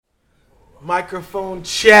Microphone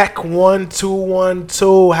check. 1 2 1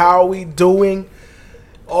 2. How are we doing?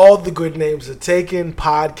 All the good names are taken.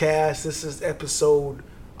 Podcast. This is episode.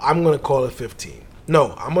 I'm gonna call it 15.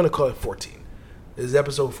 No, I'm gonna call it 14. This is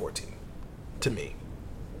episode 14. To me,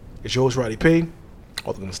 it's your host Roddy P.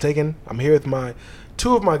 All the good names taken. I'm here with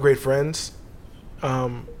two of my great friends.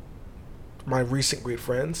 My recent great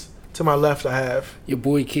friends. To my left, I have your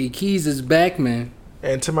boy K Keys is back, man.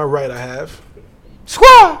 And to my right, I have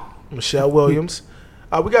Squad Michelle Williams.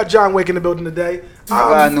 We got John Wake in the building today. I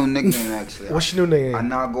got a new nickname, actually. What's your new nickname? I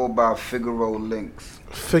now go by Figaro Links.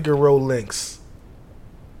 Figaro Links.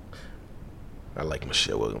 I like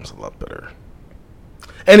Michelle Williams a lot better.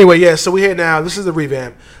 Anyway, yeah, so we're here now. This is the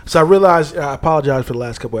revamp. So I realized, I apologize for the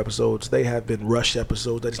last couple episodes. They have been rushed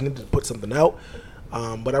episodes. I just needed to put something out.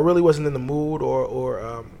 But I really wasn't in the mood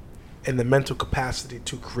or in the mental capacity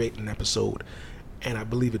to create an episode. And I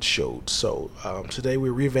believe it showed. So today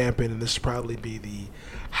we're revamping, and this will probably be the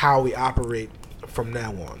how we operate from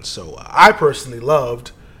now on. So I personally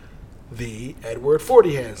loved the Edward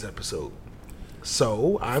 40 Hands episode.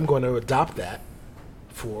 So I'm going to adopt that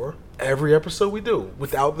for every episode we do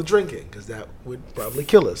without the drinking, because that would probably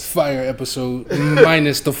kill us. Fire episode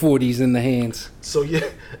minus the 40s in the hands. So yeah,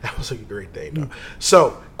 that was a great thing. Though.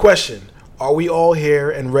 So question: are we all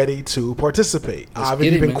here and ready to participate? I've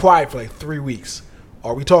been quiet for like 3 weeks.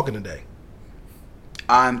 Are we talking today?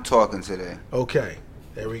 I'm talking today. Okay,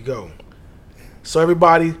 there we go. So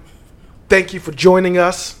everybody, thank you for joining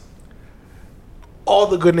us. All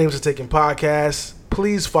the Good Names Are Taken podcast.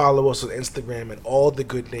 Please follow us on Instagram at All the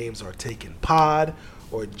Good Names Are Taken pod,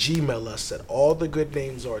 or Gmail us at All the Good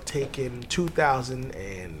Names Are Taken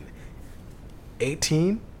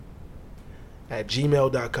 2018 at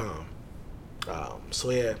gmail.com. So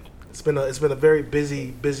yeah, it's been a very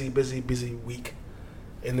busy week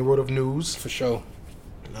in the world of news. For sure.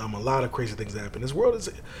 A lot of crazy things happen. This world is,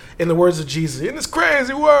 in the words of Jesus, in this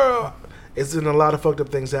crazy world, it's in a lot of fucked up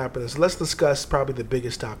things happening. So let's discuss probably the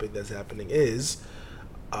biggest topic that's happening is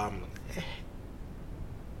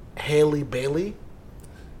Halle Bailey.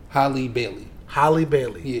 Halle Bailey. Halle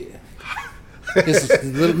Bailey. Yeah. This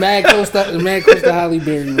is mad close to Halle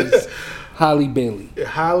Bailey was Halle Bailey.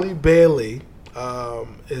 Halle Bailey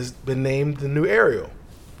has been named the new Ariel.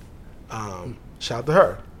 Shout out to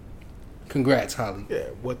her. Congrats, Holly. Yeah,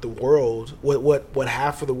 what the world, what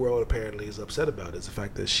half of the world apparently is upset about is the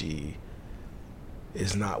fact that she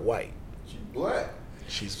is not white. She's black.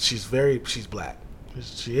 She's black.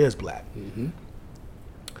 She is black. Mm-hmm.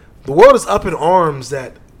 The world is up in arms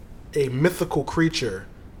that a mythical creature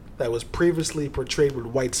that was previously portrayed with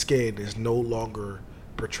white skin is no longer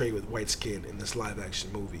portrayed with white skin in this live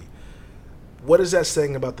action movie. What is that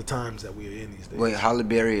saying about the times that we are in these days? Wait, Halle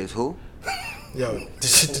Berry is who? Yo,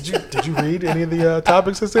 did you read any of the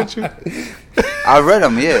topics I sent you? I read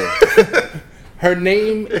them, yeah. Her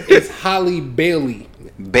name is Halle Bailey.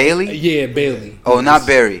 Bailey? Yeah, Bailey. Oh, not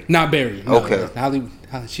Barry. Not Barry. No, okay. Holly,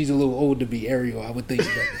 she's a little old to be Ariel, I would think.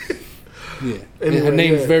 But yeah, anyway, her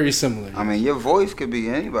name's very similar. I mean, your voice could be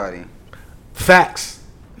anybody. Facts.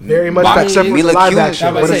 Very much facts. Except for the live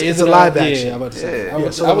action. It's a live action. Yeah, I'm about to say. Yeah.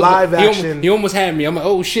 So live action. He almost had me. I'm like,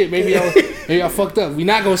 oh shit, maybe I fucked up. We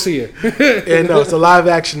not gonna see her. Yeah, no, it's a live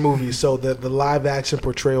action movie. So the live action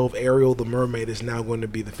portrayal of Ariel the mermaid is now going to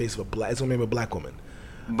be the face of a black. It's going to be a black woman.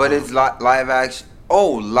 But it's live action.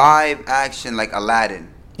 Oh, live action like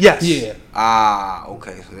Aladdin. Yes. Yeah.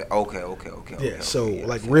 Okay. Yeah. So yeah,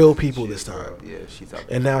 like real people this time. Yeah, she's up.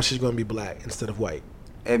 And now she's going to be black instead of white.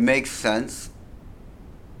 It makes sense.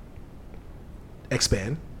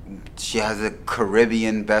 Expand. She has a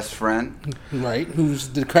Caribbean best friend, right?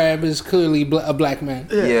 The crab is clearly a black man.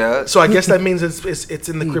 Yeah. So I guess that means it's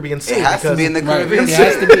in the Caribbean Sea. It has to be in the Caribbean Sea. It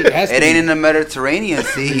has to be. It ain't in the Mediterranean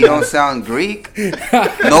Sea. He don't sound Greek.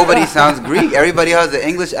 Nobody sounds Greek. Everybody has an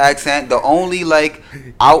English accent. The only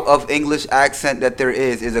out of English accent that there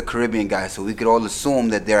is a Caribbean guy. So we could all assume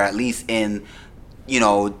that they're at least in,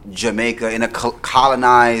 Jamaica, in a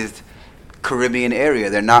colonized Caribbean area.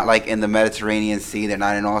 They're not in the Mediterranean Sea. They're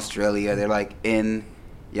not in Australia. They're in,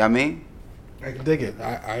 you know what I mean? I can dig it.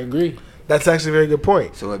 I agree. That's actually a very good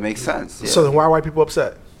point. So it makes sense. Yeah. So then why are white people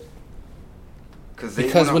upset?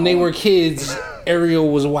 Because when they were kids, Ariel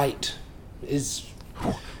was white. It's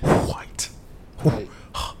white.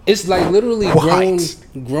 It's literally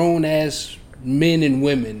grown ass men and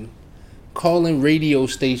women calling radio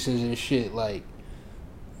stations and shit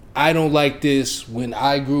I don't like this. When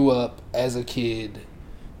I grew up as a kid,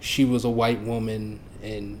 she was a white woman,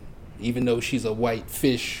 and even though she's a white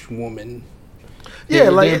fish woman,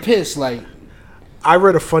 they're pissed. I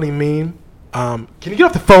read a funny meme. Can you get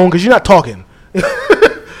off the phone because you're not talking?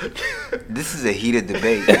 This is a heated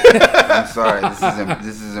debate. I'm sorry.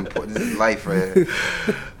 This is important. This is life right here.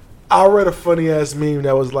 I read a funny ass meme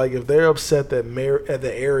that was like, if they're upset that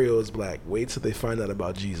that Ariel is black, wait till they find out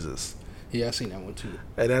about Jesus. Yeah, I seen that one too.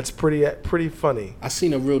 And that's pretty funny. I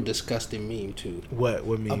seen a real disgusting meme too. What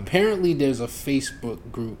meme? Apparently, there's a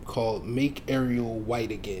Facebook group called "Make Ariel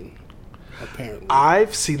White Again." Apparently,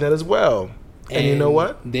 I've seen that as well. And you know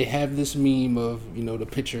what? They have this meme of, the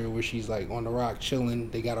picture where she's like on the rock chilling.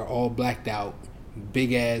 They got her all blacked out,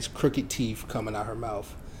 big ass crooked teeth coming out her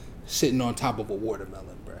mouth, sitting on top of a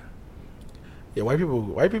watermelon, bruh. Yeah, white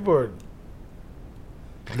people are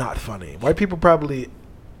not funny. White people probably,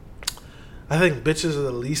 I think bitches are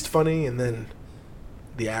the least funny, and then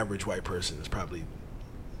the average white person is probably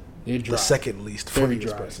the second least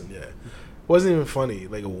funniest person. Yeah. Wasn't even funny.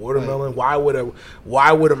 Like a watermelon. Why would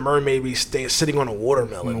a mermaid be sitting on a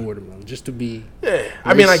watermelon? Just to be. Yeah,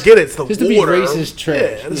 I mean, I get it. It's the just water. To be racist trash.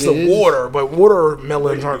 Yeah, it's the water, but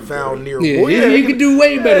watermelons aren't found near water. Yeah, you can do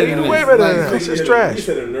way better than that. Way better than that. It's just trash. You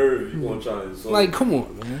said a nerve. You want to try insult. Like, come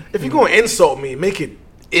on, man. If you're going to insult me, make it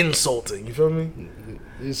insulting. You feel me?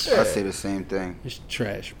 I say the same thing. It's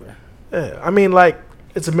trash, bro. Yeah, I mean, like,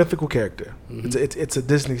 it's a mythical character. Mm-hmm. It's a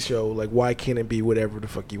Disney show. Like, why can't it be whatever the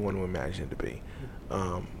fuck you want to imagine it to be?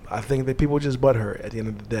 I think that people just butt her at the end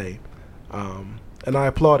of the day, and I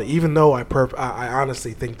applaud it. Even though I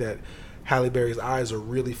honestly think that Halle Berry's eyes are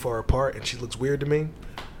really far apart and she looks weird to me.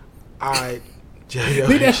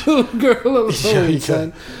 Leave that little girl alone,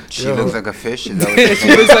 son. She looks like a fish. Is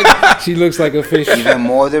that she looks like a fish. Even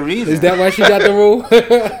more the reason. Is that why she got the role?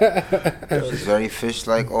 She's very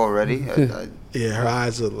fish-like already. Yeah, her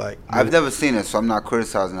eyes are like. I've never seen her, so I'm not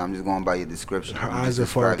criticizing her. I'm just going by your description. Her eyes are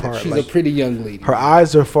far apart. She's a pretty young lady. Her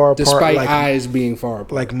eyes are far apart. Despite eyes being far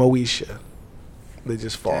apart. Like Moesha. They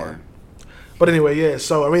just far. Yeah. But anyway, yeah,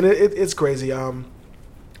 so, I mean, it's crazy. I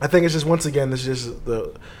think it's just, once again, it's just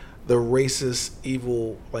the racist,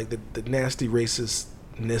 evil, like the nasty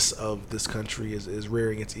racistness of this country is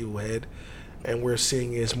rearing its evil head. And we're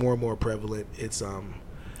seeing it's more and more prevalent. It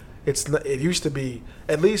used to be,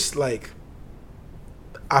 at least, like,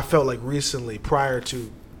 I felt like recently, prior to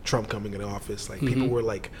Trump coming into office, like people were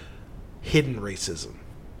like hidden racism,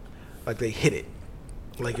 like they hid it,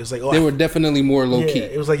 like it was like, oh, they were definitely more low key.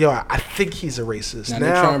 It was like, yo, I think he's a racist. Now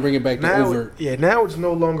they're trying to bring it back to overt. Yeah, now it's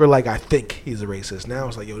no longer like I think he's a racist. Now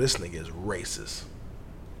it's like, yo, this nigga is racist.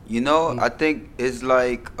 I think it's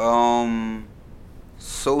like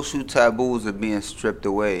social taboos are being stripped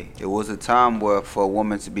away. It was a time where for a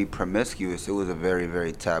woman to be promiscuous, it was a very,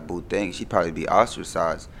 very taboo thing. She'd probably be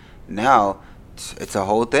ostracized. Now, it's a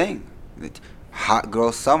whole thing. Hot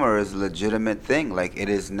girl summer is a legitimate thing. Like, it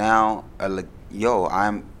is now I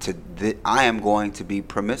am going to be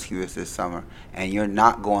promiscuous this summer, and you're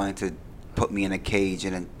not going to put me in a cage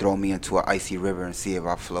and then throw me into an icy river and see if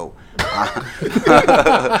I float.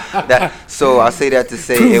 So I say that to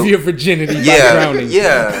say, prove your virginity by drowning.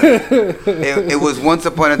 Yeah, it was once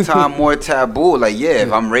upon a time more taboo. Like, if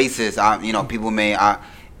I'm racist, people may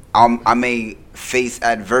I may face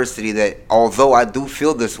adversity that, although I do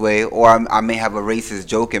feel this way, or I may have a racist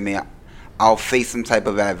joke in me, I'll face some type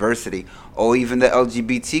of adversity. Or even the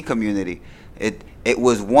LGBT community, it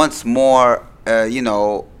was once more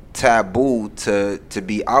taboo to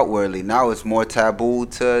be outwardly. Now it's more taboo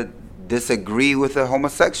to disagree with a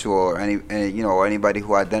homosexual or anybody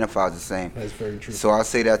who identifies the same. That's very true. So I'll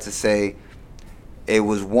say that to say, it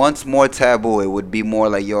was once more taboo. It would be more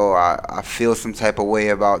like, I feel some type of way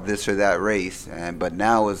about this or that race, but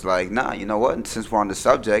now it's like, nah, you know what? And since we're on the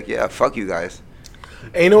subject, fuck you guys.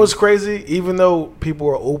 And you know what's crazy? Even though people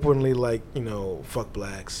are openly like, fuck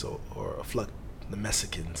blacks or fuck the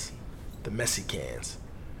Mexicans, the Mexicans,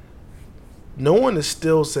 no one is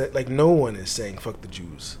saying fuck the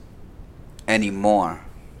Jews anymore.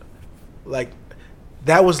 Like,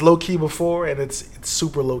 that was low key before, and it's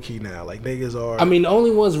super low key now. Like, niggas are. I mean, the only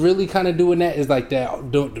ones really kind of doing that is like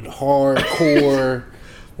that the hardcore.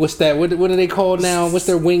 What's that? What are they called now? What's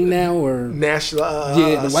their wing now? Or national?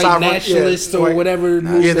 The white nationalists or whatever.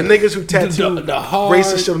 Yeah, the niggas who tattoo the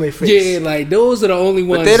racist shit on their face. Yeah, like those are the only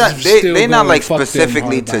ones. But they're not like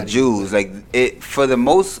specifically to Jews. Like, it for the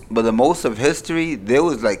most of history, there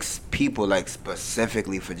was like people like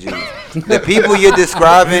specifically for Jews. The people you're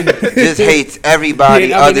describing just hates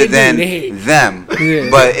everybody other than them. Yeah.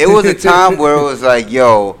 But it was a time where it was like,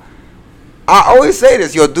 yo. I always say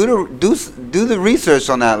this, do the research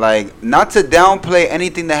on that. Like, not to downplay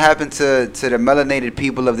anything that happened to the melanated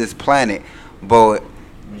people of this planet, but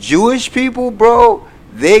Jewish people, bro,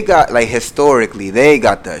 they got like historically they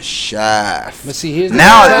got the shaft. But see, here's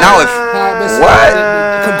now the if what?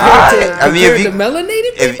 compared to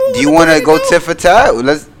melanated people. If do you want to go tit for tat,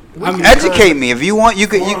 educate me. If you want, you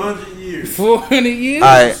could. 400 years. 400 years. All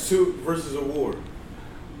right. Versus a war.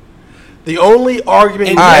 The only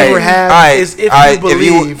argument you Alright, ever have is if you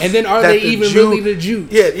believe. And then are that they the even Jew- really the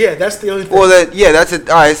Jews? Yeah, that's the only thing. Well, that's it.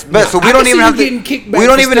 All right, but so we I don't can even see have you getting kicked to. back We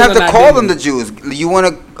don't for even have to stealing call them the identity. Jews. You want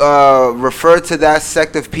to refer to that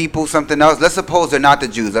sect of people something else? Let's suppose they're not the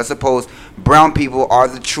Jews. Let's suppose brown people are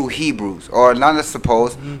the true Hebrews, or not. Let's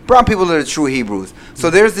suppose brown people are the true Hebrews.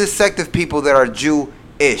 So there's this sect of people that are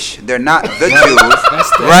Jew-ish. They're not the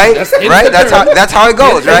Jews, right? Right? That's how it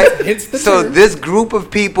goes, right? So this group of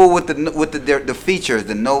people with the features,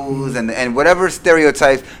 the nose and whatever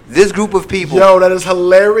stereotypes, this group of people. Yo, that is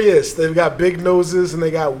hilarious. They've got big noses and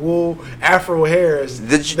they got wool, afro hairs.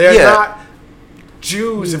 They're not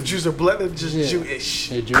Jews. If Jews are black, they're just Jewish.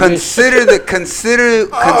 Consider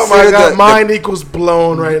Oh my God, mind equals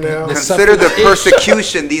blown right now. Consider the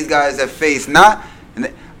persecution these guys have faced. Not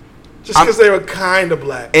just because they were kind of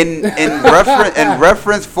black. In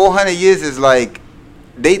reference, 400 years is like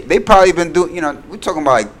they probably been doing. You know, we're talking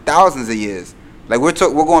about like thousands of years. Like we're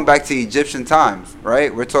going back to Egyptian times,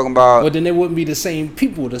 right? We're talking about. Well, then it wouldn't be the same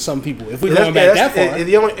people to some people if we're going back that far.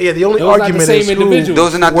 The only argument is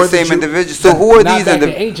those are not the same individuals. So who are these in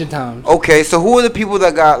ancient times? Okay, so who are the people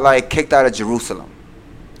that got like kicked out of Jerusalem?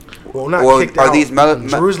 Well, not kicked out.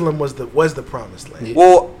 Jerusalem was the promised land.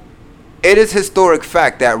 Well, it is historic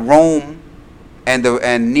fact that Rome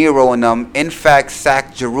and Nero and them in fact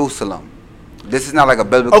sacked Jerusalem. This is not like a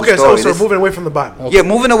biblical story. Okay, so moving away from the Bible. Okay. Yeah,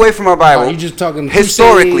 moving away from our Bible. You just talking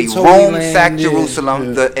historically, Crusades, Rome Land, sacked Jerusalem.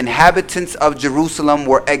 Yeah. The inhabitants of Jerusalem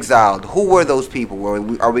were exiled. Who were those people?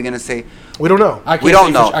 Are we going to say? We don't know. We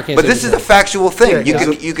don't know. But this is a factual thing.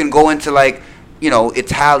 Yeah, you can go into like,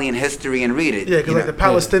 Italian history and read it. Yeah, because like the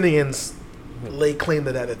Palestinians lay claim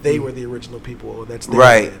to that they were the original people. That's their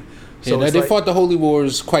right. land. So they fought the Holy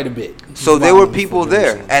Wars quite a bit. So there were people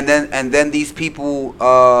there, and then these people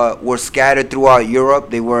were scattered throughout Europe.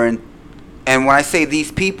 They weren't, and when I say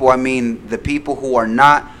these people, I mean the people who are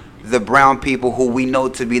not the brown people who we know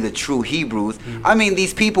to be the true Hebrews. Mm-hmm. I mean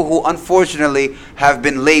these people who unfortunately have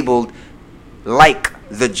been labeled like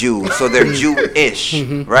the Jews, so they're Jewish,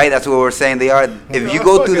 right? That's what we're saying they are. If you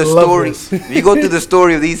go through the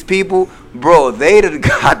story of these people, bro, they done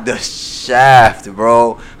got the shaft,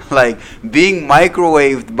 bro. Like being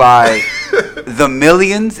microwaved by the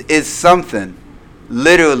millions is something,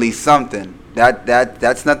 literally something.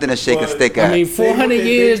 That's nothing to shake a stick at. I mean, 400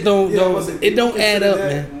 years don't add up,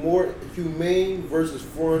 man. More humane versus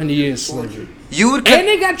 400 years slavery. And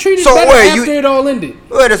they got treated better after it all ended.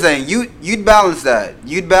 Wait a second. You'd balance that.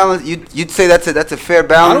 You'd say that's a fair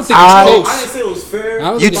balance. I don't think it's close.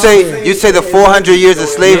 I didn't say it was fair. You'd say the 400 years of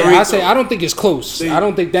slavery. I don't think it's close. I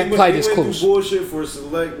don't think that plight is close. They went through bullshit for a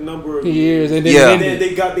select number of years, and then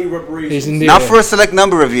they got their reparations. Not for a select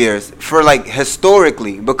number of years, for like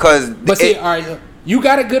historically, because. But see, all right. You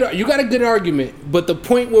got a good argument, but the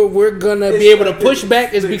point where we're gonna be able to push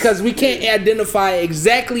back is because we can't identify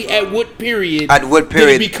exactly at what period did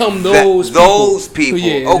it become those people.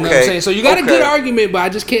 Yeah, you know what I'm saying? So you got a good argument, but I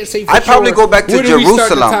just can't say for I'd probably go back to where Jerusalem. Do we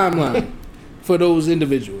start the timeline for those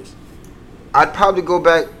individuals? I'd probably go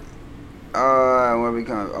back. Where we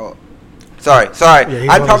going? Oh. Sorry. Yeah,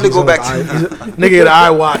 I'd probably go back to nigga at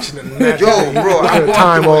eye watching. Yo, bro, I'm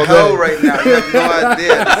time all day right now. You have no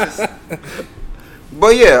idea.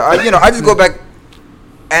 But yeah, I just go back,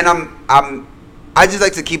 and I just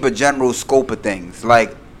like to keep a general scope of things.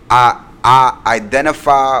 Like I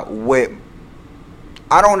identify with.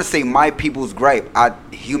 I don't want to say my people's gripe.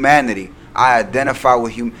 Humanity. I identify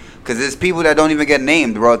with because there's people that don't even get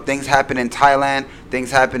named, bro. Things happen in Thailand. Things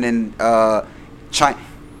happen in China.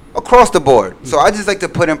 Across the board. So I just like to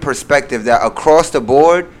put in perspective that across the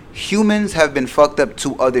board, humans have been fucked up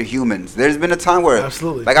to other humans. There's been a time where,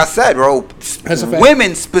 absolutely, like I said, bro,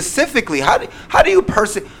 women specifically. How do you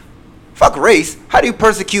fuck race? How do you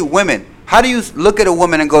persecute women? How do you look at a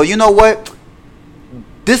woman and go, you know what?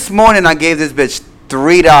 This morning I gave this bitch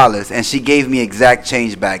 $3 and she gave me exact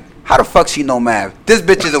change back. How the fuck she know math? This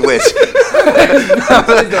bitch is a witch.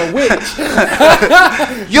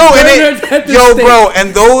 Bro,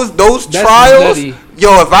 and those trials.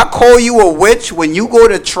 Yo, if I call you a witch when you go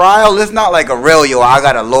to trial, it's not like a real I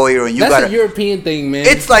got a lawyer and you got. That's a European thing, man.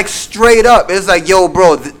 It's like straight up. It's like, yo,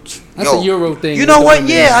 bro. That's a Euro thing. You know what?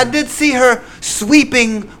 Yeah, I did see her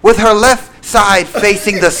sweeping with her left side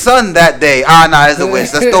facing the sun that day. Nah, it's a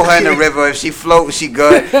witch. Let's throw her in the river. If she floats, she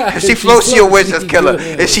good. If she floats, she a witch. Let's kill her.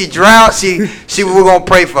 If she drowns, we're gonna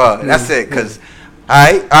pray for her. That's it. Cause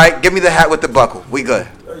All right. Give me the hat with the buckle. We good.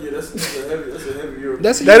 Oh, yeah, that's a heavy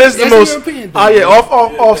European. That is the most. Oh yeah,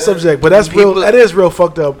 off subject, but that's People- real. That is real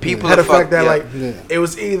fucked up. People had are the fact fucked, that yeah. like Yeah. it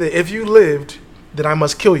was either if you lived, then I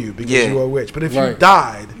must kill you because Yeah. you are a witch. But if you Right.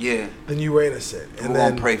 died, Yeah. then you were innocent. We're And gonna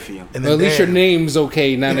then pray for you. And Well, then at least your damn. name's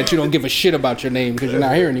okay now that you don't give a shit about your name because you're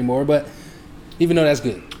not here anymore. But even though that's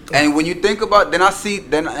good. And when you think about, then I see,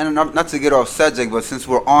 and not to get off subject, but since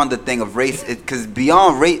we're on the thing of race, because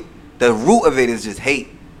beyond race, the root of it is just hate.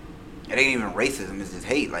 It ain't even racism; it's just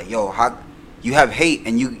hate. Like, yo, how you have hate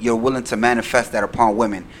and you're willing to manifest that upon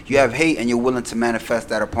women. You have hate and you're willing to manifest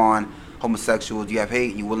that upon homosexuals. You have hate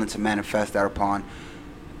and you're willing to manifest that upon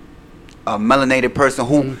a melanated person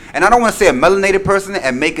who, and I don't want to say a melanated person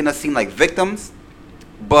and making us seem like victims,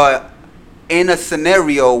 but in a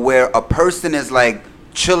scenario where a person is like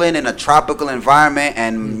chilling in a tropical environment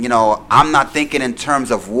and, you know, I'm not thinking in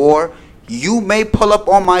terms of war, you may pull up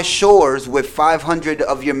on my shores with 500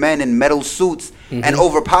 of your men in metal suits and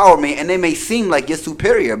overpower me, and they may seem like you're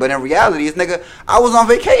superior, but in reality, it's nigga, I was on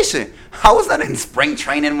vacation. I was not in spring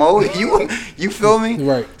training mode. You feel me?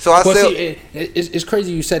 Right. So I Well, said, see, it's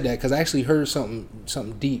crazy you said that because I actually heard something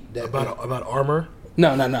deep that about armor.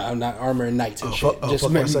 No, not armor and knights and shit. Just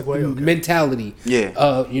fuck my segue? Okay. mentality.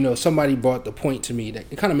 Yeah. You know, somebody brought the point to me that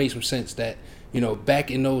it kind of made some sense that, you know, back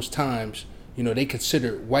in those times, you know, they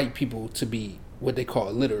considered white people to be what they call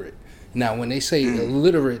illiterate. Now, when they say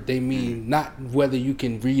illiterate, they mean not whether you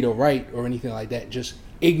can read or write or anything like that, just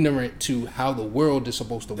ignorant to how the world is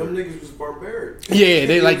supposed to work. Them niggas was barbaric. Yeah,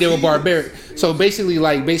 they were barbaric. So basically,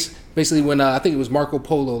 basically when I think it was Marco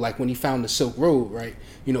Polo, like when he found the Silk Road, right?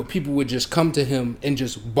 You know, people would just come to him and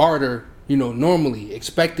just barter, you know, normally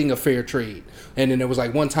expecting a fair trade. And then there was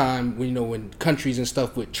like one time, when, you know, when countries and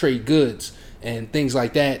stuff would trade goods and things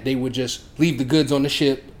like that, they would just leave the goods on the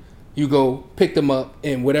ship. You go pick them up,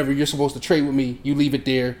 and whatever you're supposed to trade with me, you leave it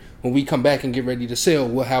there. When we come back and get ready to sell,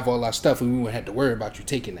 we'll have all our stuff, and we won't have to worry about you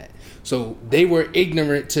taking that. So they were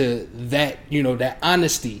ignorant to that, you know, that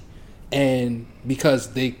honesty. And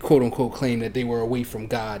because they quote unquote claim that they were away from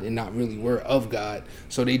God and not really were of God,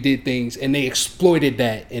 so they did things and they exploited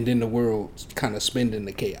that, and then the world kind of spun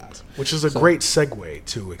into chaos. Which is a great segue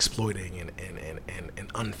to exploiting and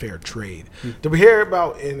unfair trade. Did we hear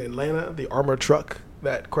about in Atlanta the armored truck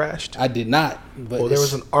that crashed? I did not. But Well, there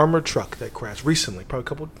was an armored truck that crashed recently, probably a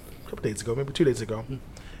couple days ago, maybe 2 days ago,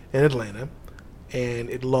 in Atlanta, and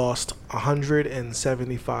it lost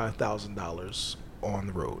 $175,000 on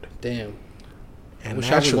the road. Damn. And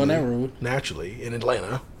Wish I was on that road. Naturally, in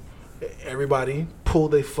Atlanta, everybody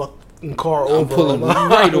pulled their fucking car I'm over, pulling on the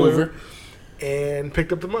right highway over. and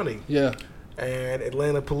picked up the money. Yeah. And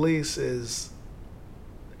Atlanta police is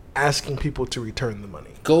asking people to return the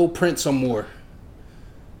money. Go print some more.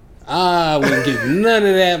 I wouldn't give none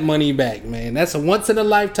of that money back, man. That's a once in a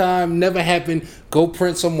lifetime, never happened. Go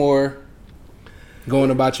print some more.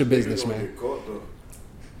 Going about your business, man. Get caught, though.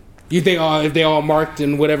 You think if they all marked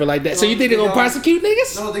and whatever like that? So you think they're gonna prosecute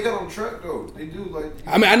niggas? No, they got on track though. They do like.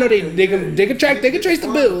 I mean, I know they can trace the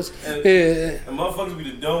bills. And, Yeah. and motherfuckers be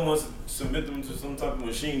the dumb ones to submit them to some type of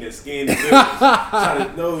machine that scans the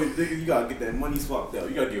bills. No, you gotta get that money swapped out.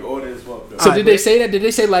 You gotta get all that swapped out. So did they say that? Did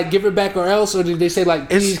they say like give it back or else, or did they say like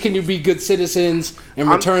please can you be good citizens and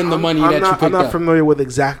return the money that you picked up? I'm not familiar with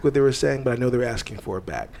exactly what they were saying, but I know they were asking for it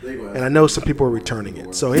back, and I know some people are returning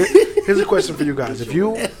it. So here's a question for you guys: if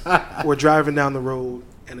you were driving down the road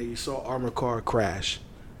and you saw an armored car crash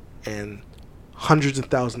and hundreds of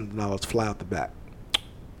thousands of dollars fly out the back,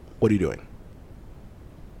 what are you doing?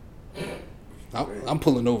 I'm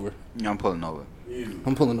pulling over. yeah, I'm pulling over.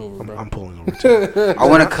 I'm pulling over, bro. I'm pulling over too. I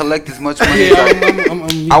want to collect as much money as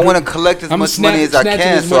I want to collect as much money as I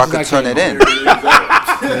can so I can turn it in.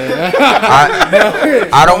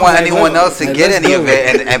 I don't want anyone else to get any of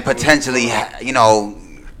it and potentially, you know,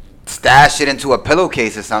 stash it into a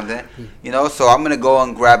pillowcase or something, you know. So I'm gonna go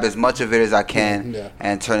and grab as much of it as I can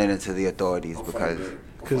and turn it into the authorities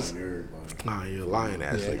because Nah, you're lying,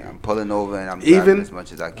 Ashley. I'm pulling over and I'm grabbing as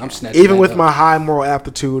much as I can. Even with my high moral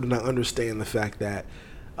aptitude, and I understand the fact that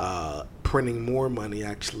printing more money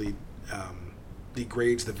actually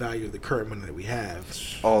degrades the value of the current money that we have.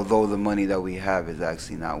 Although the money that we have is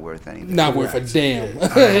actually not worth anything. Not worth a damn.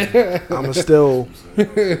 I'm gonna still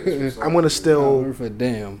worth a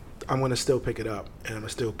damn. I'm gonna still pick it up and I'm gonna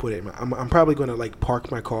still put it. I'm probably gonna like park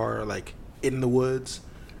my car like in the woods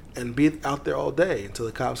and be out there all day until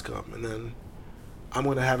the cops come, and then I'm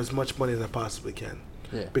gonna have as much money as I possibly can.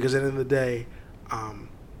 Yeah. Because at the end of the day,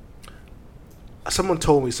 someone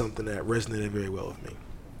told me something that resonated very well with me.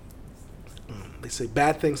 They say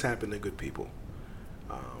bad things happen to good people,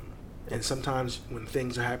 And sometimes when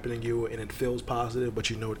things are happening to you and it feels positive, but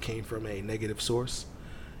you know it came from a negative source,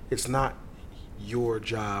 it's not your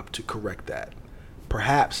job to correct that.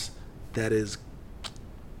 Perhaps that is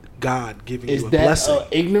God giving you a blessing. Is that an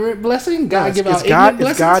ignorant blessing? God give out it's ignorant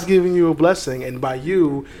blessings? It's God giving you a blessing, and by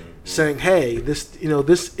you saying, "Hey, this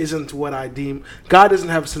isn't what I deem." God doesn't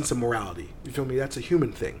have a sense of morality. You feel me? That's a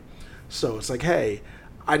human thing. So it's like, hey,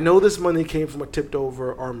 I know this money came from a tipped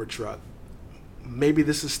over armored truck. Maybe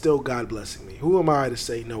this is still God blessing me. Who am I to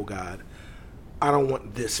say, no, God, I don't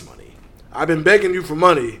want this money. I've been begging you for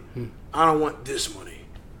money. I don't want this money.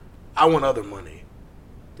 I want other money.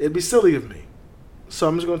 It'd be silly of me. So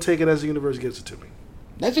I'm just going to take it as the universe gives it to me.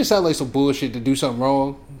 That just sounds like some bullshit to do something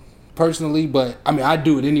wrong, personally. But I mean, I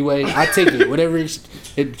do it anyway. I take it.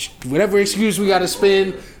 Whatever excuse we got to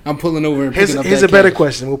spend, I'm pulling over and picking up that Here's a better cash.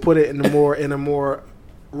 question. We'll put it in a more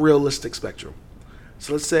realistic spectrum.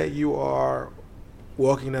 So let's say you are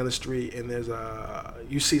walking down the street and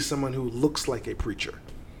you see someone who looks like a preacher,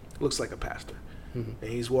 looks like a pastor, and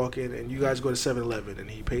he's walking, and you guys go to 7-Eleven, and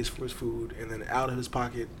he pays for his food, and then out of his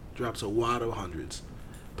pocket drops a wad of hundreds,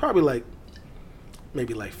 probably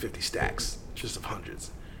maybe 50 stacks just of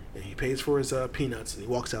hundreds, and he pays for his peanuts, and he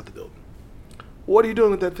walks out the building. What are you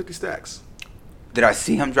doing with that 50 stacks? Did I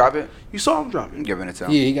see him drop it? You saw him drop I'm it. giving it to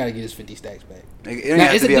him. Yeah, he got to get his 50 stacks back. It didn't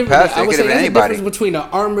have to be a pastor. It could have been anybody. Difference between an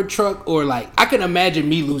armored truck or I can imagine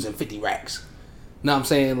me losing 50 racks. Know what I'm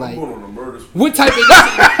saying? I'm going on a murder spree. What type of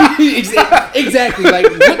exactly?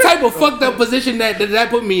 What type of fucked up position did that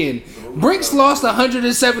put me in? Brinks lost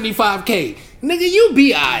 175K. Nigga, you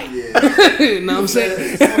be alright. Yeah. Know what I'm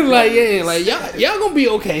saying? Y'all gonna be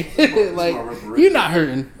okay. You're not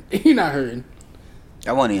hurting. You're not hurting.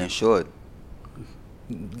 I wasn't even insured.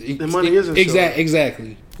 The money isn't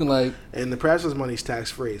exactly. And the pastor's money is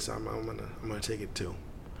tax free, so I'm gonna take it too.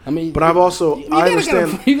 I mean, but I've also I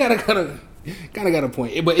understand. You gotta got a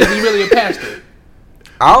point. But is he really a pastor?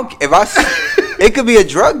 It could be a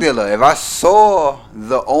drug dealer. If I saw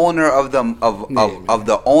the owner of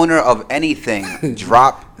the owner of anything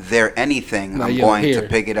drop their anything, I'm going to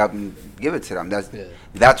pick it up and give it to them.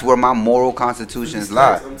 That's where my moral constitutions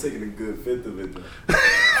lie. I'm taking a good fifth of it.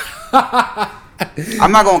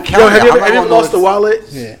 I'm not gonna count. Have you ever lost the wallet?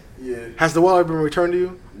 Yeah. Has the wallet been returned to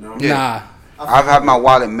you? No. Yeah. Nah. I've had my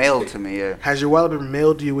wallet mailed to me. Yeah. Has your wallet been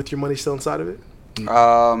mailed to you with your money still inside of it?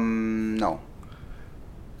 No.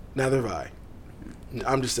 Neither have I.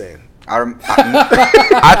 I'm just saying. I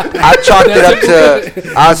chalked it up to.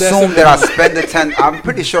 I assumed that I spent the $10. I'm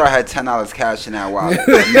pretty sure I had $10 cash in that wallet.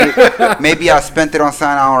 Maybe I spent it on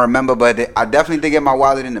something I don't remember, but I definitely did get my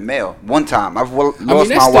wallet in the mail one time. I've lost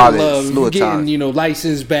my wallet a slew of times. Getting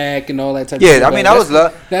license back and all that type of stuff. stuff. Yeah, I mean that was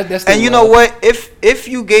love. And you know what? If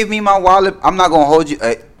you gave me my wallet, I'm not gonna hold you.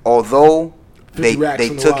 Although they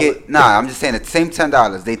took it. Nah, I'm just saying the same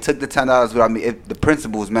 $10. They took the $10 without me. If the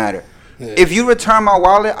principles matter. Yeah. If you return my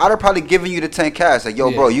wallet, I'd have probably given you the 10 cash. Like,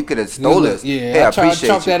 yo, bro, you could have stole this. Yeah, hey, I appreciate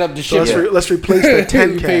chalk that up to shipping. So let's replace that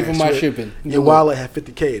 10 cash. Pay for my shipping. Your wallet had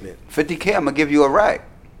 50K in it. 50K, I'm gonna give you a rack.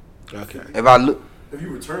 Okay. If you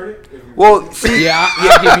return it. Well, see,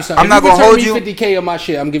 I'll give you something. I'm not gonna hold you. 50K of my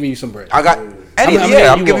shit. I'm giving you some bread. I got.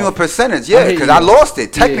 I'm giving you a percentage. Yeah, because I lost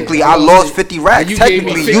it. Technically, I lost 50 racks.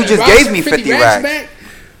 Technically, you just gave me 50 racks.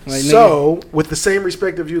 Like, so, with the same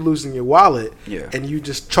respect of you losing your wallet, and you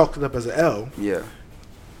just chalked it up as an L,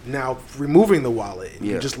 now removing the wallet,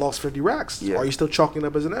 you just lost 50 racks. Are you still chalking it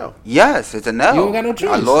up as an L? Yes, it's an L. You don't got no choice.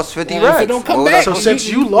 I lost 50 racks. If it don't come back, so since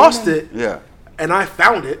you lost it, and I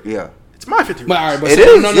found it, it's my 50 racks. It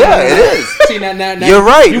is. It is. See, now, you're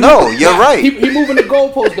right. You're right. He moving the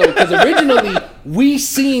goalpost though, because originally we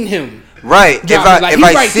seen him. Right. If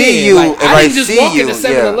I see you, I didn't just walk into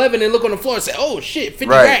 7-Eleven and look on the floor and say, "Oh shit, 50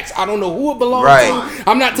 racks." I don't know who it belongs to.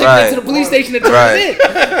 I'm not taking it to the police station to turn it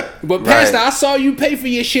in. But Pastor, I saw you pay for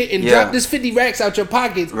your shit and drop this 50 racks out your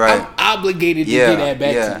pockets. I'm obligated to get that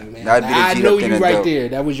back to you, man. I know you right there.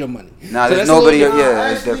 That was your money. Nah, there's nobody.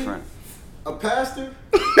 Yeah, it's different. A pastor?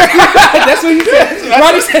 That's what he said.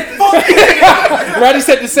 Roddy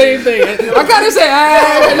said the same thing. I gotta say,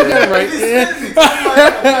 I got it right.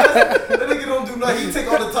 That nigga don't do nothing. He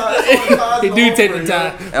take all the time. He do take the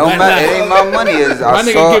time. It ain't my money.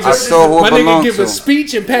 I saw who it belongs to. My nigga give a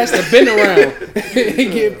speech and pass the bin around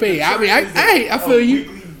and get paid. I mean, I feel you.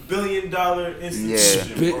 $1 billion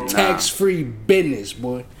institution. Tax-free business,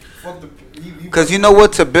 boy. Because you know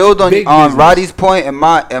what, to build on Roddy's point, in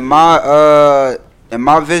my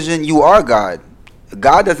vision, you are God.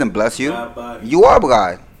 God doesn't bless you. You are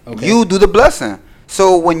God. Okay. You do the blessing.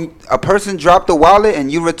 So when a person dropped the wallet and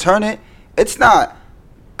you return it, it's not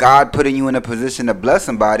God putting you in a position to bless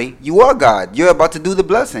somebody, you are God. You're about to do the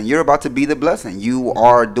blessing. You're about to be the blessing. You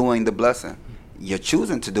are doing the blessing. You're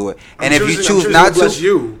choosing to do it. And if you choose not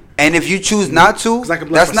to, and if you choose not to,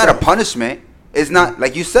 that's not a punishment. It's not,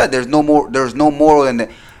 like you said, there's no moral in it.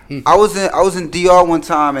 I was in DR one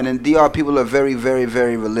time, and in DR people are very, very,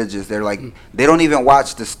 very religious. They're like, they don't even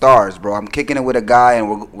watch the stars, bro. I'm kicking it with a guy,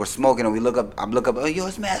 and we're smoking, and we look up. Oh, yo,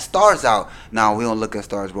 it's mad stars out. No, we don't look at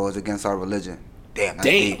stars, bro. It's against our religion. Damn.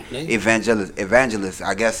 Evangelists.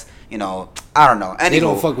 I guess, I don't know. Anywho, they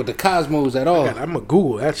don't fuck with the cosmos at all. I'm gonna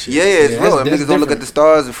Google that shit. Yeah, it's real. Niggas don't look at the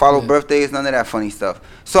stars and follow birthdays, none of that funny stuff.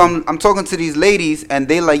 So I'm talking to these ladies, and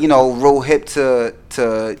they like, roll hip to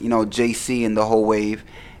JC and the whole wave.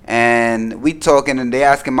 And we talking, and they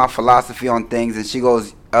asking my philosophy on things, and she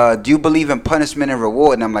goes, do you believe in punishment and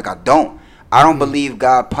reward? And I'm like, I don't believe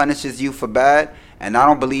God punishes you for bad, and I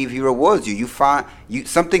don't believe he rewards you. You find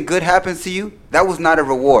something good happens to you, that was not a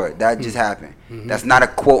reward, that just happened. That's not a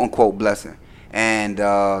quote unquote blessing. And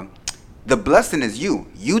the blessing is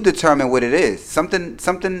you determine what it is.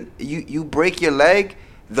 Something you break your leg,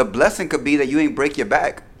 the blessing could be that you ain't break your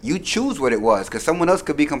back. You choose what it was, because someone else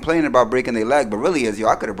could be complaining about breaking their leg, but really is,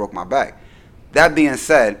 I could have broke my back. That being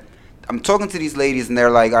said, I'm talking to these ladies, and they're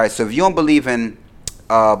like, all right, so if you don't believe in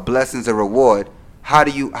blessings or reward, how do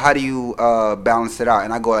you balance it out?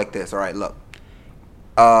 And I go like this. All right, look,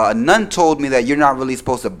 a nun told me that you're not really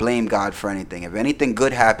supposed to blame God for anything. If anything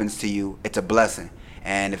good happens to you, it's a blessing,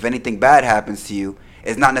 and if anything bad happens to you,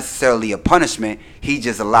 it's not necessarily a punishment. He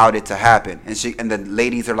just allowed it to happen. And the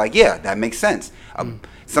ladies are like, yeah, that makes sense.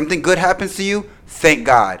 Something good happens to you, thank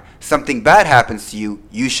God. Something bad happens to you,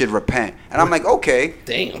 you should repent. And I'm like, okay.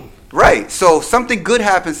 Damn. Right. So something good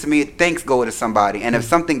happens to me, thanks go to somebody. And if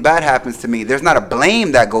something bad happens to me, there's not a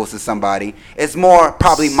blame that goes to somebody. It's more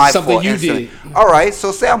probably my fault. Something you did. All right.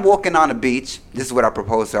 So say I'm walking on a beach. This is what I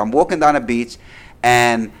propose to her. I'm walking down a beach,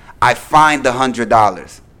 and I find the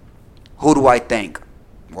 $100. Who do I thank?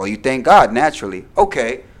 Well, you thank God, naturally.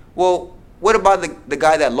 Okay. Well, what about the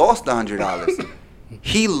guy that lost the $100?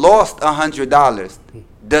 He lost $100.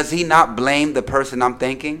 Does he not blame the person I'm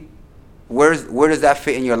thanking? Where does that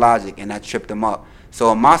fit in your logic? And that tripped him up. So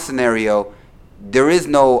in my scenario, there is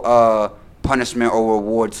no punishment or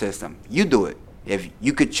reward system. You do it. If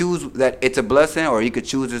you could choose that it's a blessing, or you could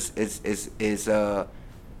choose it's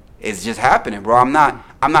just happening, bro. I'm not.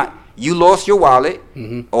 You lost your wallet,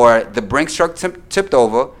 or the Brinks truck tipped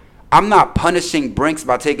over. I'm not punishing Brinks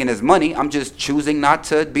by taking his money. I'm just choosing not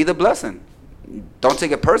to be the blessing. Don't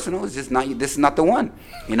take it personal. It's just not. This is not the one.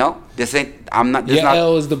 This ain't. I'm not. This Your not,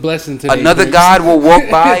 L is the blessing today. Another Brinks. God will walk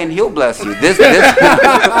by and he'll bless you. This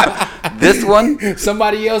one.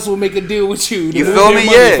 Somebody else will make a deal with you. You feel me?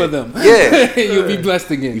 Yeah. For them. Yeah. You'll be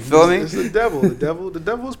blessed again. You feel me? It's the devil. The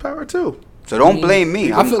devil's power too. So don't blame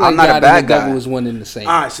me. I feel like I'm not God a bad and the devil guy. is one and the same.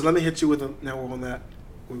 All right, so let me hit you with now we're on that.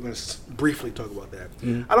 We're going to briefly talk about that.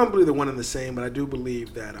 I don't believe they're one and the same, but I do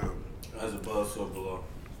believe that As above, so below.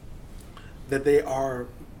 that they are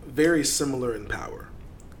very similar in power.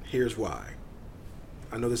 Here's why.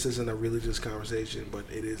 I know this isn't a religious conversation, but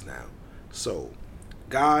it is now. So,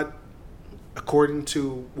 God, according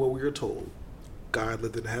to what we are told, God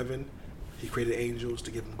lived in heaven. He created angels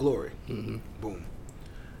to give him glory. Boom.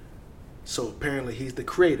 So apparently he's the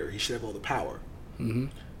creator. He should have all the power.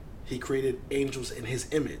 He created angels in his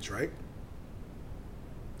image, right?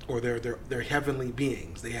 Or they're heavenly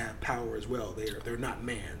beings. They have power as well. They're not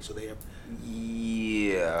man, so they have.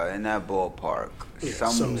 Yeah, in that ballpark, Yeah,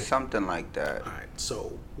 something like that. All right.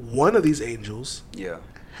 So one of these angels, Yeah.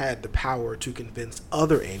 had the power to convince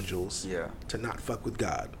other angels, Yeah. to not fuck with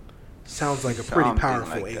God. Sounds like a pretty Something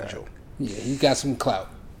powerful like that. angel. Yeah, he got some clout.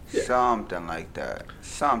 Something like that.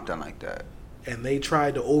 Something like that. And they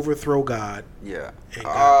tried to overthrow God. Yeah.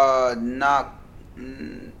 And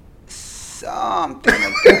Something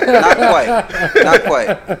like that. Not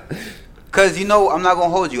quite. Because, I'm not going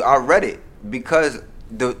to hold you. I read it. Because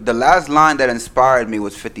the last line that inspired me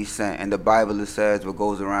was 50 Cent. And the Bible, it says, what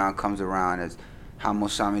goes around comes around. As Hamo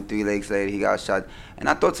shot me 3 legs later, he got shot. And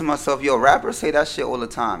I thought to myself, yo, rappers say that shit all the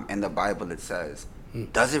time. In the Bible, it says.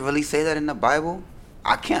 Does it really say that in the Bible?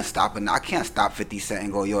 I can't stop it. I can't stop 50 Cent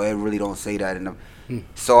and go, yo, it really don't say that in the.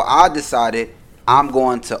 So I decided I'm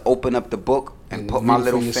going to open up the book and put my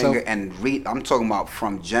little finger and read. I'm talking about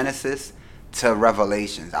from Genesis to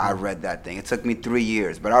Revelations. I read that thing. It took me 3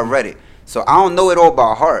 years, but I read it. So I don't know it all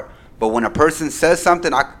by heart, But when a person says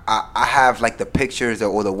something, I have like the pictures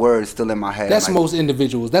or the words still in my head. That's like, most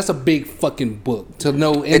individuals. That's a big fucking book to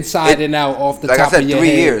know inside and out off the like top I said, of your 3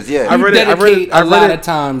 head. years. Yeah, I read it. A lot of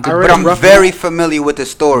time. but I'm very familiar with the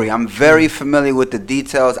story. I'm very familiar with the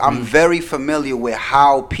details. I'm very familiar with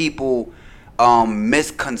how people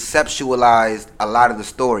misconceptualized a lot of the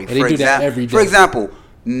story. And they do that every day. For example,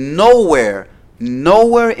 nowhere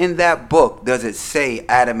in that book does it say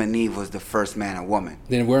Adam and Eve was the first man and woman.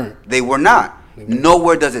 They weren't. They were not.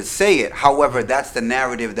 Nowhere does it say it. However, that's the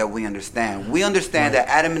narrative that we understand. We understand that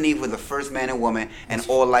Adam and Eve were the first man and woman, and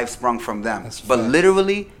all life sprung from them. But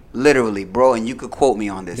literally, bro, and you could quote me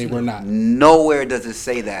on this. They were not. Nowhere does it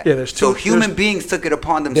say that. Yeah, there's so two- human beings took it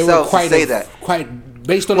upon themselves to say that.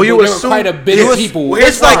 Based on Well, the you book, there were assume- quite a bit of people.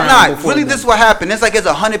 It's like around not before really. them. This is what happened. It's like there's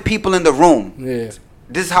 100 people in the room. Yeah.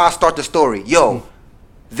 This is how I start the story. Yo,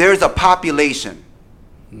 there's a population.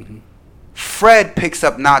 Fred picks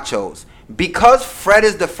up nachos. Because Fred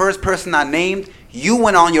is the first person I named, you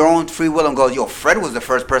went on your own free will and go, yo, Fred was the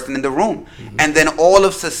first person in the room. And then all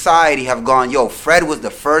of society have gone, yo, Fred was the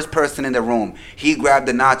first person in the room. He grabbed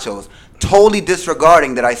the nachos. Totally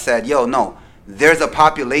disregarding that I said, yo, no, there's a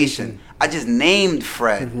population. I just named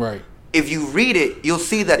Fred. Right. If you read it, you'll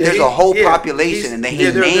see that there's a whole population and then he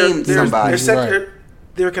named somebody.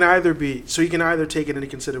 There can either be, so you can either take it into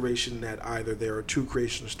consideration that either there are two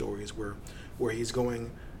creation stories where he's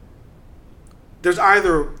going, there's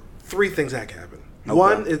either three things that can happen. Okay.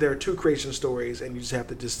 One is there are two creation stories and you just have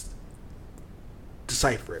to just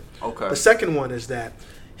decipher it. Okay. The second one is that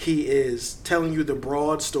he is telling you the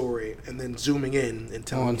broad story and then zooming in and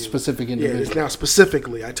telling On you specific Yeah, individuals. it's now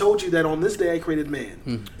specifically. I told you that on this day I created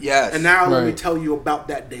man. Yes. And now let me Right. tell you about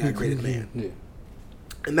that day I created man. Yeah.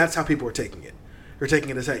 And that's how people are taking it. They're taking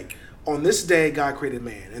it as, hey, on this day God created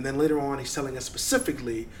man. And then later on he's telling us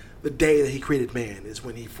specifically the day that he created man is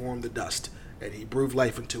when he formed the dust and he breathed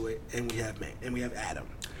life into it and we have man and we have Adam.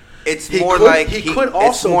 It's He more could- like he could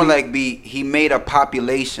also he made a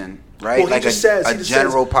population, right? Well, he like just a says,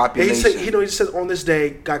 general population. He just says on this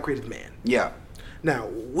day God created man. Yeah. Now,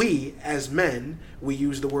 we as men, we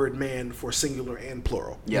use the word man for singular and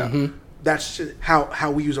plural. Yeah. That's just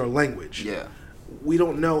how we use our language. Yeah. We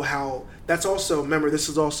don't know how. That's also, remember, this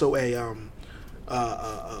is also a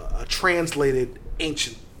translated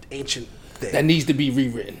ancient thing. That needs to be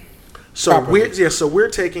rewritten. So properly. we're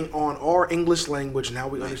taking on our English language and how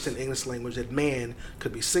we understand English language that man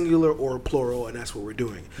could be singular or plural, and that's what we're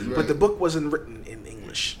doing. But the book wasn't written in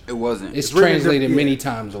English. It wasn't. It's written in translated the- many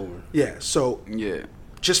times over. Yeah. So yeah.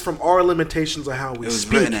 just from our limitations of how we It was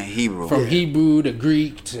speak, written in Hebrew. From Hebrew to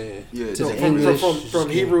Greek to Yeah, to no, the from, English. from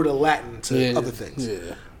Hebrew to Latin to Yeah, other things.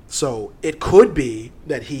 Yeah. So it could be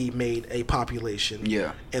that he made a population,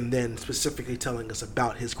 Yeah. and then specifically telling us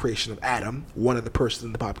about his creation of Adam, one of the persons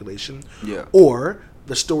in the population. Yeah. Or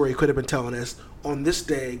the story could have been telling us on this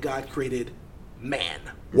day God created man,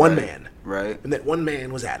 one Right. man, Right. and that one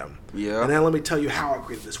man was Adam. Yeah. And now let me tell you how I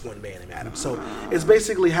created this one man named Adam. So it's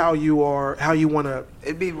basically how you want to.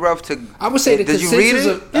 It'd be rough to. I would say the Did you read consensus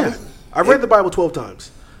it? of Yeah, I've read the Bible 12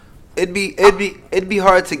 times. It'd be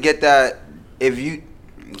hard to get that if you.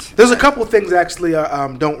 There's a couple of things actually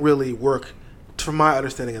don't really work from my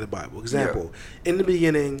understanding of the Bible. Example, in the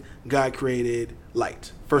beginning, God created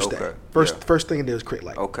light. First day. Okay, First thing he did was create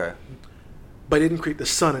light. Okay. But he didn't create the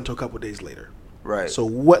sun until a couple of days later. Right. So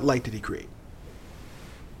what light did he create?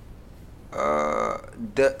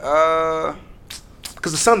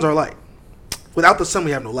 Because the sun's our light. Without the sun,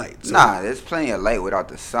 we have no light. So Nah, there's plenty of light without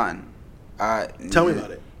the sun. Tell me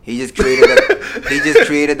about it. He just created.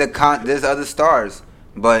 There's other stars,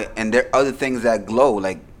 and there are other things that glow,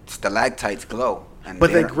 like stalactites glow. And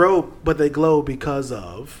But they glow because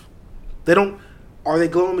of. They don't. Are they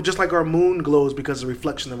glowing just like our moon glows because of the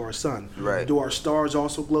reflection of our sun? Right. Do our stars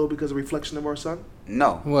also glow because of the reflection of our sun?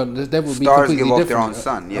 No. Well, that would be Stars completely give off different. their own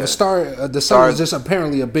sun, yeah. The sun Stars- is just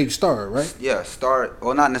apparently a big star, right? Yeah, star.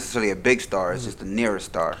 Well, not necessarily a big star. It's just the nearest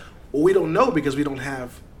star. Well, we don't know because we don't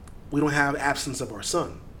have absence of our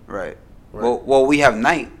sun. Right. Well, we have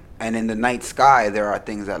night, and in the night sky there are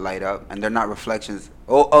things that light up, and they're not reflections.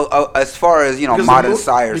 As far as Because modern the moon,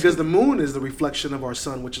 science. because the moon is the reflection of our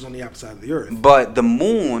sun, which is on the outside of the earth. But the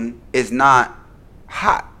moon is not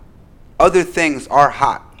hot. Other things are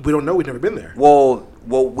hot. We don't know. We've never been there. Well,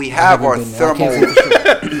 we have our Never been there. I thermal. can't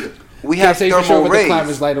say for sure. We Can't have say for sure thermal what the climate's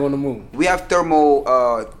rays. like on the moon. We have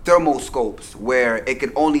thermoscopes where it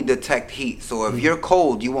can only detect heat. So if you're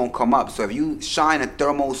cold, you won't come up. So if you shine a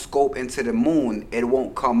thermoscope into the moon, it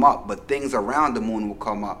won't come up. But things around the moon will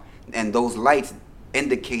come up, and those lights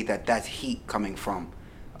indicate that that's heat coming from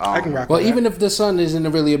I can rock Well, with even that. if the sun isn't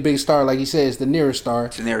really a big star, like he says, the nearest star.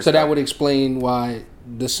 the nearest so star. that would explain why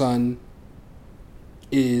the sun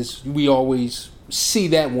is. We always see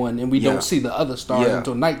that one, and we Yeah. don't see the other stars Yeah.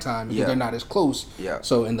 until nighttime because Yeah. they're not as close. Yeah.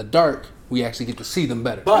 So in the dark, we actually get to see them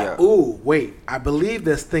better. But Yeah. ooh, wait! I believe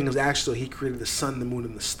this thing is actually he created the sun, the moon,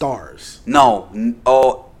 and the stars. No.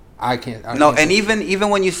 I can't. I No, can't and say- even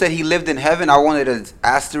when you said he lived in heaven, I wanted to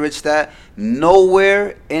asterisk that.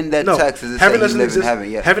 Nowhere in that No, text does it say heaven he doesn't lived exist. in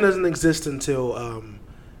heaven. Yeah. Heaven doesn't exist until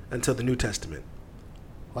the New Testament.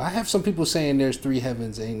 Well, I have some people saying there's 3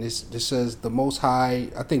 heavens, and this says the Most High.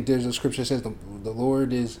 I think there's a scripture that says the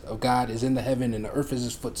Lord is of God is in the heaven, and the earth is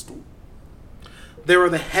His footstool. There are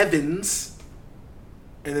the heavens,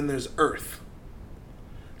 and then there's earth.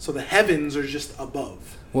 So the heavens are just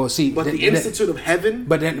above. Well, see, But the Institute of Heaven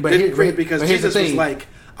didn't create because here's the Jesus was thing. like,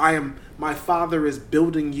 my Father is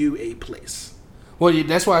building you a place. Well,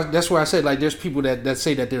 that's why I said like there's people that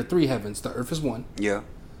say that there are 3 heavens. The earth is one. Yeah.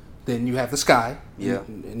 Then you have the sky. Yeah.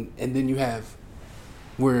 And then you have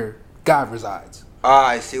where God resides. Ah,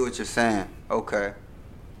 I see what you're saying. Okay.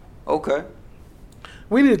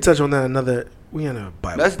 We need to touch on that we in a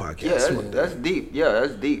Bible That's podcast. that's deep. Yeah,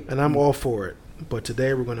 that's deep. And I'm all for it. But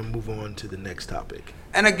today we're going to move on to the next topic.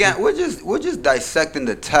 And again, we're just dissecting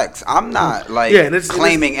the text. I'm not like Yeah, and it's-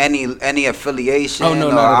 claiming any affiliation. Oh, no,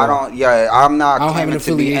 or not at I all. don't. Yeah, I'm not I don't have an claiming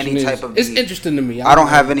to be affiliation. any type of. It's interesting to me. I don't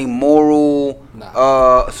have any moral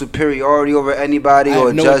superiority over anybody I have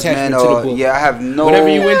or no judgment attachment to the or book. I have no. Whatever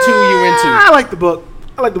you into, you're into. I like the book.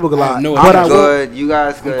 I like the book a lot. no but I I'm will, good. You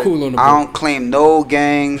guys good. cool on the I book. don't claim no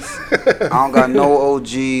gangs. I don't got no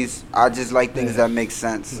OGs. I just like things that make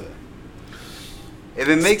sense. If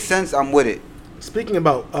it makes sense, I'm with it. speaking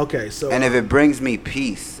about, okay, so. And if it brings me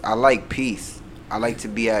peace, I like peace. I like to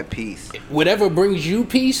be at peace. Whatever brings you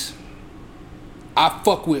peace, I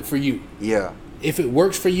fuck with for you. Yeah. If it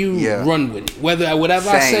works for you, Yeah. run with it. Whatever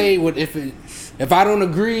I say, Same. if I don't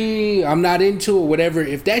agree, I'm not into it, whatever.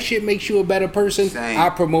 If that shit makes you a better person, Same. I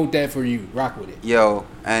promote that for you. Rock with it. Yo,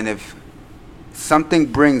 and if something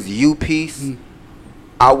brings you peace,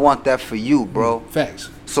 I want that for you, bro. Facts.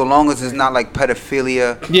 So long as it's not like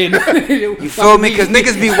pedophilia. Yeah, You feel me? Because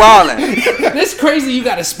niggas be wildin'. It's crazy. You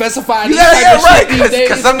gotta specify. You this gotta, type yeah, of right. shit these days.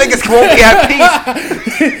 Because some niggas won't be at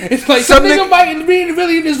peace. It's like some some nigga nigga- might be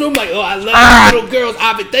really in this room like, oh, I love little girls.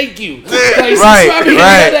 Ovid, thank you. Like, Right, probably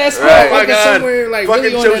right, that ass right. like somewhere like fucking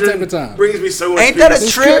really on that children type of time. brings me so much Ain't that a peace.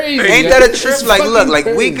 It's trip? crazy, Ain't yo. that a It's trip? Like, look, fucking like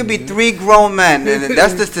we crazy. could be 3 grown men, and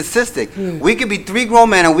that's the statistic. We could be 3 grown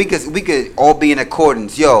men, and we could all be in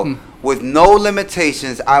accordance. Yo, with no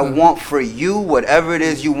limitations, I want for you whatever it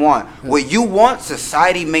is you want. What you want,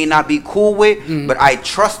 society may not be cool with, but I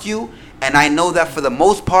trust you, and I know that for the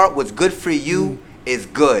most part, what's good for you is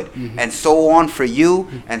good, and so on for you,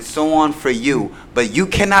 and so on for you. But you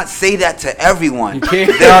cannot say that to everyone. You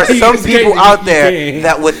can't. There are some It's people crazy. out You there can't.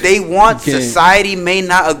 that what they want, You can't. society may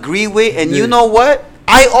not agree with, and you Yeah. know what?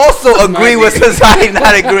 I also agree with society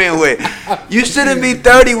not agreeing with. You shouldn't be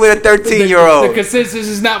 30 with a The 13-year-old. consensus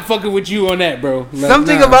is not fucking with you on that, bro. Like,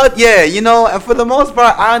 Something nah. about, yeah, you know, and for the most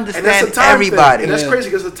part, I And that's understand a time everybody. thing. And that's Yeah. crazy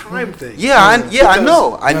because it's a time thing. Yeah, I Because,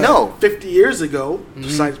 know, I know. 50 years ago,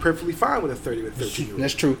 society's perfectly fine with a 30 or 13-year-old.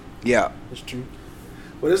 That's true. Yeah. That's true.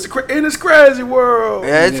 But it's in this crazy world.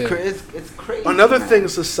 Yeah, it's, Yeah. it's crazy. Another man. thing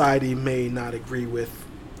society may not agree with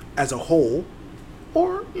as a whole,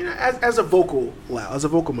 or as a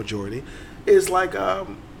vocal majority, is like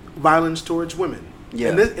violence towards women. Yeah.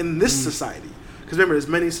 In this society, because remember, there's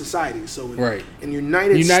many societies. So Right. in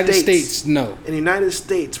United States, no. in the United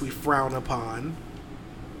States, we frown upon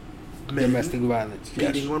men Domestic violence.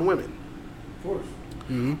 beating Yes. on women, Of course.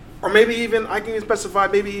 or maybe even I can specify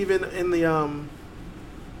maybe even in the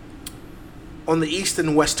on the east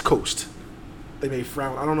and west coast. They may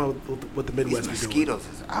frown. I don't know what the These Midwest is doing. mosquitoes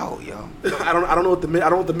is out, yo. I don't know what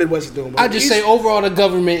the Midwest is doing. but I the just East- say overall the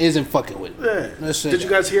government isn't fucking with it. Yeah. Let's say Did you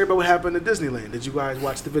that. guys hear about what happened at Disneyland? Did you guys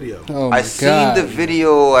watch the video? Oh my I God. seen the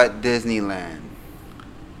video at Disneyland.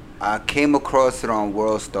 I came across it on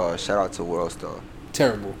World Star. Shout out to World Star.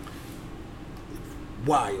 Terrible.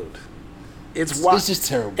 Wild. It's wild. It's just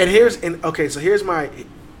terrible. And so here's my.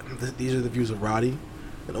 These are the views of Roddy,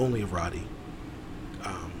 and only of Roddy.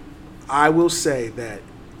 I will say that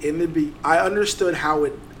I understood how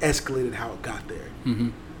it escalated, how it got there,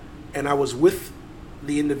 and I was with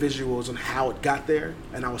the individuals on how it got there,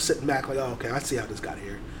 and I was sitting back like, oh, okay, I see how this got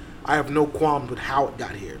here. I have no qualms with how it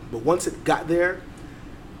got here, but once it got there,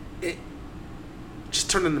 it just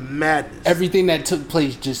turned into madness. Everything that took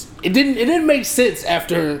place it didn't make sense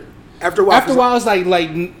after After a while, it's like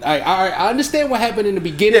I understand what happened in the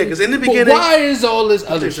beginning. Yeah, because in the beginning, but why is all this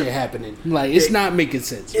other shit happening? Like, it's not making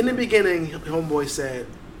sense. In the beginning, homeboy said,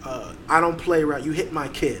 "I don't play around. You hit my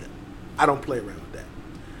kid. I don't play around with that."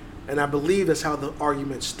 And I believe that's how the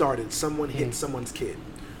argument started. Someone hit someone's kid.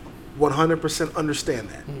 100% understand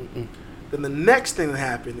that. Then the next thing that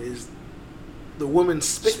happened is the woman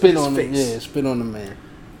spit in his face. Yeah, spit on the man.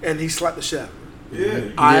 And he slapped the shit out of her.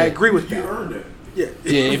 Yeah. I agree with that. You earned it. Yeah.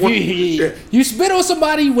 If you spit on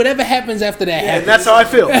somebody, whatever happens after that happens. And that's how I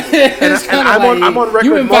feel. and I'm on record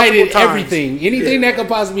you invited multiple times. everything. Anything that could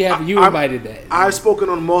possibly happen, you invited that. I've spoken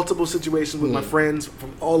on multiple situations with my friends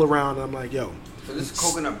from all around, and I'm like, yo. So this is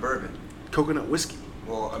coconut bourbon. Coconut whiskey.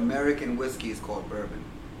 Well, American whiskey is called bourbon.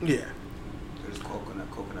 Yeah. So it's coconut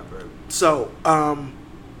bourbon. So,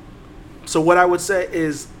 so what I would say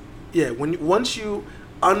is, yeah, once you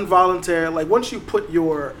once you put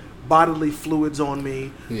your bodily fluids on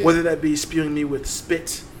me, whether that be spewing me with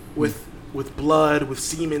spit, with blood, with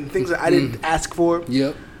semen, things that I didn't ask for.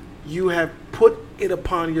 Yep. You have put it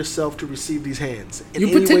upon yourself to receive these hands. You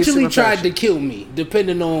potentially tried to kill me,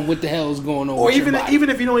 depending on what the hell is going on. Or with even your body.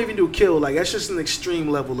 if you don't even do kill, like that's just an extreme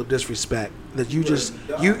level of disrespect that you just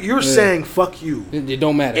you're saying fuck you. It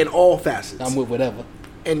don't matter in all facets. I'm with whatever.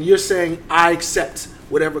 And you're saying I accept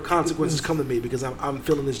whatever consequences come to me because I'm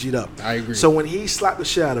feeling this G'd up. I agree. So when he slapped the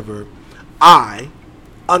shit out of her, I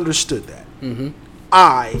understood that.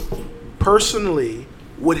 I personally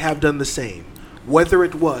would have done the same, whether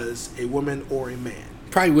it was a woman or a man.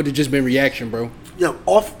 Probably would have just been reaction, bro.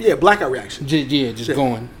 Blackout reaction. Just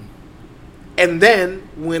going. And then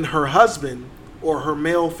when her husband or her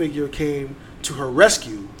male figure came to her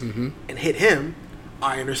rescue and hit him,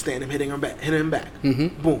 I understand him hitting him back.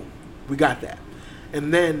 Boom, we got that.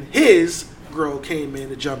 And then his girl came in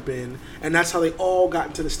to jump in, and that's how they all got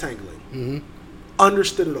into this tangling.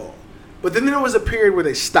 Understood it all. But then there was a period where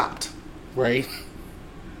they stopped. Right.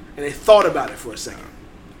 And they thought about it for a second.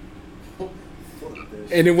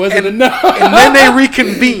 And it wasn't enough. And then they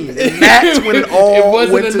reconvened. And that's when it all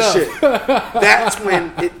went to shit. That's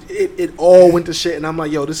when it all went to shit. And I'm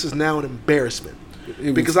like, yo, this is now an embarrassment.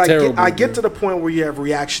 Because I get to the point where you have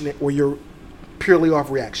reaction, where you're purely off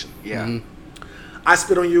reaction. Yeah. I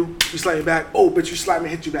spit on you, you slap me back. Oh, bitch, you slap me,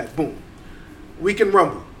 hit you back. Boom. We can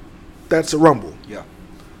rumble. That's a rumble. Yeah.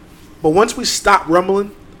 But once we stop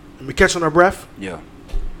rumbling and we catch on our breath,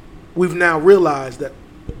 we've now realized that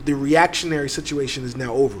the reactionary situation is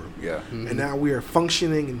now over. Yeah. And now we are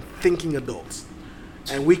functioning and thinking adults.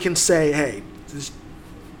 And we can say, hey,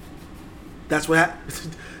 that's what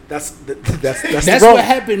happened. That's what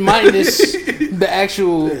happened minus the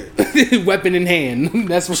actual weapon in hand.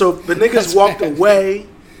 So the niggas walked away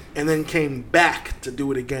and then came back to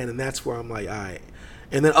do it again, and that's where I'm like, all right.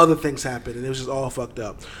 And then other things happened, and it was just all fucked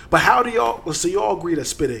up. But how do y'all? So you all agree that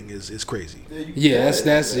spitting is crazy? Yeah, that's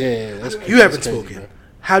crazy. You haven't spoken. Bro.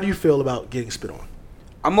 How do you feel about getting spit on?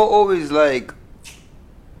 I'm always like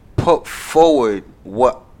put forward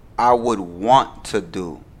what I would want to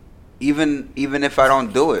do. Even if I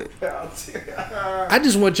don't do it. I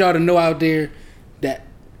just want y'all to know out there that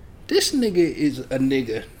this nigga is a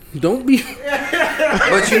nigga. Don't be.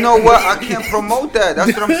 But you know what? I can't promote that.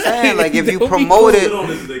 That's what I'm saying. Like if you promote it,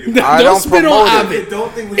 I don't promote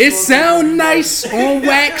it. It sound nice on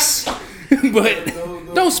wax,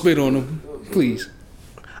 but don't spit on him, please.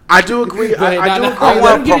 I do agree. I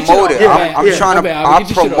want to promote it. I'm trying to. I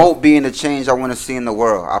promote being the change I want to see in the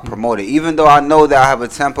world. I promote it, even though I know that I have a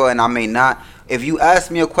temper and I may not. If you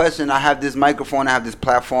ask me a question, I have this microphone, I have this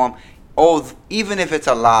platform. Oh, even if it's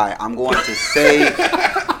a lie, I'm going to say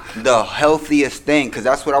the healthiest thing because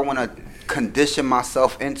that's what I want to condition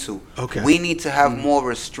myself into. Okay. We need to have more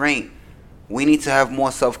restraint. We need to have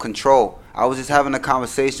more self-control. I was just having a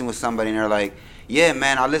conversation with somebody and they're like, "Yeah,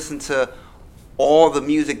 man, I listen to all the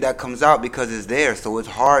music that comes out because it's there, so it's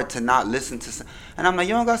hard to not listen to." And I'm like,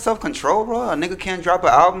 you don't got self-control, bro. A nigga can't drop an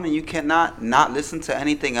album and you cannot not listen to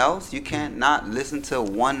anything else. You can't not listen to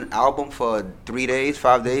one album for 3 days,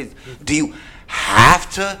 5 days. Do you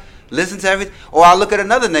have to listen to everything? Or I look at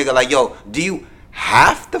another nigga like, yo, do you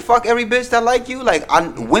have to fuck every bitch that like you? Like,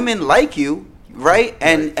 women like you, right?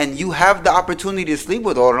 And you have the opportunity to sleep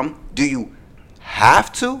with all of them. Do you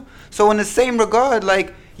have to? So in the same regard,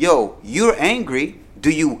 like, yo, you're angry.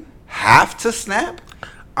 Do you have to snap?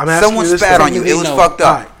 Someone spat on you. It was fucked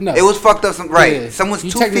up. No. It was fucked up. Right. Someone's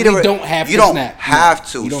 2 feet away. Don't have to you don't snap. have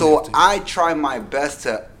to. So have to. I try my best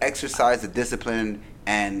to exercise the discipline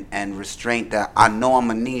and restraint that I know I'm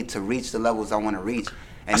gonna need to reach the levels I want to reach.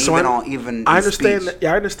 And so I understand that.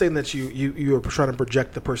 Yeah, I understand that you are trying to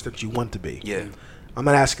project the person that you want to be. Yeah. I'm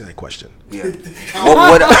not asking that question. Yeah.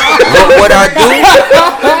 What I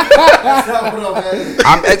do?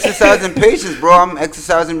 I'm exercising patience, bro. I'm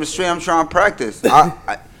exercising restraint. I'm trying to practice.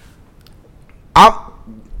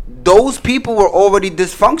 Those people were already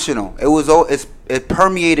dysfunctional. It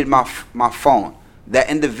permeated my phone. That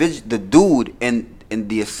individual, the dude and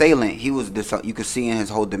the assailant, he was this. You could see in his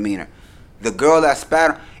whole demeanor. The girl that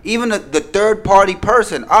spat, even the third party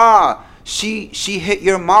person. She hit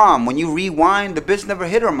your mom. When you rewind, the bitch never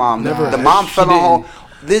hit her mom. The mom fell on her.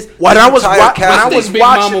 When I was watching Big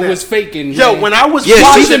Mama was faking. When I was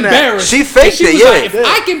watching she's embarrassed. She faked she it. Was like, if Yeah.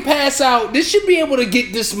 I can pass out, this should be able to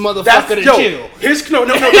get this motherfucker to chill. No,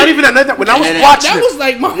 not even that. When I was watching that was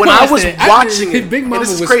like my when I was watching it, Big Mama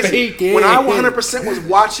this is was crazy. faking. When I 100% was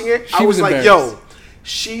watching it, I was like, embarrassed. yo,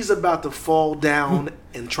 she's about to fall down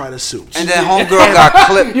and try to sue. And then homegirl got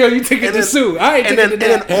clipped. Yo, you take it to sue. I ain't taking it to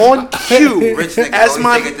And then on cue, Rich niggas as always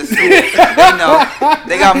my take it to sue. They know.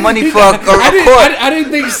 They got money for a court. I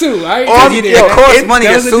didn't think sue. I ain't It costs money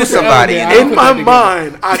to sue somebody. in my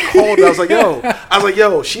mind, I called. I was like,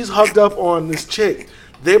 yo, she's hugged up on this chick.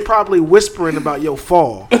 They're probably whispering about yo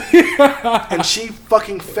fall, and she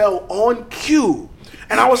fucking fell on cue.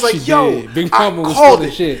 And I was like, yo, Big I Mama was called full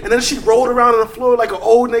of it. shit. And then she rolled around on the floor like an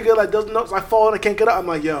old nigga that doesn't know. So I fall and I can't get up. I'm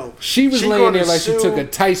like, yo. She was laying there like she took a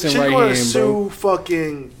Tyson right hand, bro. She's going to sue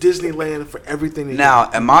fucking Disneyland for everything they Now,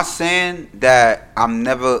 do. am I saying that I'm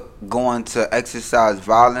never going to exercise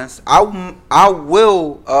violence? I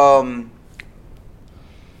will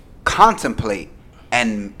contemplate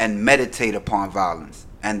and meditate upon violence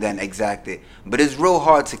and then exact it. But it's real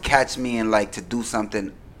hard to catch me and like to do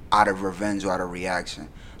something out of revenge or out of reaction.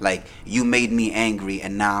 Like, you made me angry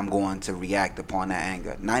and now I'm going to react upon that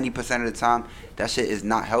anger. 90% of the time, that shit is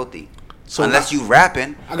not healthy. So unless you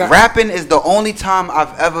rapping. Rapping is the only time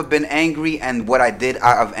I've ever been angry, and what I did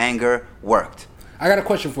out of anger worked. I got a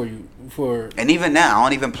question for you. And even now, I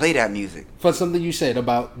don't even play that music. For something you said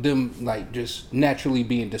about them, like, just naturally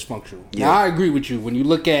being dysfunctional. Yeah. Now, I agree with you. When you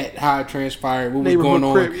look at how it transpired, what was going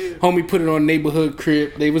on, Crib, yeah. homie put it on Neighborhood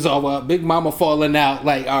Crib. They was all up. Big Mama falling out.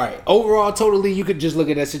 Like, all right. Overall, totally, you could just look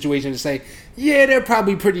at that situation and say, yeah, they're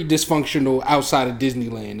probably pretty dysfunctional outside of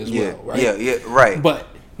Disneyland as well, right? Yeah, right. But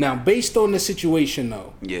now, based on the situation,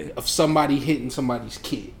 though, Yeah. of somebody hitting somebody's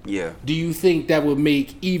kid, Yeah. do you think that would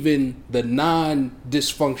make even the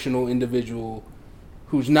non-dysfunctional individual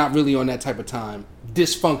who's not really on that type of time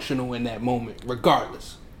dysfunctional in that moment,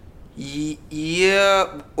 regardless?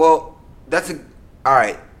 Yeah, well, all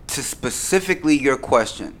right, to specifically your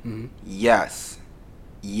question, Mm-hmm. yes.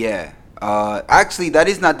 Yeah. Actually, that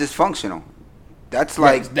is not dysfunctional. That's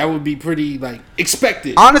like, that would be pretty like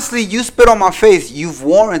expected. honestly, you spit on my face, you've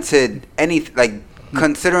warranted any, like,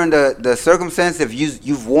 considering the circumstance, if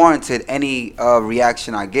you've warranted any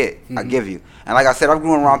reaction I give you. And like I said, I've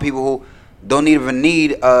grown around people who don't even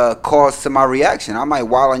need a cause to my reaction. I might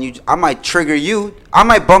wild on you, I might trigger you, I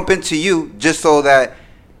might bump into you just so that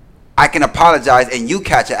I can apologize and you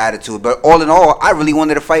catch an attitude. But all in all, I really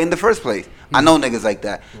wanted to fight in the first place. I know niggas like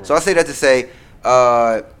that. So I say that to say,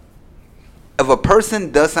 if a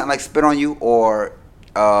person does something like spit on you or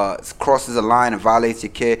crosses a line and violates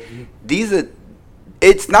your kid,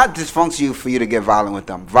 it's not dysfunctional for you to get violent with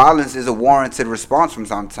them. Violence is a warranted response from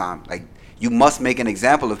time to time. Like, you must make an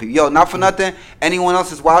example of people. Yo, not for nothing, anyone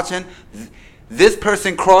else is watching, this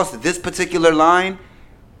person crossed this particular line.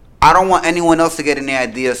 I don't want anyone else to get any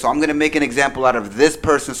idea, so I'm going to make an example out of this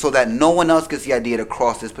person so that no one else gets the idea to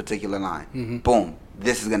cross this particular line. Boom.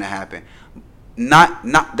 This is going to happen.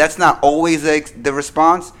 That's not always the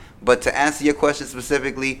response, but to answer your question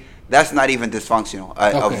specifically, that's not even dysfunctional.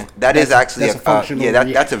 Okay. That's actually a functional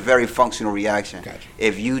that's a very functional reaction. Gotcha.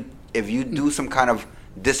 If you do some kind of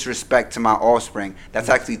disrespect to my offspring, that's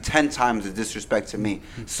actually 10 times the disrespect to me.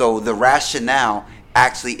 So the rationale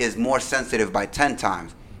actually is more sensitive by 10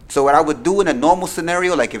 times. So what I would do in a normal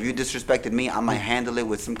scenario, like if you disrespected me, I might handle it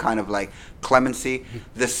with some kind of like clemency.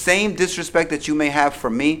 The same disrespect that you may have for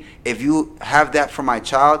me, if you have that for my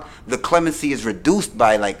child, the clemency is reduced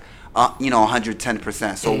by like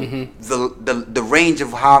 110%. So the range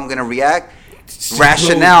of how I'm gonna react,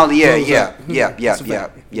 rationale, yeah.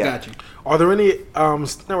 Got you. Are there any? Now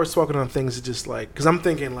we're talking on things that just like, because I'm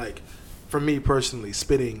thinking like, for me personally,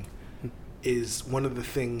 spitting is one of the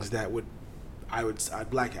things that I'd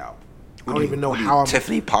black out. I don't even know how I'm.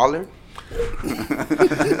 Tiffany Pollard.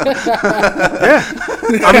 Yeah,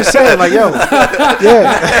 I'm just saying, like, yo,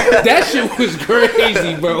 yeah, That shit was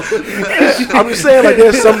crazy, bro. I'm just saying, like,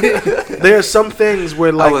 there's some things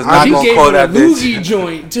where like was not She gonna gave call him a that bitch. loogie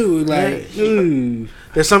joint too, like.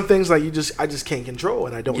 there's some things like I just can't control,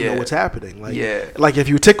 and I don't know Yeah. what's happening. Like, Yeah. like if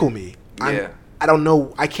you tickle me, Yeah. I don't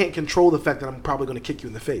know. I can't control the fact that I'm probably going to kick you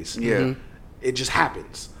in the face. Yeah. It just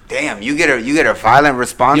happens. Damn, you get a violent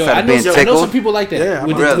response Yo, out of being I know tickled. some people like that. Yeah,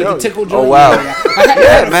 with, really? with the tickle joint. Oh, wow. I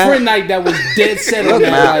had a man. friend like that was dead set on Look,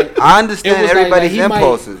 that. man, Like, I understand it was everybody's he might-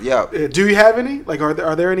 impulses. Yeah. Do you have any? Like,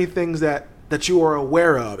 are there any things that you are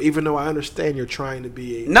aware of? Even though I understand you're trying to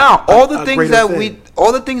be No, all the a things greater that thing.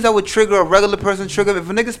 all the things that would trigger a regular person trigger. If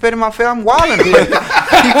a nigga spit in my face, I'm wilding.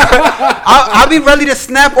 I'll be ready to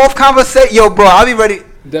snap off conversation. Yo, bro, I'll be ready.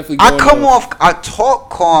 Definitely. I going come off. off. I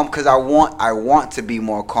talk calm because I want to be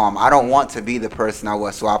more calm. I don't want to be the person I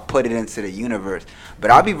was, so I put it into the universe.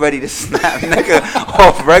 But I'll be ready to snap nigga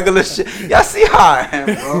off regular shit. Y'all see how I am,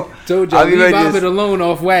 bro. Told you, I'll be leave ready to Bobbit alone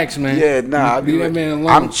off wax, man. Yeah, nah. I'll be Leave that ready. man alone.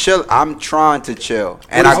 I'm chill. I'm trying to chill.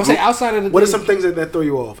 And I would say outside of the What are things, some things that throw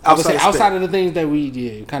you off? I would say of outside spit? of the things that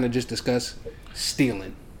we kind of just discussed,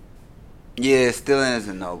 stealing, yeah, stealing is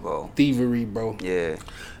a no go. thievery, bro. Yeah.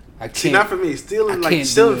 I can't. See, not for me. Stealing, I can't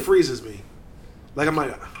stealing do it. freezes me.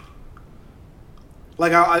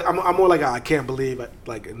 Like I'm I'm more like I can't believe a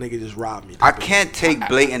nigga just robbed me. I can't take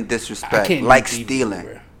blatant disrespect can't like do thievery,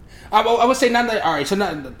 stealing. bro. I would say not like, all right. So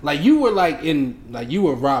not like you were like in like you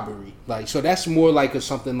were robbery. Like so that's more like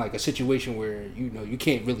something like a situation where you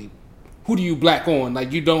can't really. Who do you black on?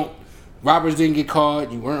 Like you don't. Robbers didn't get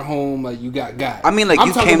caught. You weren't home. Like you got. I mean, like I'm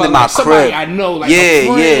you talking came to about, my like, somebody crib. I know. Like yeah, a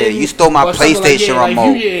friend, yeah. You stole my or something PlayStation like,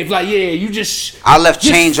 remote. You just. I left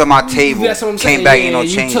change on my table. That's what I'm Came saying. back, yeah, ain't no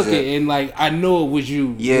you change took there. it, and like I know it was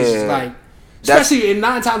you. Yeah. It's just, like. That's- Especially in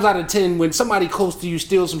 9 times out of 10, when somebody close to you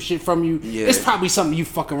steals some shit from you, Yeah. it's probably something you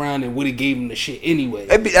fuck around and would have gave them the shit anyway.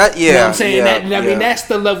 It'd be that, yeah, You know what I'm saying? yeah, I mean, yeah. that's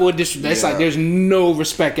the level of disrespect. It's Yeah. like there's no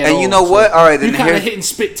respect at all. And you know what? All right, then you kind of here's- hitting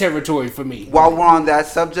spit territory for me. While we're on that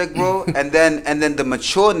subject, bro, and then the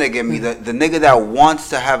mature nigga in me, the nigga that wants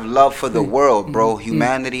to have love for the world, bro,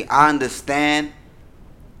 humanity. I understand.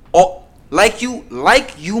 Oh, like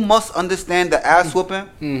you must understand the ass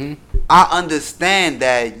whooping. I understand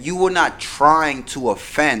that you were not trying to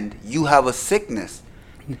offend. You have a sickness.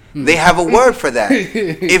 They have a word for that.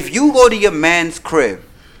 If you go to your man's crib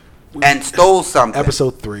and stole something,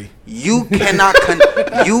 Episode 3. you cannot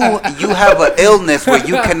you have an illness where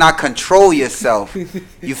you cannot control yourself.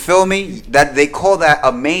 You feel me? That they call that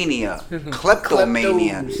a mania,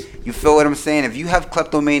 kleptomania. You feel what I'm saying? If you have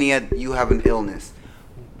kleptomania, you have an illness.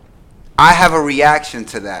 I have a reaction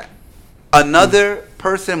to that. Another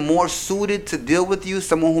person more suited to deal with you,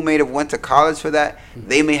 someone who may have went to college for that,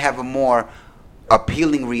 they may have a more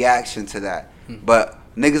appealing reaction to that. But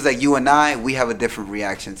niggas like you and I, we have a different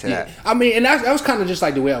reaction to that. I mean, and that was kind of just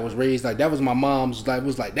like the way I was raised. Like that was my mom's. Like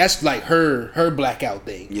was like that's like her blackout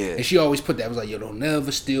thing. Yeah. And she always put that. It was like, yo, don't never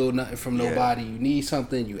steal nothing from Yeah. nobody. You need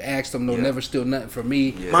something, you ask them. Don't Yeah. never steal nothing from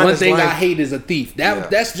me. Yeah. Mine One is thing I like- hate is a thief. Yeah.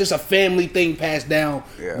 That's just a family thing passed down.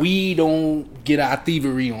 Yeah. We don't get our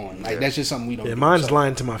thievery on. Like Yeah. that's just something we don't. Yeah, do. mine's So,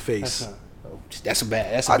 lying to my face. That's a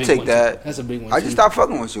bad. That's a I big take one, that. too. That's a big one. I too. just stopped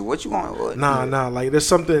fucking with you. What you want? What? Nah, like there's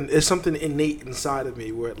something innate inside of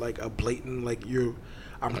me where like a blatant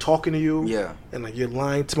I'm talking to you, Yeah. and like you're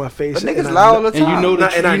lying to my face. But and niggas I lie all the And time. you know the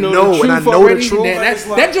Nah, and I you know know- the and I truth know the already. truth.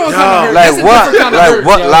 Yo. That joint kind of hurt. Like That's a what? different kinda Like hurt,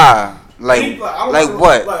 what yo. lie? I Like don't like know,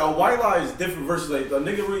 what? Like a white lie is different versus like a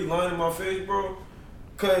nigga really lying in my face, bro.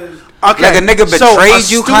 Cause Okay, Like a nigga so betrayed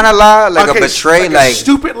you kind of lie? Like a betray? a Like,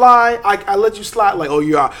 stupid lie. I let you slide. Like, oh,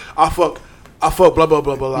 I fuck, blah blah blah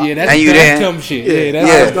blah blah. Yeah, that's And you that's didn't- dumb shit. Yeah, Yeah,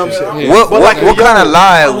 that's yeah. dumb shit. Yeah. what But like, what yo, kind of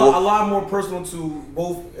lie? a lie more personal to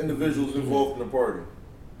both individuals involved in the party.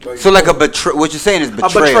 So like a betray. What you're saying is a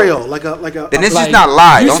betrayal. betrayal, like a. Then this Like, is not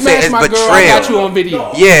lie. you Don't say smashed it's my girl, I got you betrayal. on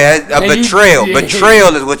video. Yeah, a And you- betrayal. yeah.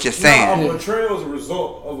 Betrayal is what you're saying. A betrayal is a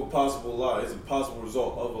result of a possible lie. It's a possible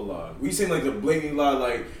result of a lie. We seem like a blatant lie.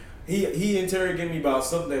 Like he interrogated me about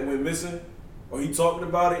something that went missing, or he talking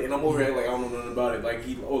about it, and I'm over here like I don't know nothing about it. Like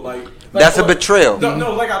That's a betrayal.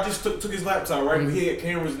 No, like I just took his laptop. Right, he had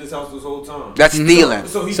cameras in his house this whole time. That's stealing.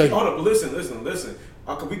 So he So- hold up, listen.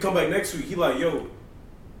 We come back next week. He like, yo,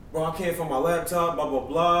 bro, I can't find my laptop. Blah blah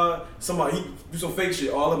blah. Somebody he do some fake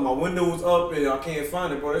shit. All of my windows up and I can't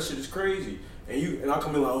find it, bro. That shit is crazy. And I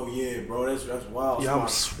come in like, oh yeah, bro, that's wild. Yeah, I'm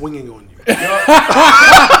swinging on you. That's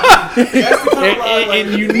the kind of lie, like,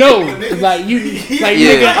 And you know, nigga- like you, like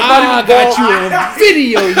Yeah. nigga, I got you on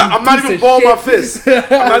video. You I'm not piece even of balling my shit. fist. I'm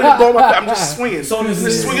not even balling my fist. I'm just swinging. So in a just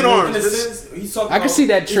sense, swinging in arms. a This- sense, he's talking I can about- see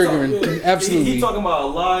that he's talking- triggering. Absolutely. He's talking about a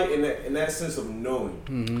lie in that sense of knowing.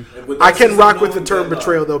 And with that I can sense of rock with the knowing, term that lie.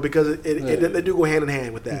 betrayal though because they do go hand in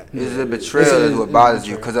hand with that. Is a betrayal is what bothers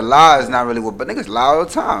you? Because a lie is not really what. But niggas lie all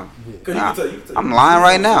the time. 'Cause Nah, you can tell- I'm lying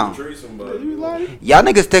right now. Betray somebody. Y'all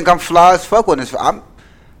niggas think I'm fly as fuck on this.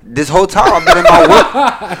 This whole time I've been in my work,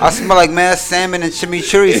 I smell like mad salmon and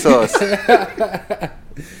chimichurri sauce.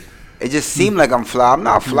 It just seemed like I'm fly. I'm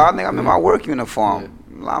not fly, nigga. I'm in my work uniform.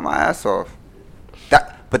 Lie my ass off.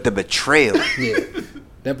 But the betrayal. Yeah.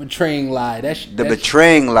 That betraying lie.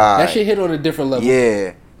 Betraying lie. That shit hit on a different level.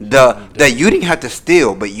 Yeah. The you didn't have to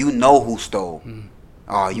steal, but you know who stole.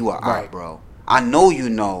 Oh, you are out, bro. I know you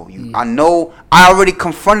know. I know. I already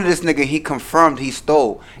confronted this nigga. He confirmed he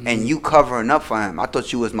stole, and you covering up for him. I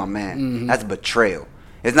thought you was my man. That's betrayal.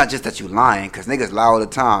 It's not just that you lying, because niggas lie all the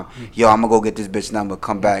time. Yo, I'm going to go get this bitch number,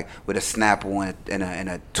 come back with a Snapple and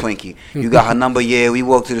a Twinkie. You got her number? Yeah, we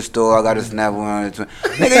walked to the store. I got a Snapple and a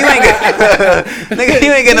Twinkie. Nigga,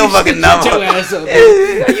 you ain't get no fucking number. Your ass up,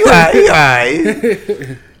 You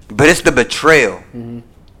alright. But it's the betrayal.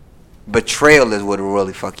 Betrayal is what will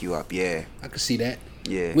really fuck you up, yeah. I can see that.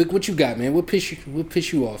 Yeah. What you got, man? What piss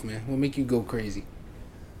you off, man? What make you go crazy?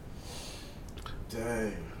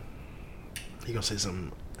 Dang. He gonna say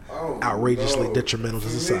something outrageously detrimental to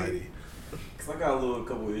society. Cause I got a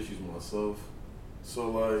couple of issues myself. So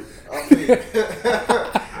like, I think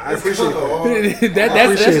I appreciate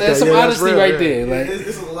that. That's some honesty real, right yeah. there. Like,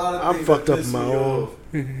 it's a lot of I'm things fucked that up piss in my me own.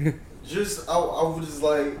 off. I was just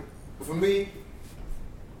like, for me,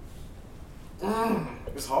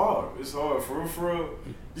 it's hard. It's hard for real.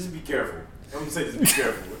 Just be careful. I'm gonna say, just be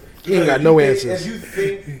careful. You ain't got no answers. If you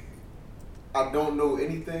think I don't know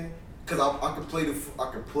anything, cause I can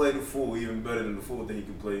play the fool even better than the fool that he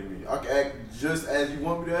can play me. I can act just as you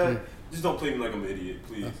want me to act. Just don't play me like I'm an idiot,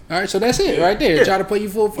 please. All right, so that's it right there. Try to play you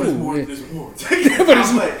for a But it's fool. more. Yeah. There's more.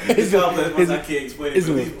 But It's complex. I can't explain it.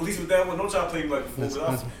 But at least with that one, don't try to play me like a fool.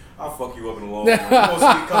 Cause I'll fuck you up in the long run. You won't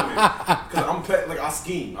see it coming. Cause I'll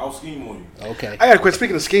scheme. I'll scheme on you. Okay. I gotta quit.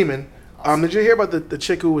 Speaking of scheming, did you hear about the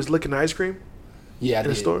chick who was licking the ice cream Yeah, I in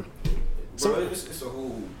the did. store? Bro, it's a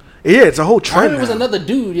whole. Yeah, it's a whole I trend. heard it was now. another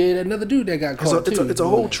dude. Yeah, another dude that got caught too. It's a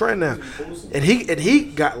whole trend now, and he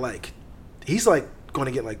got like, he's like going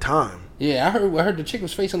to get like time. Yeah, I heard the chick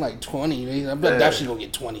was facing like 20. I'm not that she's gonna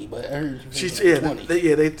get 20, but I heard She's like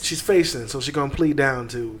 20. she's facing, so she's gonna plead down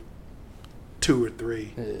to 2 or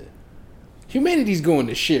 3. Yeah. Humanity's going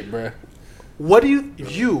to shit, bruh. What do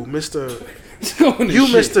you Mister It's going to you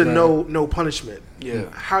shit, Mister bruh. No Punishment? Yeah.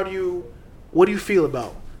 What do you feel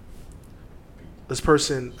about this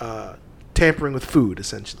person tampering with food,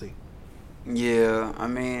 essentially? Yeah, I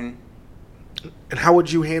mean, And how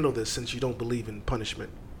would you handle this since you don't believe in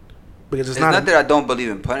punishment? Because it's not that I don't believe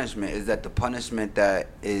in punishment. It's that the punishment that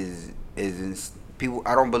is in people.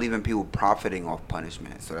 I don't believe in people profiting off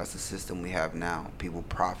punishment. So that's the system we have now. People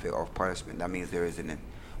profit off punishment. That means there isn't.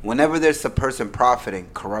 Whenever there's a person profiting,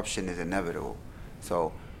 corruption is inevitable.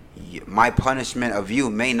 So my punishment of you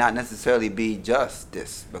may not necessarily be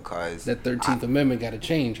justice because That 13th Amendment got to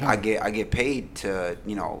change, huh? I get paid to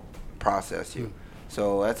process you.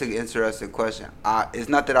 So that's an interesting question. It's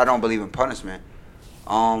not that I don't believe in punishment.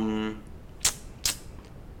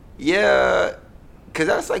 Yeah, because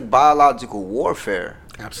that's like biological warfare.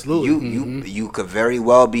 Absolutely. You could very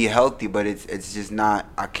well be healthy, but it's just not.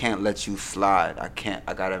 I can't let you slide.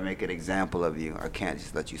 I gotta make an example of you. I can't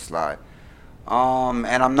just let you slide. And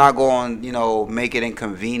I'm not going make it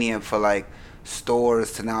inconvenient for like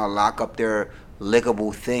stores to now lock up their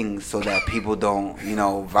lickable things so that people don't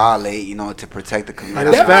violate to protect the community.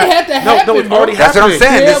 That's That might have to happen, No, it's bro. already That's what I'm happening.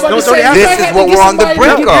 saying. Yeah, I'm about to say, This I is gotta what get we're on the somebody to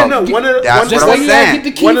brink get of. No, one of the- That's one Just of what like I'm you gotta saying. get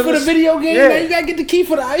the key One of for the the- video game, yeah. now you gotta get the key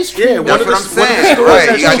for the ice cream. Yeah, bro. one That's of what the- I'm one of the saying. stores Right,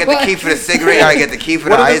 has- you gotta get the key for the cigarette. You gotta get the key for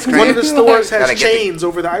the ice cream. One of the stores Gotta has get the- chains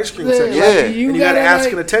over the ice cream Yeah, section. Yeah. like, And you gotta gotta, ask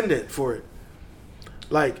like- an attendant for it.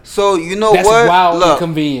 Like, So you know That's what? wild and Look,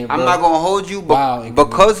 convenient, I'm bro. not gonna hold you, Wild but and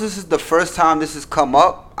because this is the first time this has come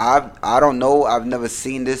up, I don't know. I've never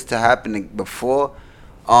seen this to happen before.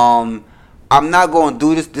 I'm not gonna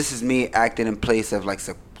do this. This is me acting in place of like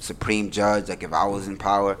supreme judge. Like if I was in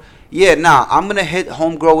power, I'm gonna hit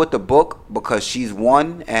homegirl with the book because she's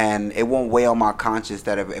one, and it won't weigh on my conscience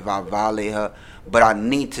that if I violate her. But I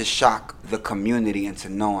need to shock the community into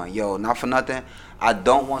knowing, not for nothing, I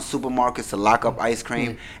don't want supermarkets to lock up ice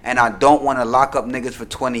cream, and I don't want to lock up niggas for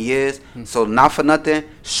 20 years. So not for nothing,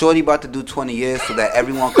 Shorty about to do 20 years so that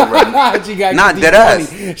everyone can run. She gotta Not get dead this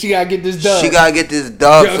ass. 20. She gotta get this dub. She gotta get this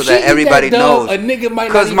dub Yo, so if she that get everybody that dub, knows. a nigga might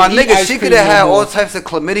not Cause my even eat nigga, ice she cream could have no had more. all types of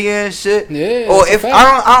chlamydia and shit. Yeah, Or that's a if fact.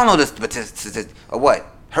 I don't know this, but or what?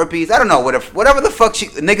 Herpes, I don't know, whatever the fuck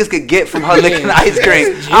niggas could get from her licking the ice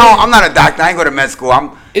cream. I'm not a doctor. I ain't go to med school.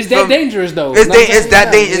 It's that dangerous though. It's Not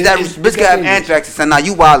that dangerous. it's Bitch could have dangerous. anthrax. So now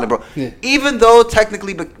you wildin', bro. Yeah. Even though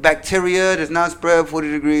technically bacteria does not spread 40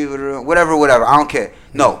 degrees, whatever. I don't care.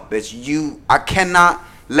 No, bitch. I cannot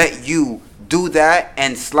let you do that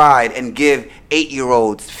and slide and give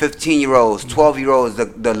 8-year-olds, 15-year-olds, 12-year-olds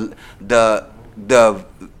the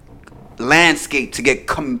landscape to get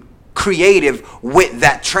creative with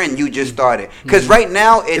that trend you just started. Because right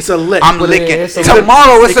now it's a lick. I'm licking. Yeah,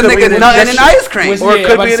 Tomorrow it's a nigga nutting in ice cream. Or it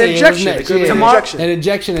could be an injection. It could be an Tomorrow, injection. an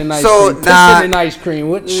injection in ice So, cream. nah, Pissing in ice cream.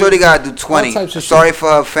 What, Shorty gotta do 20. types of Sorry shit. for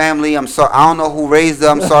her family. I'm sorry. I don't know who raised her.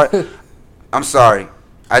 I'm sorry. I'm sorry.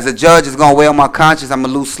 As a judge, it's gonna weigh on my conscience. I'm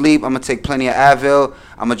gonna lose sleep. I'm gonna take plenty of Advil.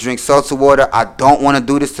 I'm gonna drink seltzer water. I don't want to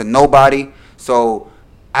do this to nobody. So,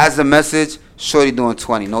 as a message, Shorty doing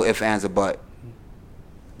 20. No ifs, ands, or but.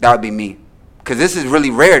 That would be me. Because this is really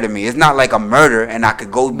rare to me. It's not like a murder and I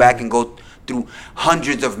could go back and go through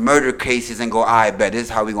hundreds of murder cases and go, I bet this is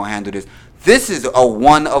how we going to handle this. This is a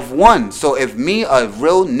one of one. So if me, a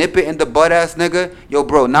real nip it in the butt ass nigga, yo,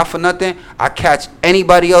 bro, not for nothing, I catch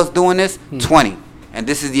anybody else doing this, 20. And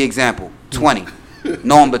this is the example, 20.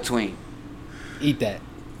 No in between. Eat that.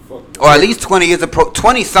 Or at least 20 years of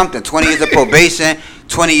 20 something. 20 years of probation,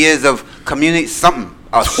 20 years of community, something.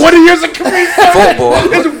 20 years of community football.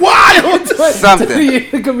 It's wild.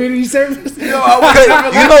 Something. Community service. You know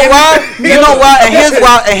why? You know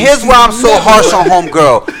why? And here's why I'm so harsh on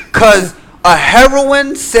homegirl. Cause a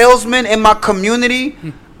heroin salesman in my community,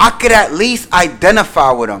 I could at least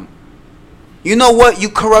identify with him. You know what? You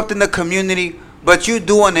corrupting the community, but you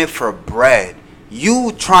doing it for bread.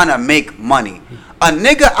 You trying to make money. A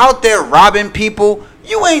nigga out there robbing people,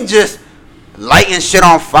 you ain't just lighting shit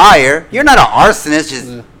on fire. You're not an arsonist.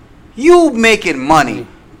 Just you making money,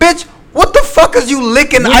 bitch. What the fuck is you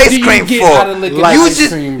licking What ice do you cream get for? out of licking You ice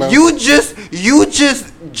just, cream, bro? you just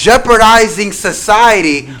jeopardizing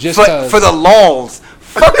society Just for the lulz.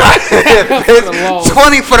 Fuck out of here, For the lulz. bitch.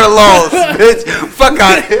 20 for the lulz, bitch. Fuck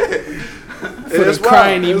out of here. For the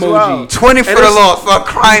crying emoji. 20 for the lulz for a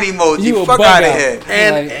crying emoji. You a Fuck bug out of out. here.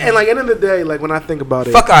 And like end of the day, like when I think about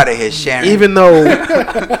it, Fuck out of here, Sharon. even though,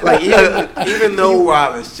 like even though you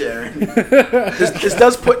wild, Sharon. this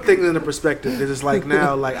does put things into perspective. It's like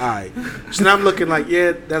now, like, all right. So now I'm looking like,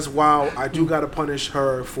 yeah, that's wild. I do got to punish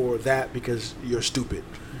her for that because you're stupid.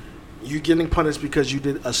 You're getting punished because you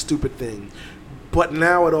did a stupid thing. But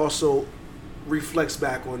now it also reflects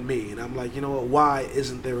back on me. And I'm like, you know what? Why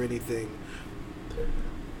isn't there anything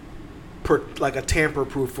like a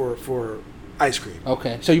tamper-proof for ice cream?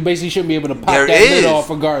 Okay, so you basically shouldn't be able to pop There that is. lid off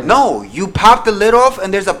regardless. No, you pop the lid off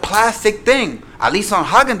and there's a plastic thing. At least on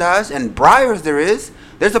Haagen-Dazs and Breyers there is.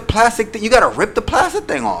 There's a plastic thing. You gotta rip the plastic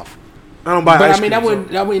thing off. I don't buy But ice I mean,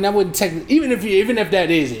 cream. I wouldn't technically, even if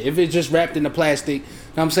that is it, if it's just wrapped in the plastic.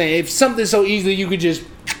 I'm saying if something so easily you could just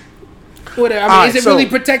whatever. I mean, Alright, is it so really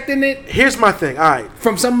protecting it Here's my thing. All right.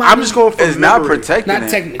 from somebody? I'm just going from It's not memory. protecting not it.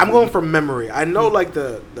 technically. I'm going from memory. I know like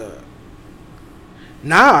the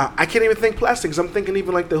Nah, I can't even think plastics. I'm thinking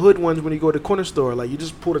even like the hood ones when you go to the corner store. Like you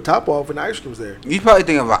just pull the top off and the ice cream's there. You probably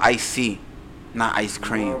think of an iced tea, not ice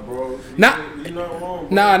cream. Bro, Not- you're not wrong, bro.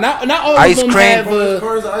 Nah, not all Ice of them cream. have Bro, a.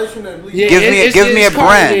 cars of ice cream that bleed. Yeah, Give me a called-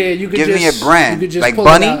 brand. Yeah, you could Give me a just, brand. You could just Like pull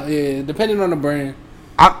Bunny? It out. Yeah, depending on the brand.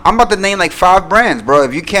 I'm about to name like 5 brands, bro.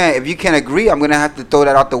 If you can't agree, I'm gonna have to throw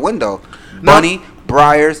that out the window. No. Bunny,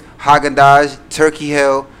 Breyers, Haagen-Dazs, Turkey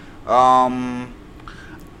Hill, I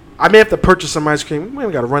may have to purchase some ice cream. We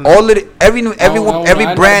ain't got to run. all of the, every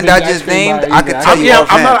I'm brand not I a big just ice cream named, buyer I could either. tell you Yeah,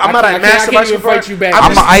 offhand. I'm not I a can't massive ice even cream fight you back. I'm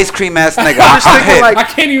I'm an just ice cream ass nigga. I'm just thinking hit. like I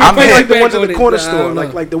can't even I'm fight hit. you like the back ones at on the it. corner I store, don't know.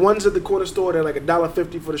 like the ones at the corner store. They're like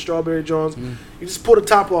 $1.50 for the strawberry Johns. You just pull the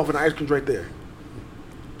top off and the ice cream's right there.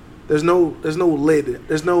 There's no lid.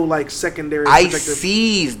 There's no like secondary. protective-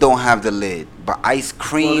 Ices don't have the lid, but ice Well,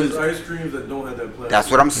 creams. there's ice creams that don't have that plastic. That's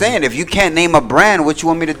what I'm saying. If you can't name a brand, what you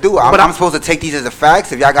want me to do? I'm, But I'm supposed to take these as a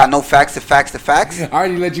facts. If y'all got no facts, the facts. I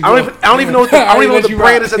already let you go. I don't even know what the, I don't even know what the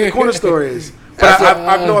brand is at the rock. corner store is. But That's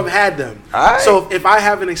I know I've had them. Alright. So if I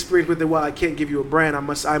have an experience with it, well, I can't give you a brand. I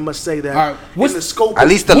must say that Alright, in the scope. At of-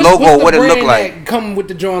 least the What's logo, the what it look brand like. that come with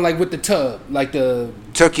the drawing, like with the tub, like the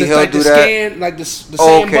Turkey the, Hill like do the that. Scan, like the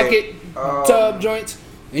sand Okay. bucket tub joints,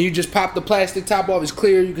 and you just pop the plastic top off. It's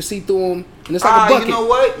clear, you can see through them, and it's like a bucket. You know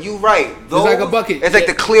what? You right. Those, like a bucket. It's like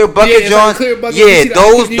Yeah. the clear Yeah, bucket it's like a joints. clear bucket. You Yeah, see that?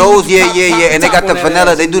 those, You those, just yeah, pop- yeah, pop yeah. And they top got on the that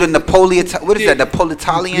vanilla. ass. They do the Napoleon. What is Yeah. that?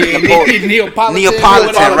 Napolitalian? Yeah, Neapolitan,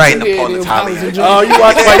 Neapolitan, right? Neapolitan Napolitalian. joint. Oh, you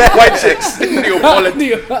watch white chicks.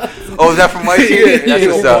 Neapolitan. Oh, is that from White Chicks? That's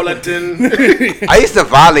what's up. Neapolitan. I used to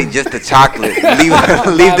violate just the chocolate.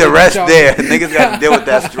 Leave the rest there. Niggas got to deal with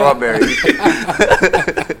that strawberry.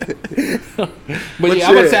 But yeah,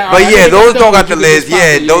 I'm gonna say, But yeah, those don't got the you could lids. just pop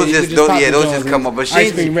Yeah, it. those you just could those pop yeah the those joints just and come up. But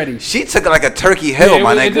ice cream ready. she took it like a Turkey Hill, Yeah,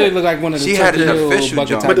 my it did nigga. look like one of the She had an Turkey Hill official bucket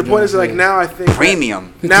joint. type But the point is, like, joints, now I think that-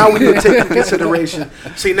 Premium. Now we can take into consideration.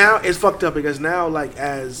 See, now it's fucked up because now, like,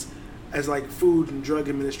 as as like Food and Drug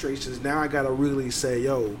Administrations, now I gotta really say,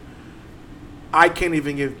 yo, I can't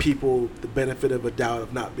even give people the benefit of a doubt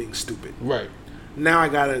of not being stupid. Right. Now I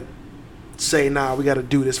gotta say, nah, we gotta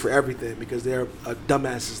do this for everything because there are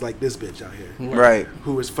dumbasses like this bitch out here, Right.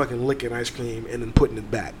 who is fucking licking ice cream and then putting it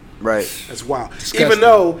back. Right. That's wild. Disgusting. Even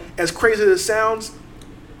though, as crazy as it sounds,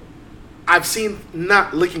 I've seen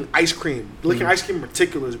not licking ice cream. Licking ice cream in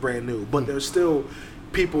particular is brand new, but there's still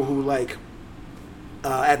people who like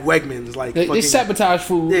at Wegmans like They sabotage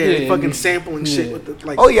food. yeah, they fucking sampling shit with the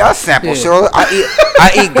like. Oh yeah, I sample Yeah. shit.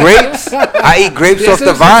 I eat grapes. I eat grapes Yeah, off so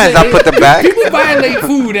the that's what I'm vines. I saying. put them back. People violate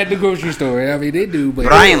food at the grocery store. I mean, they do, but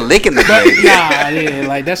But I ain't licking the But, grapes. nah, yeah,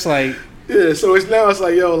 like that's like Yeah, so it's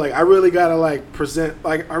like, yo, like I really gotta like present,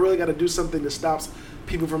 like I really gotta do something that stops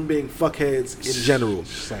people from being fuckheads in general.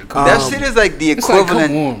 it's like That shit is like the It's like, equivalent.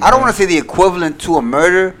 come on, I don't man. want to say the equivalent to a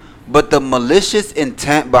murder, but the malicious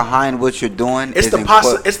intent behind what you're doing It's is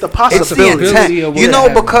the it's the possibility. intent. of what You know,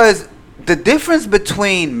 happened. because the difference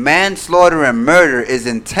between manslaughter and murder is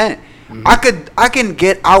intent. I can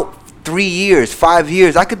get out 3 years, 5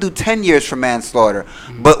 years. I could do 10 years for manslaughter.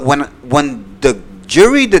 But when the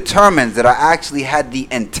jury determines that I actually had the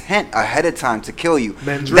intent ahead of time to kill you,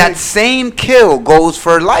 Mens that rea. same kill goes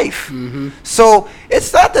for life. So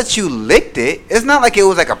it's not that you licked it. It's not like it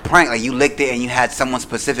was like a prank, like you licked it and you had someone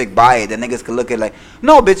specific buy it. The niggas could look at it like,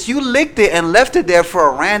 no, bitch, you licked it and left it there for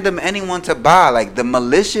a random anyone to buy. Like the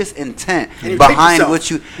malicious intent And you behind taped what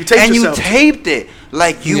yourself. You taped and yourself. you taped it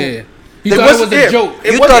like you. yeah. You It thought it wasn't- was a yeah, joke.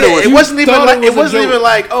 It You wasn't, thought it yeah, was- it wasn't you even thought like it it was a wasn't even joke.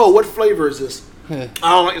 like, oh, what flavor is this? Yeah. I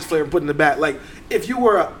don't like this flavor. Put in the back. Like if you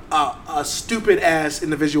were a stupid ass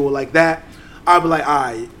individual like that, I'd be like,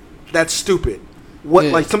 alright, that's stupid. What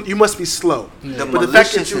Yeah. like you must be slow. The But the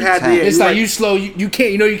fact that malicious you had intent. the It's you're like you slow. You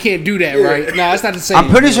can't. You know you can't do that, Yeah. right? Nah, it's not the same. I'm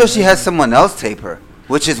pretty sure she has someone else tape her,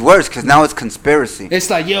 which is worse because now it's conspiracy. It's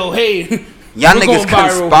like, yo, hey, Y'all we're niggas going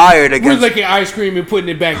viral. conspired We're against. licking ice cream and putting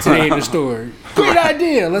it back today in the store. Great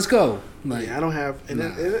idea. Let's go. Like, Yeah, I don't have, and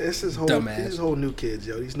it's this whole Dumbass. these whole new kids,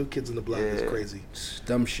 yo. These new kids in the block is Yeah. crazy.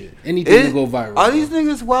 dumb shit. Anything to go viral. Are bro. these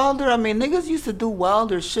niggas wilder? I mean, niggas used to do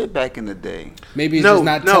wilder shit back in the day. Maybe it's No, just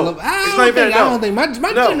not no. television. It's not even- I don't think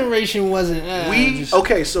my No. generation wasn't.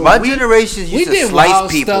 Okay, so My we generation we used to did slice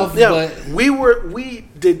wild people. stuff. yeah, but- we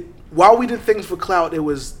did while we did things for clout. It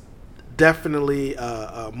was definitely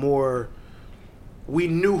more. We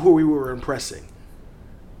knew who we were impressing.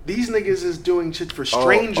 These niggas is doing shit for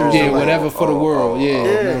strangers. yeah, and, like, whatever for the world. Yeah, you know what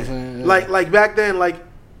I'm Yeah, saying? Yeah. like back then, like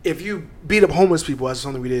if you beat up homeless people, that's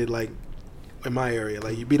something we did. Like in my area,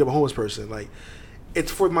 like you beat up a homeless person, like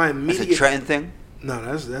it's for my It's immediate. a Trenton thing. No,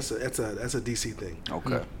 that's a DC thing.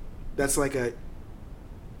 Okay. That's like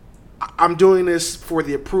I'm doing this for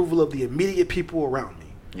the approval of the immediate people around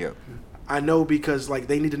me. Yep. I know because like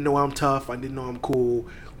they need to know I'm tough. I need to know I'm cool.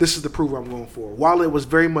 This is the approval I'm going for. While it was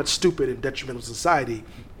very much stupid and detrimental to society,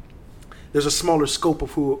 there's a smaller scope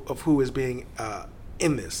of who is being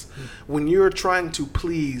in this. When you're trying to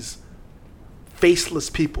please faceless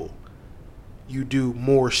people, you do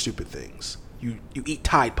more stupid things. You eat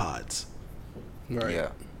Tide Pods. Right. Yeah.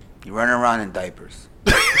 You running around in diapers.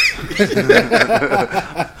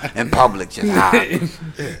 In public, just high.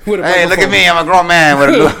 With a Hey, look at microphone. me. I'm a grown man. With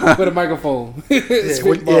a With a microphone.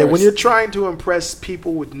 Yeah, when you're trying to impress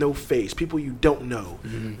people with no face, people you don't know,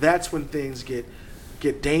 that's when things get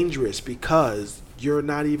dangerous because you're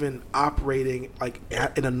not even operating like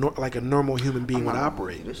in like a normal human being would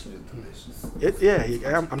operate. This shit is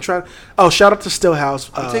delicious. I'm trying. Oh, shout out to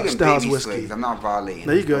Stillhouse. I'm taking Stillhouse baby whiskey. swigs. I'm not violating.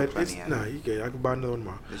 No, you There's good. plenty of No, it. you good. I can buy another one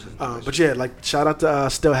tomorrow. This is But delicious. yeah, like shout out to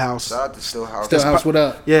Stillhouse. Shout out to Stillhouse. Stillhouse, what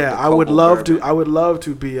up? Yeah, The I would cocoa love bourbon. to. I would love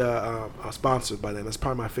to be sponsored by them. That's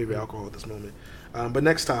probably my favorite alcohol at this moment. But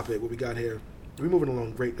next topic, what we got here? We moving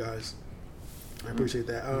along great, guys. I appreciate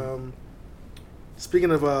that.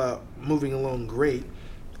 Speaking of moving along great,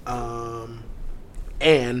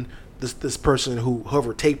 and this person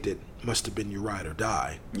whoever taped it must have been your ride or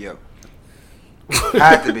die. Yep.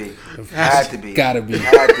 Had to be. Had to be. Gotta be.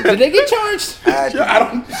 Had to be. Did they get charged? Had to I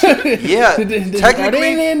don't. be. Yeah. Are they in the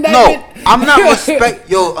Technically, no. indictment? I'm not respect.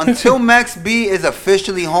 Yo, until Max B is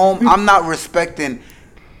officially home, I'm not respecting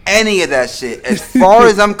any of that shit. As far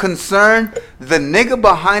as I'm concerned, the nigga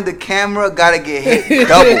behind the camera gotta get hit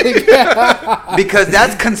double because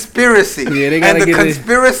that's conspiracy. Yeah, they gotta and the get it.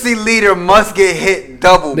 conspiracy leader must get hit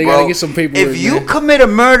double, They bro. gotta get some paperwork, If you man. commit a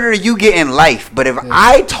murder, you get in life. But if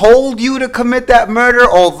I told you to commit that murder,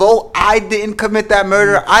 although I didn't commit that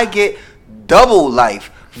murder, I get double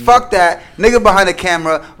life. Fuck that. Nigga behind the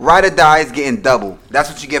camera, ride or die is getting double. That's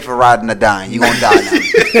what you get for riding or dying. You gonna die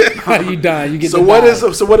now. You die. You get So the what die. is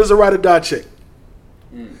a ride or die chick?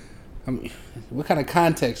 I mean, what kind of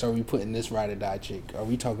context are we putting this ride or die chick? Are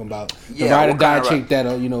we talking about the Yeah, ride or what die kind of chick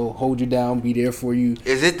that'll, you know, hold you down, be there for you?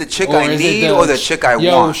 Is it the chick Or I is it need or the chick I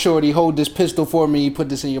Yo, want? shorty, hold this pistol for me. Put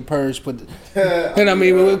this in your purse. And I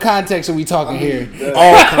mean, what context are we talking here?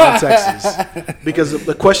 All contexts. Because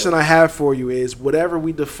the question I have for you is, whatever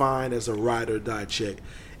we define as a ride or die chick,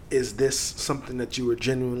 is this something that you are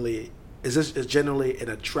genuinely? Is this generally an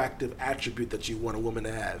attractive attribute that you want a woman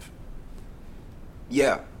to have?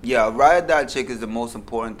 Yeah. A ride or die chick is the most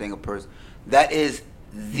important thing a person. That is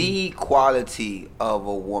the quality of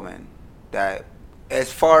a woman. That, as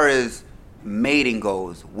far as mating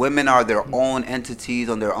goes, women are their own entities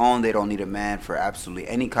on their own. They don't need a man for absolutely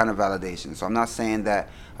any kind of validation. So I'm not saying that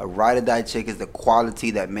a ride or die chick is the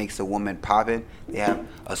quality that makes a woman poppin'. They have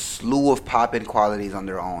a slew of poppin' qualities on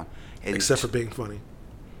their own. Except for being funny.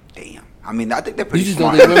 Damn. I mean, I think they're You pretty just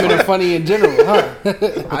smart. don't think women are funny in general, huh?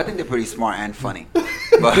 I think they're pretty smart and funny.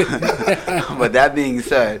 But that being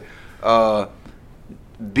said,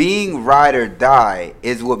 being ride or die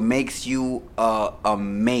is what makes you a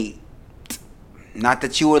mate. Not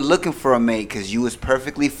that you were looking for a mate, because you was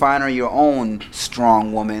perfectly fine on your own,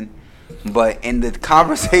 strong woman. But in the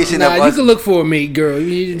conversation of you us, can look for a mate, girl.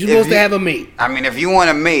 You're supposed to have a mate. I mean, if you want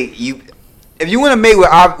a mate, if you want to mate with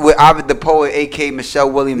Ovid the poet, a.k.a.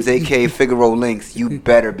 Michelle Williams, a.k.a. Figaro Links, you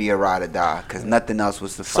better be a ride or die, because nothing else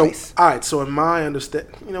would So, suffice. all right. So, in my understand,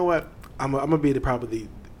 you know what? I'm gonna be probably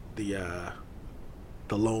the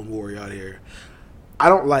lone warrior out here. I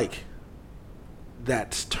don't like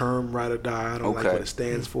that term ride or die. I don't like Okay. what it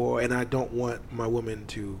stands for, and I don't want my woman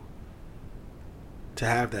to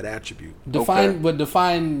have that attribute. Define your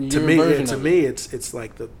version To of me, it. it's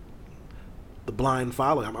like the blind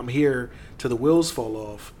following. I'm here till the wheels fall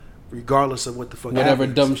off, regardless of what the fuck. Whatever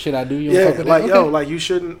happens. dumb shit I do, you Yeah, don't fuck with like that? yo, Okay. like you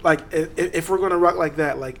shouldn't like if we're gonna rock like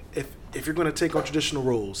that, like if you're gonna take on traditional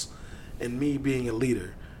roles, and me being a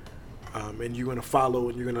leader, and you're gonna follow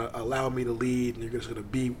and you're gonna allow me to lead and you're just gonna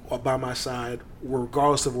be by my side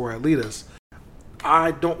regardless of where I lead us,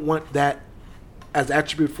 I don't want that as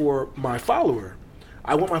attribute for my follower.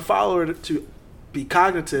 I want my follower to be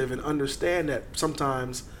cognitive and understand that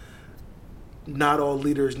sometimes not all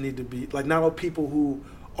leaders need to be like not all people who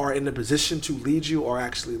are in the position to lead you are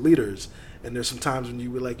actually leaders. And there's some times when you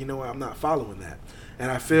were like, you know what, I'm not following that. And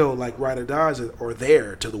I feel like ride or dies are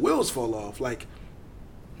there till the wheels fall off. Like,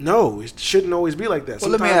 no, it shouldn't always be like that. Well,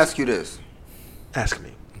 let me ask you this. Ask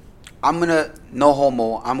me. I'm gonna no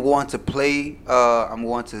homo. I'm going to play. I'm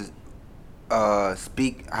going to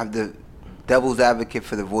speak. Have the devil's advocate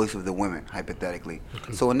for the voice of the women, hypothetically.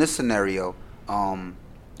 So in this scenario,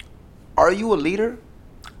 are you a leader?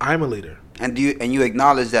 I'm a leader. And you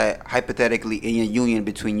acknowledge that hypothetically in your union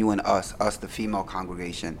between you and us, the female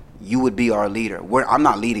congregation, you would be our leader. I'm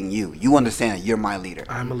not leading you. You understand that you're my leader.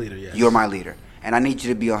 I'm a leader, yes. You're my leader, and I need you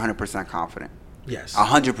to be 100% confident. Yes.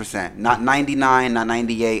 100%, not 99, not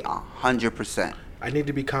 98, 100%. I need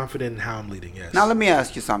to be confident in how I'm leading, yes. Now let me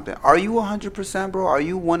ask you something. Are you 100%, bro? Are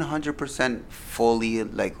you 100% fully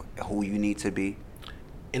like who you need to be?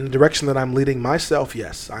 In the direction that I'm leading myself,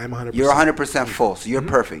 yes, I am 100%. You're 100% full, so you're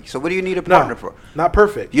perfect. So what do you need a partner for? Not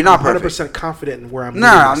perfect. You're not I'm perfect. 100% confident in where I'm leading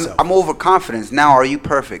Nah, myself. I'm overconfident. Now, are you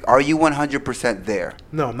perfect? Are you 100% there?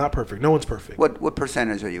 No, I'm not perfect. No one's perfect. What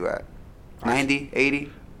percentage are you at? 90,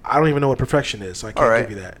 80? I don't even know what perfection is, so I can't All right.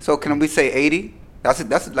 give you that. So can we say 80?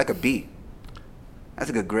 That's like a B. That's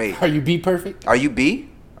a good grade. Are you be perfect? Are you B?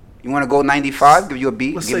 You want to go 95? Give you a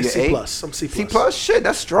B? Let's give say you C A? plus. I'm C plus. C plus? Shit,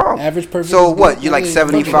 that's strong. Average perfect. So is what? good. You like Yeah,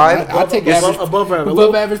 75? I'll take Above- average. above average.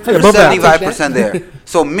 Above average. Yeah, perfect. above average. I'll take 75% that. there.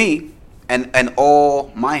 So me and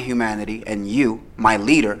all my humanity and you, my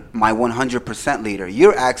leader, my 100% leader,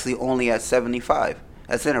 you're actually only at 75.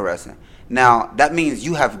 That's interesting. Now, that means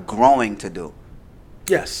you have growing to do.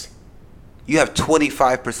 Yes, You have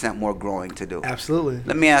 25% more growing to do. absolutely.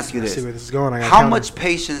 Let me ask you I this. see where this is going. I gotta How counter. much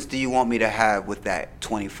patience do you want me to have with that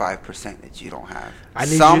 25% that you don't have?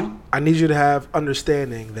 I need you to have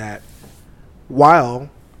understanding that while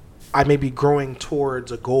I may be growing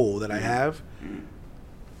towards a goal that I have,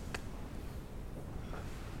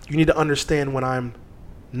 you need to understand when I'm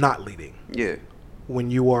not leading. Yeah. When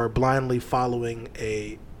you are blindly following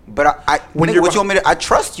a But When nigga, you're what you want me to? I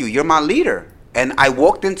trust you. You're my leader, and I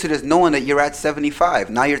walked into this knowing that you're at 75.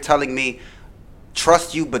 Now you're telling me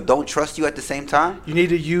trust you, but don't trust you at the same time, you need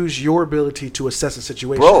to use your ability to assess a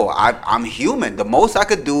situation. bro. I'm human. The most I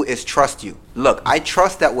could do is trust you. Look, I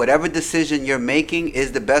trust that whatever decision you're making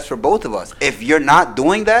is the best for both of us. If you're not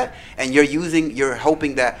doing that, and you're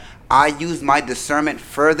hoping that I use my discernment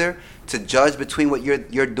further to judge between what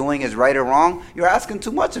you're doing is right or wrong, you're asking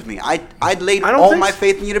too much of me. I'd laid all my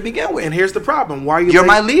faith in you to begin with. And here's the problem: why you're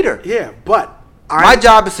my leader. Yeah, but my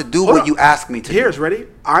job is to do what you ask me to. Here's ready.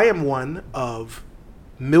 I am one of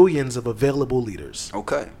millions of available leaders.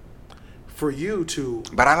 Okay. For you to,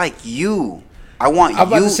 but I like you. I want you. I'm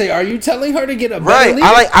about to say, are you telling her to get a better right? leader?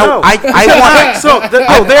 I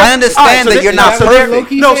understand that you're not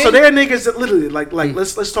perfect. No, so there are niggas that literally like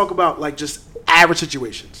let's talk about like just average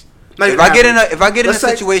situations. Like if I get in a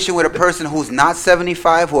situation with a person who's not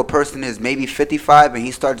 75, who a person is maybe 55, and he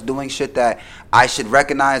starts doing shit that I should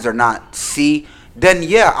recognize or not see, then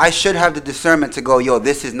yeah, I should have the discernment to go, yo,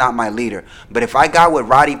 this is not my leader. But if I got with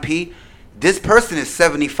Roddy P, this person is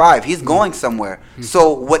 75. He's going somewhere.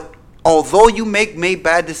 So although you made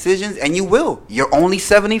bad decisions, and you will, you're only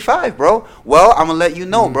 75, bro. Well, I'm gonna let you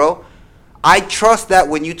know, bro. I trust that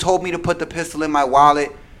when you told me to put the pistol in my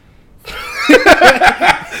wallet,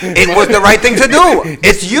 it was the right thing to do.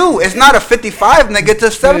 It's you. It's not a 55 nigga. It's a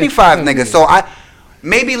 75 nigga. So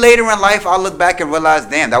maybe later in life I'll look back and realize,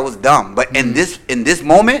 damn, that was dumb. But in this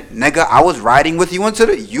moment, nigga, I was riding with you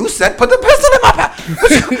you said put the pistol in my back.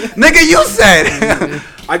 Nigga, you said.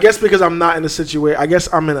 I guess because I'm not in a situation. I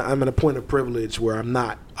guess I'm in a point of privilege where I'm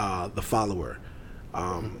not the follower.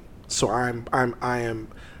 So I am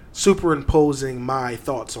superimposing my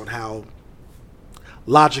thoughts on how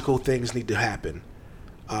logical things need to happen.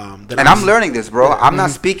 And I'm learning this, bro. I'm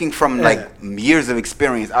not speaking from like years of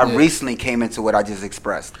experience. I recently came into what I just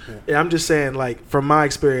expressed. Yeah, I'm just saying, like, from my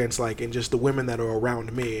experience, like, and just the women that are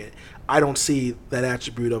around me, I don't see that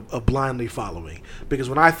attribute of blindly following. Because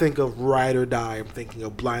when I think of ride or die, I'm thinking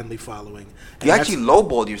of blindly following. And you actually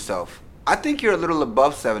lowballed yourself. I think you're a little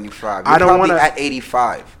above 75. You're probably at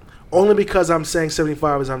 85. Only because I'm saying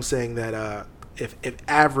 75 is I'm saying that if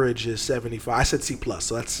average is 75, I said C+,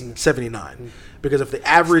 so that's 79. Because if the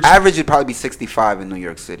average would probably be 65 in New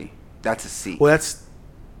York City. That's a C. Well, that's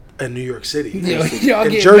in New York City. Y'all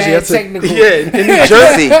in get Jersey, mad that's technical. in New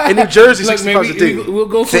Jersey. In New Jersey, 65 is a D. We'll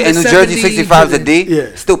go for in New Jersey, 65 is a D?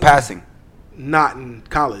 Yeah. Still passing. Not in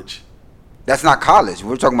college. That's not college.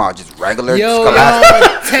 We're talking about just regular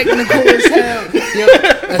scholastic. Technical as hell.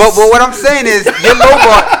 But what I'm saying is, you're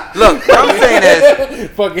lowball. Look, what I'm saying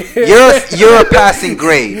is, you're a passing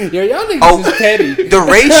grade. Yo, y'all niggas is petty. The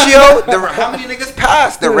ratio, how many niggas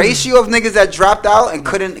passed? The ratio of niggas that dropped out and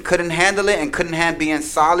couldn't handle it and couldn't being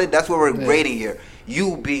solid. That's what we're grading here.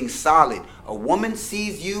 You being solid. A woman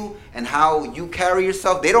sees you and how you carry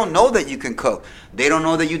yourself. They don't know that you can cook. They don't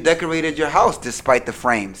know that you decorated your house despite the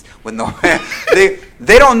frames with no.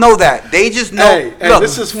 They don't know that. They just know. Hey, look,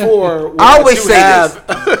 this is for. I always say this.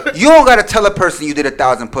 You don't gotta tell a person you did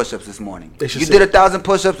 1,000 push-ups this morning. You did 1,000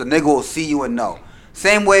 push-ups, a nigga will see you and know.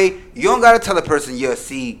 Same way, you don't gotta tell a person you're a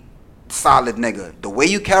C solid nigga. The way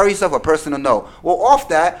you carry yourself, a person will know. Well, off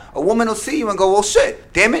that, a woman will see you and go, well,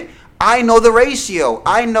 shit, damn it, I know the ratio.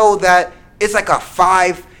 I know that. It's like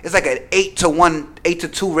it's like an 8 to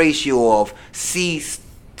 2 ratio of C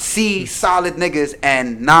solid niggas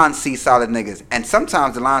and non-C solid niggas. And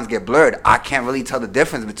sometimes the lines get blurred. I can't really tell the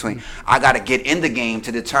difference between. I got to get in the game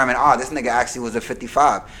to determine, this nigga actually was a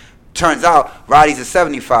 55. Turns out Roddy's a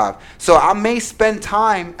 75. So I may spend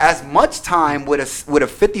as much time with a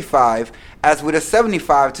 55 as with a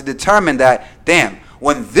 75 to determine that, damn,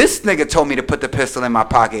 when this nigga told me to put the pistol in my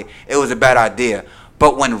pocket, it was a bad idea.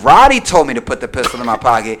 But when Roddy told me to put the pistol in my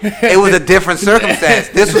pocket, it was a different circumstance.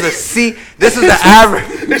 This was a C. This was the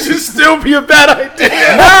average. It should still be a bad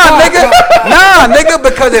idea. Nah, nigga.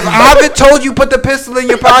 Because if Ovid told you put the pistol in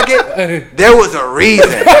your pocket, there was a reason.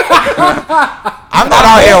 I'm not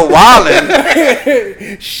out here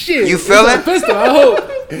wilding. Shit. You feel it? Pistol, I hope.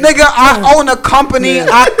 Nigga, I own a company.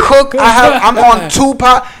 I cook. I'm on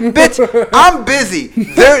Tupac. Bitch, I'm busy.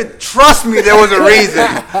 Trust me, there was a reason.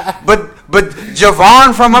 But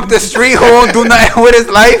Javon from up the street who won't do nothing with his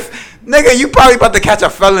life, nigga, you probably about to catch a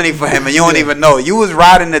felony for him and you don't even know. You was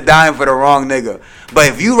riding the dime for the wrong nigga. But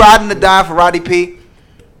if you riding the dime for Roddy P,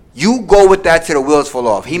 you go with that till the wheels fall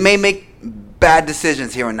off. He may make bad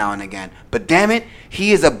decisions here and now and again, but damn it,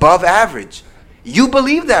 he is above average. You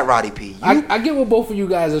believe that, Roddy P. I get what both of you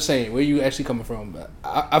guys are saying, where you actually coming from. But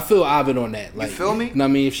I feel Ovid on that. Like, you feel me? I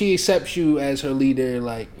mean, if she accepts you as her leader,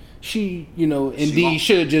 like, she, indeed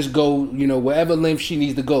should just go, wherever length she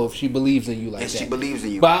needs to go if she believes in you like that. She believes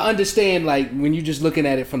in you. But I understand, like, when you're just looking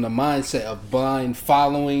at it from the mindset of blind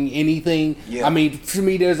following anything. Yeah. I mean, to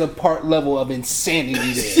me, there's a part level of insanity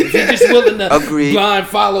there. If you're just willing to blind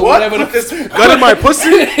follow whatever the gun in my pussy.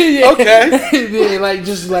 Yeah. Okay. Yeah,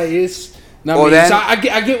 it's. So I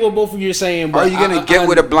get what both of you are saying. But are you gonna get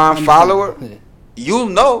with a blind follower? you'll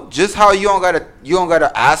know just how you don't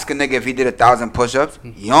gotta ask a nigga if he did 1,000 push-ups.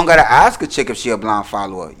 You don't gotta ask a chick if she a blind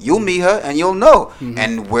follower. You'll meet her and you'll know.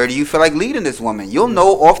 And where do you feel like leading this woman? You'll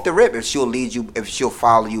know off the rip if she'll lead you, if she'll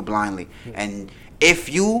follow you blindly. And if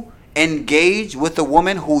you engage with a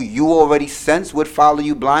woman who you already sense would follow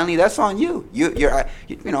you blindly, that's on you.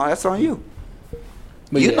 That's on you.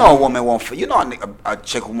 But a woman won't. A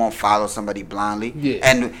chick who won't follow somebody blindly.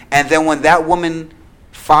 Yeah. And then when that woman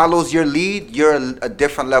follows your lead, you're a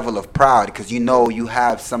different level of proud because you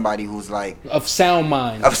have somebody who's like of sound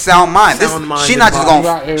mind. She's not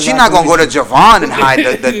gonna go to Javon and hide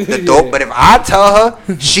the dope. But if I tell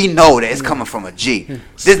her, she know that it's coming from a G.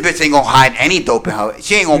 This bitch ain't gonna hide any dope in her.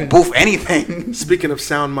 She ain't gonna boof anything. Speaking of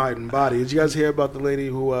sound mind and body, did you guys hear about the lady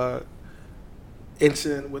who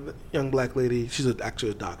incident with a young black lady? She's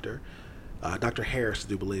actually a doctor. Dr. Harris, I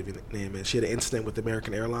do believe the name is. She had an incident with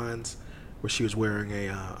American Airlines where she was wearing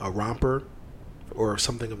a romper or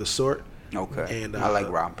something of the sort. Okay. And I like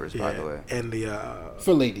rompers, by the way. And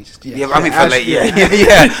for ladies. Yeah, I mean for ladies.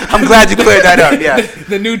 Yeah. I'm glad you cleared that up. Yeah.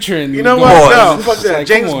 The new trend. You know what? No, fuck that. Like,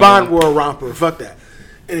 James Bond wore a romper. Fuck that.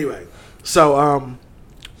 Anyway, so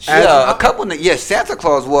Santa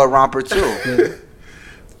Claus wore a romper too.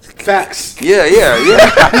 Facts. Yeah.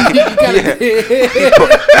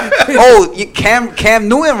 Cam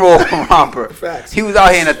Newton rolled a romper. Facts. He was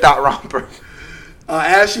out here in a thought romper.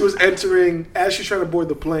 As she was trying to board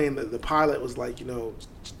the plane, the pilot was like,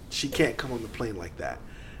 she can't come on the plane like that,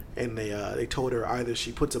 and they told her either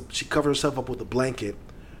she covers herself up with a blanket,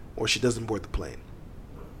 or she doesn't board the plane.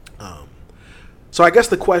 So I guess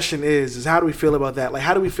the question is how do we feel about that? Like,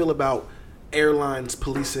 how do we feel about airlines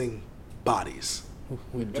policing bodies?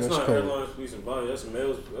 That's not airlines policing body. That's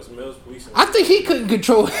males policing. I think he couldn't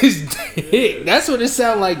control his dick. That's what it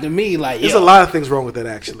sounded like to me. Like, there's a lot of things wrong with that,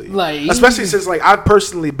 actually. Like, especially since I've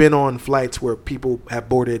personally been on flights where people have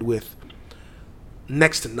boarded with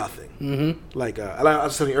next to nothing. Mm-hmm. Like I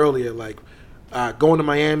was telling you earlier, going to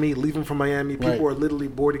Miami, leaving from Miami, people are literally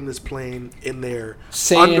boarding this plane in their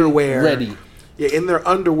underwear, ready. Yeah, in their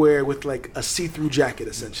underwear with like a see-through jacket,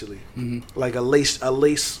 essentially, like a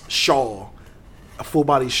lace shawl. A full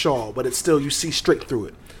body shawl, but it's still, you see straight through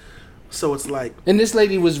it. So it's like, and this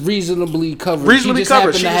lady was reasonably covered. She just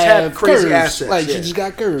had crazy curves. assets. Like, she just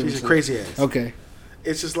got curves. She's a crazy ass. Okay.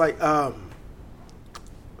 It's just like, I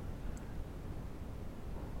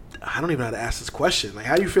don't even know how to ask this question. Like,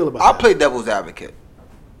 how do you feel about that? I'll play devil's advocate.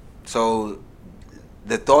 So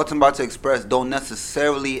the thoughts I'm about to express don't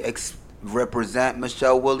necessarily represent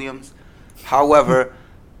Michelle Williams. However,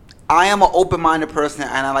 I am an open-minded person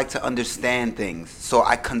and I like to understand things, so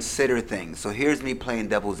I consider things. So here's me playing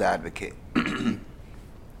devil's advocate.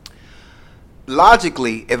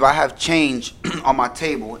 Logically, if I have change on my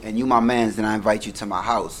table and you my mans, then I invite you to my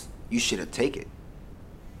house, you should take it.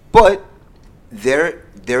 But there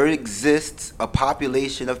exists a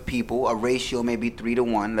population of people, a ratio maybe 3 to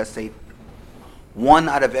 1, let's say 1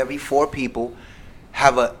 out of every 4 people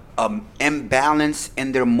have a imbalance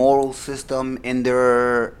in their moral system, in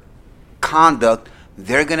their conduct.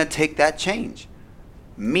 They're gonna take that change.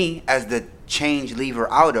 Me, as the change lever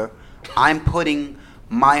outer, I'm putting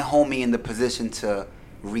my homie in the position to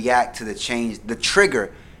react to the change, the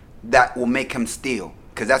trigger that will make him steal,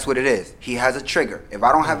 because that's what it is. He has a trigger. If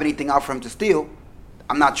I don't have anything out for him to steal,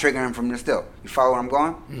 I'm not triggering him from to steal. You follow where I'm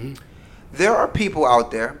going? Mm-hmm. There are people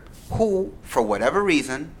out there who, for whatever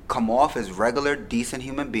reason, come off as regular, decent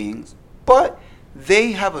human beings, but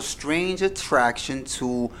they have a strange attraction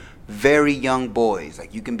to very young boys.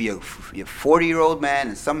 Like, you can be a 40-year-old man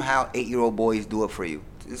and somehow 8-year-old boys do it for you.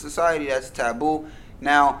 In society, that's taboo.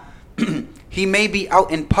 Now, he may be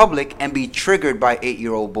out in public and be triggered by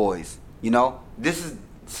 8-year-old boys. This is,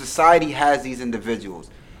 society has these individuals.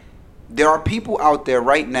 There are people out there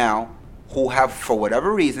right now who have, for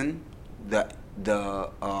whatever reason, the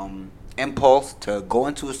impulse to go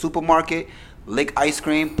into a supermarket, lick ice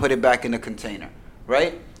cream, put it back in a container,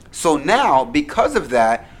 right? So now, because of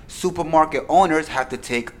that, supermarket owners have to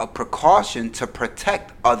take a precaution to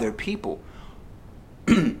protect other people.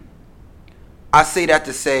 I say that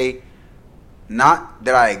to say, not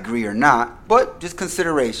that I agree or not, but just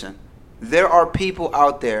consideration. There are people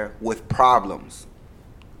out there with problems.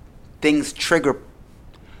 Things trigger.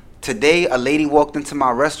 Today, a lady walked into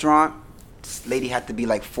my restaurant. This lady had to be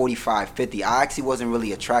like 45, 50. I actually wasn't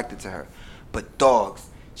really attracted to her. But dogs,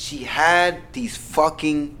 she had these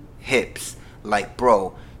fucking hips. Like,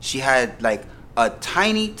 bro, she had like a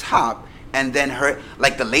tiny top, and then her,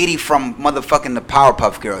 like the lady from motherfucking the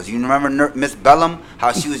Powerpuff Girls. You remember Miss Bellum?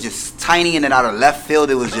 How she was just tiny, and then out of left field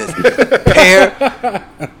it was just pear.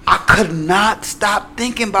 I could not stop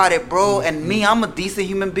thinking about it, bro. And me, I'm a decent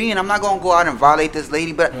human being. I'm not gonna go out and violate this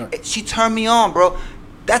lady, but she turned me on, bro.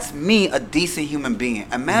 That's me, a decent human being.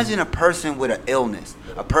 Imagine a person with an illness,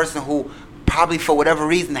 a person who probably for whatever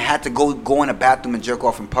reason had to go in a bathroom and jerk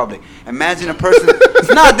off in public. Imagine a person. It's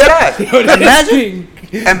not dead ass.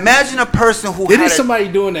 Imagine a person who It is somebody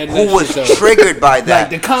doing that. who was triggered by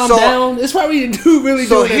that. Like to calm down. It's probably a dude really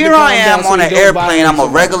so doing that. So here I am on an airplane. I'm a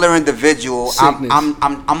regular individual. Sickness.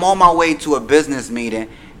 I'm on my way to a business meeting,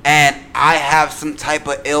 and I have some type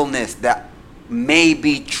of illness that may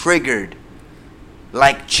be triggered.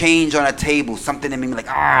 Like change on a table, something in me like,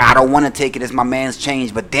 I don't want to take it. It's my man's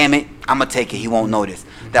change, but damn it, I'm going to take it. He won't notice.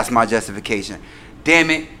 That's my justification. Damn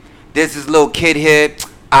it, there's this little kid here.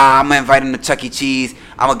 I'm going to invite him to Chuck E. Cheese.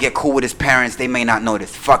 I'm going to get cool with his parents. They may not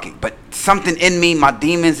notice. Fuck it. But something in me, my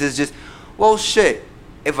demons is just, well, shit.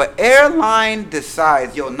 If an airline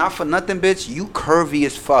decides, yo, not for nothing, bitch, you curvy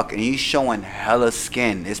as fuck and you showing hella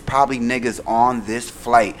skin. There's probably niggas on this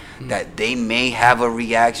flight that they may have a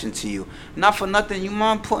reaction to you. Not for nothing, you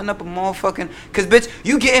mind putting up a motherfucking... Because, bitch,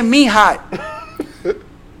 you getting me hot.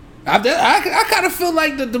 I kind of feel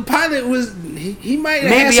like the pilot was... He might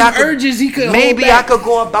have some urges he could maybe hold back. I could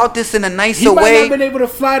go about this in a nicer he might way. not been able to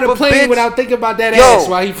fly the plane bitch, without thinking about that ass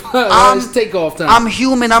while he his takeoff time. I'm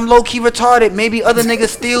human. I'm low-key retarded. Maybe other niggas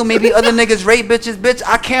steal. Maybe other niggas rape bitches. Bitch,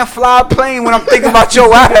 I can't fly a plane when I'm thinking about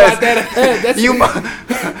your ass.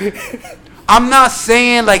 I'm not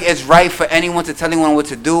saying like it's right for anyone to tell anyone what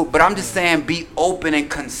to do, but I'm just saying be open and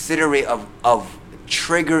considerate of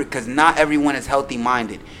trigger, because not everyone is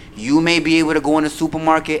healthy-minded. You may be able to go in the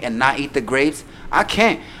supermarket and not eat the grapes. I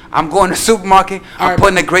can't. I'm going to the supermarket, I'm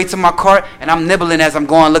putting the grapes in my cart, and I'm nibbling as I'm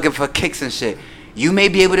going looking for kicks and shit. You may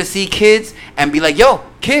be able to see kids and be like, yo,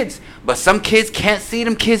 kids. But some kids can't see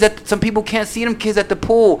them kids some people can't see them kids at the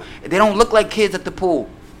pool. They don't look like kids at the pool.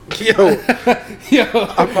 Yo,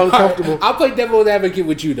 I'm uncomfortable. I'll play devil's advocate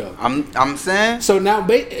with you though. I'm saying. So now,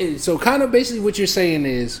 so kind of basically what you're saying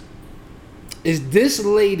is this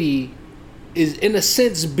lady is in a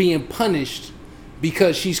sense being punished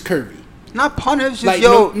because she's curvy. Not punished, just like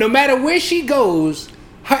no matter where she goes,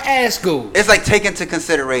 her ass goes. It's like take into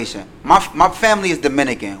consideration. My family is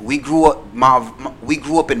Dominican. We grew up we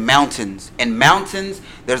grew up in mountains. In mountains,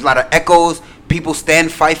 there's a lot of echoes. People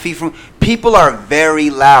stand 5 feet from. People are very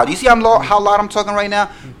loud. You see how loud I'm talking right now?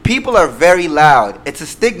 People are very loud. It's a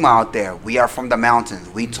stigma out there. We are from the mountains.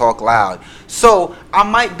 We talk loud. So I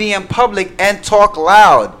might be in public and talk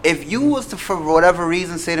loud. If you was to, for whatever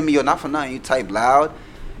reason, say to me, yo, not for nothing, you type loud,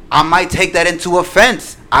 I might take that into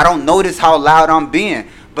offense. I don't notice how loud I'm being.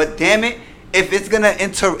 But damn it, if it's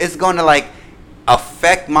gonna like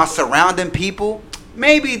affect my surrounding people,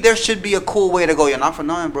 maybe there should be a cool way to go. You're not for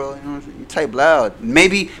nothing, bro. You know, you type loud.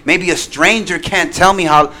 Maybe a stranger can't tell me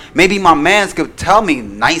how. Maybe my mans could tell me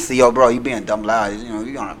nicely, yo, bro, you being dumb loud. You know,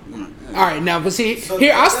 you gonna. All right, now, but see, so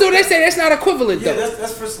here, they say that's not equivalent, though.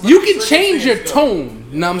 That's for you can change your tone,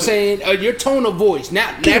 you know what I'm saying? Your tone of voice.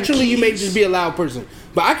 Now, naturally, you may just be a loud person,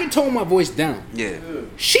 but I can tone my voice down. Yeah.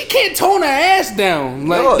 She can't tone her ass down.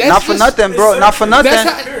 Like, no, that's not for nothing, bro. Not for nothing.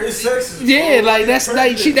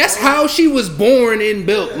 That's how she was born and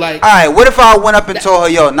built. Like, all right, what if I went up and told her,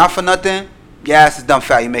 yo, not for nothing, your ass is dumb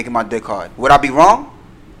fat, you making my dick hard. Would I be wrong?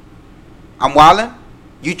 I'm wildin'?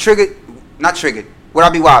 You triggered, not triggered. Would I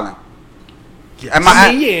be wildin'?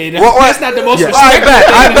 That's not the most. Yeah.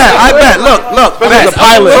 I bet. Look. As a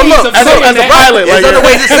pilot. As a pilot. There's other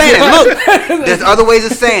ways of saying it. Look, there's other ways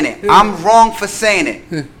of saying it. I'm wrong for saying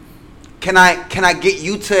it. Can I get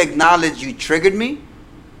you to acknowledge you triggered me?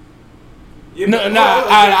 Yeah,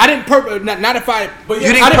 I didn't not if I. But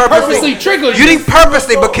you didn't purposely trigger you. You didn't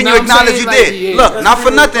purposely, but can you acknowledge you did? Yeah, look, not for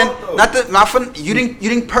nothing. You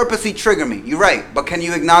didn't purposely trigger me. You're right, but can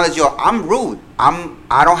you acknowledge I'm rude.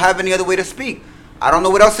 I don't have any other way to speak. I don't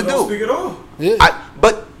know what else to do. Don't speak at all. Yeah.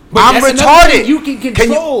 But I'm retarded. You can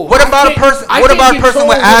control. What about a person? What about a person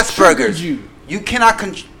with Asperger's? You cannot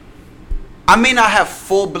control. I may not have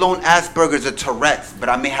full-blown Asperger's or Tourette's, but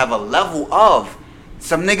I may have a level of.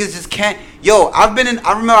 Some niggas just can't. Yo, I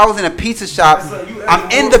remember I was in a pizza shop. I'm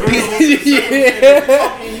in the pizza.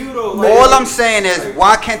 All I'm saying is,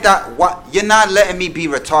 why can't that? Why you're not letting me be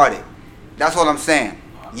retarded? That's all I'm saying.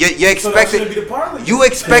 You're expecting. You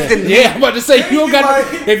expecting? Yeah, I'm about to say you don't got.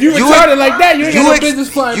 If you retarded like that, you ain't got no business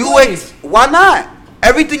flying planes. Why not?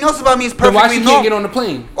 Everything else about me is perfectly normal. Then why she can't get on the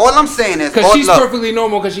plane? All I'm saying is, because she's perfectly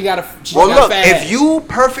normal because she got a. If you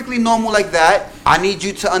perfectly normal like that, I need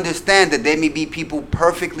you to understand that there may be people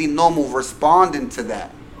perfectly normal responding to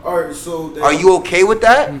that. All right, so are you okay with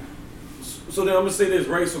that? So then I'm gonna say this,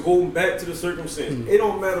 right? So going back to the circumstance, it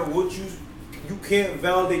don't matter what you you can't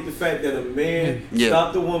validate the fact that a man Yeah.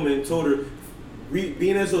 stopped a woman and told her,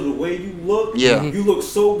 being as though the way you look, Yeah. you look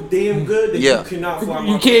so damn good that Yeah. you cannot fly.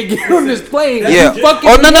 You can't get on this plane. That's Yeah. just-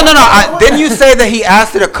 Oh no! Didn't you say that he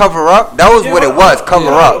asked her to cover up? That was what it was. Cover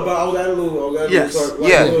up. But I was at a little. Yes.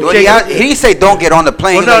 Yeah. He didn't say don't get on the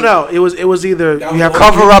plane. Well, no. It was either That you was have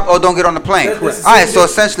Cover up or don't get on the plane. That's All the right. same So thing.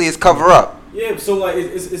 essentially, it's cover up. Yeah, so like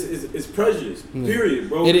it's prejudice. Period,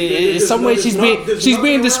 bro. In some way, she's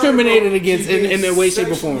being discriminated against in a way,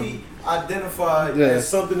 shape, or form. Identified Yeah. as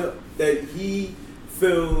something that he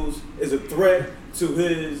feels is a threat to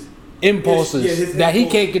his Impulses his that he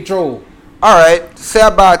impulse. can't control. All right. Say I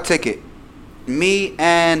buy a ticket. Me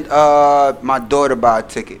and my daughter buy a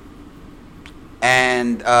ticket,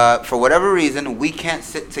 and for whatever reason we can't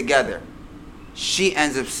sit together. She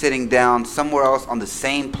ends up sitting down somewhere else on the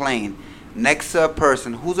same plane next to a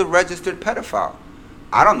person who's a registered pedophile.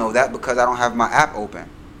 I don't know that because I don't have my app open.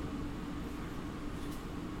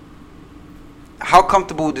 How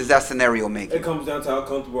comfortable does that scenario make It you? comes down to how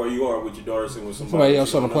comfortable you are with your daughter sitting with Somebody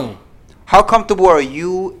else on the plane. How comfortable are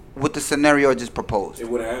you with the scenario I just proposed? It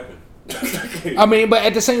would have happened. I mean, but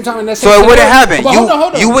at the same time, So it wouldn't happen. But hold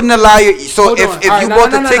on. You wouldn't allow your. So Hold if on. you All right,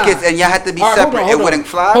 bought no, the tickets and y'all had to be All right, separate, hold it on. wouldn't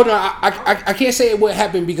fly. Hold on, I can't say it would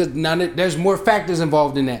happen because now there's more factors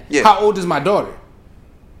involved in that. Yeah. How old is my daughter?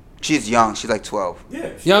 She's young. She's like 12. Yeah.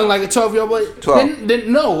 Young, like a 12-year-old boy. 12.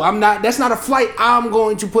 Then no, I'm not. That's not a flight I'm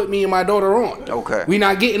going to put me and my daughter on. Okay. We're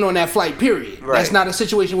not getting on that flight. Period. Right. That's not a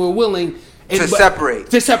situation we're willing To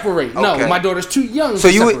separate. To separate. No, Okay. my daughter's too young. So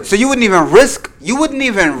to you separate. wouldn't even risk. You wouldn't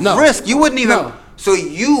even No. risk. You wouldn't even. No. So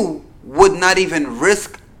you would not even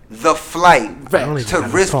risk the flight Facts. don't even to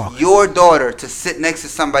gotta risk talk. your daughter to sit next to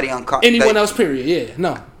somebody uncomfortable. Anyone else? Period. Yeah.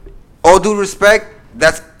 No. All due respect,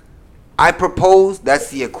 I propose that's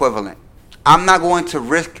the equivalent. I'm not going to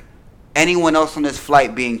risk anyone else on this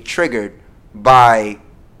flight being triggered by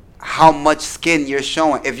how much skin you're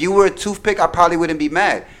showing. If you were a toothpick, I probably wouldn't be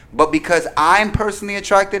mad. But because I'm personally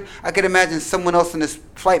attracted, I could imagine someone else on this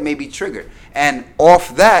flight may be triggered. And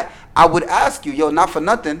off that, I would ask you, yo, not for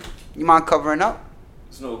nothing, you mind covering up?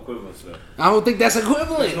 There's no equivalence to that. I don't think that's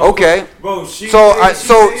equivalent. Okay. Bro, she So paid- I- she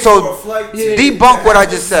so- paid so for a flight Yeah. ticket debunk to what I have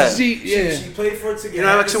just this- said. She paid for a ticket. You know what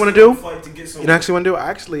I have actually this want to do? flight to get some- You know what I actually want to do? I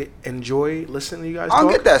actually enjoy listening to you guys I don't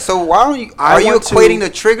talk. get that. So why don't you? I Are you want to- equating the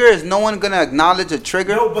trigger? Is no one gonna acknowledge a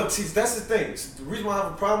trigger? No, but see, that's the thing. The reason why I have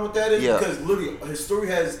a problem with that is Yeah. because literally his story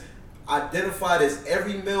has identified as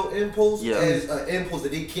every male impulse Yeah. as an impulse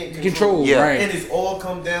that they can't Control. Yeah. Right. And it's all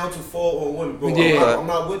come down to fall on women, bro. Yeah. I'm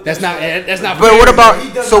not with That's that not. shit. That's not. But what fair. about? He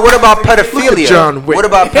does So not what about have to kick- pedophilia? John Wick. What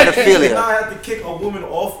about He did pedophilia? not have to kick a woman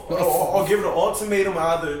off or give her an ultimatum,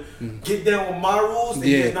 either get down with my rules that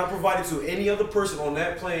he Yeah. has not provided to any other person on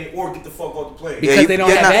that plane, or get the fuck off the plane. Because you- they don't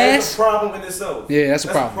you're have not- That's ass. a problem in itself. Yeah, that's a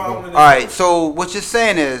problem, in All right. itself. So what you're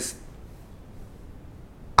saying is,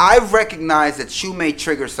 I recognize that you may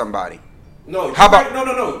trigger somebody. No, How about- no.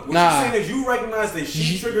 What Nah. you're saying is you recognize that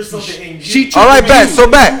she triggered something in you. she All right, triggered bet. you. So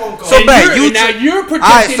bet. So And bet. you're- You and now tri- you're All right.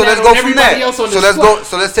 projecting So let's that go on from everybody there. else on So this let's flight. go.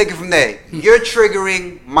 So let's take it from there. You're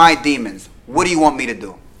triggering my demons. What do you want me to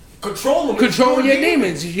do? Control them. Control your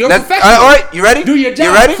demons. You're Let's- professional. all right, you ready? Do your job.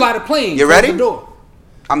 You ready? Fly the plane. You close ready? The door.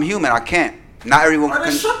 I'm human. I can't. Not everyone Shut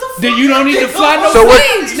can. the fuck Then you don't need to fly no So what-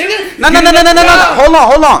 planes, nigga. No. You need to fly.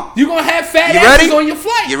 Hold on. You gonna have fat You asses ready? on your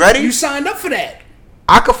flight. You ready? You signed up for that.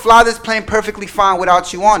 I could fly this plane perfectly fine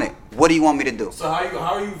without you on it. What do you want me to do? So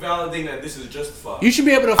how are you validating that this is justified? You should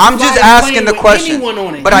be able to. I'm fly just the asking plane the with question. Anyone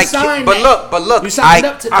on it. But You I can't. signed But that. look. You signed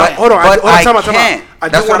up to that. hold on, But I time out. can't. I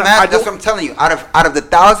do That's what wanna- I'm I asking. do- That's what I'm telling you. Out of the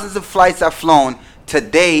thousands of flights I've flown,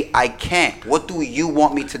 today I can't. What do you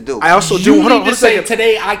want me to do? I also You do. Hold need on to a say second.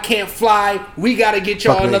 today I can't fly. We gotta get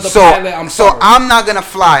y'all Fuck me. another So pilot. I'm sorry. I'm not gonna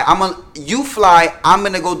fly. You fly. I'm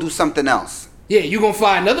gonna go do something else. Yeah, you gonna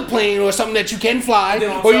fly another plane or something that you can fly, Then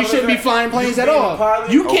on or you top of shouldn't be that, flying planes you at being a all. pilot?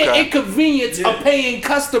 You can't Okay. inconvenience a Yeah. paying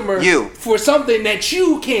customer You. for something that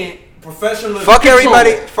you can't. Professional. Fuck Control.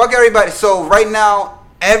 everybody. So right now,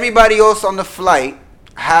 everybody else on the flight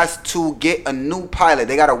has to get a new pilot.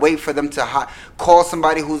 They gotta wait for them to call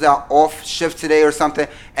somebody who's out off shift today or something,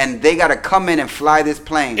 and they gotta come in and fly this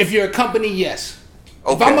plane. If you're a company, yes.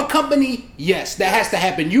 If Okay. I'm a company, yes, that has to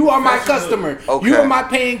happen. You are my customer. Okay. You are my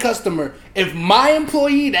paying customer. If my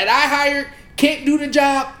employee that I hired can't do the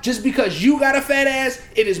job just because you got a fat ass,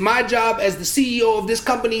 it is my job as the CEO of this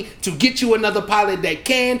company to get you another pilot that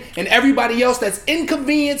can, and everybody else that's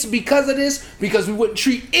inconvenienced because of this, because we wouldn't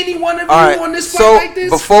treat any one of you All right, on this so flight like this.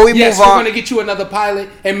 before we yes, move on- we're gonna get you another pilot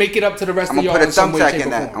and make it up to the rest I'm of gonna y'all put a in some way, thumbtack shape, in or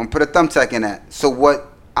that. I'm form. gonna put a thumbtack in that. So what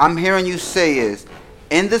I'm hearing you say is,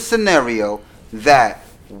 in the scenario that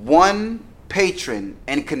one patron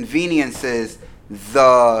inconveniences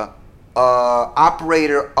the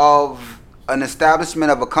operator of an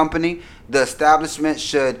establishment of a company, the establishment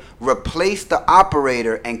should replace the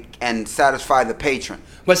operator and satisfy the patron.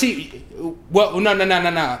 But see, well,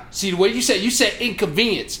 no. See, what you said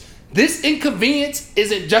inconvenience. This inconvenience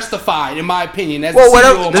isn't justified, in my opinion. As Well,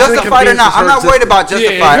 whatever, justified or not, I'm not worried about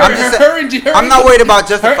justified. Yeah, I'm not worried about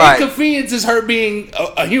justified. Her inconvenience is her being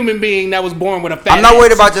a human being that was born with a fat I'm not ass.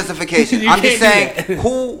 worried about justification. I'm just can't saying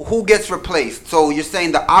do who gets replaced. So you're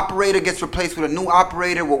saying the operator gets replaced with a new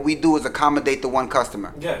operator. What we do is accommodate the one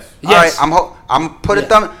customer. Yes. All right. I'm put it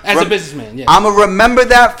down as a businessman. Yes. I'm gonna remember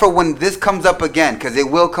that for when this comes up again, because it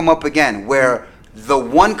will come up again, where the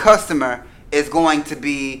one customer is going to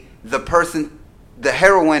be the person, the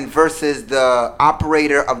heroine versus the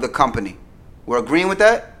operator of the company. We're agreeing with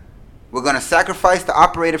that? We're gonna sacrifice the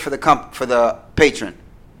operator for the patron.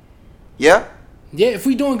 Yeah? Yeah, if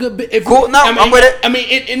we doing good, Cool, no, I'm with it. I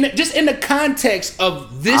mean, just in the context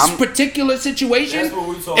of this particular situation, That's what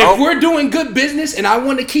we talking if about. we're doing good business and I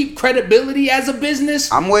want to keep credibility as a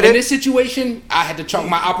business, I'm with in it. this situation, I had to chalk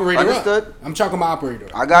my operator Understood. up. I'm chalking my operator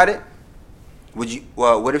up. I got it. Would you?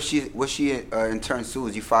 Well, what if she in turn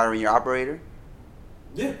sues you, firing your operator?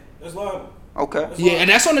 Yeah, that's liable. Okay. Yeah, and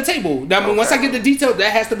that's on the table. I mean, once I get the details,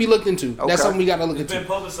 that has to be looked into. Okay. That's something we got to look It's into. been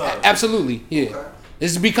publicized. Absolutely, yeah. Okay.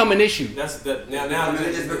 This has become an issue. That's that now.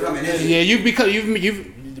 It's becoming an issue. Yeah,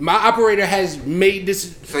 you've my operator has made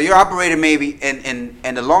this So your operator may be in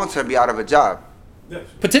the long term be out of a job. Yes.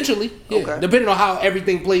 potentially, yeah, Okay. depending on how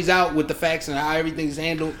everything plays out with the facts and how everything's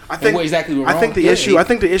handled. I think and what exactly went wrong. I think the Yeah, issue. I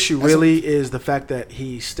think the issue That's really is the fact that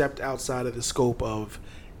he stepped outside of the scope of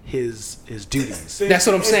his duties. That's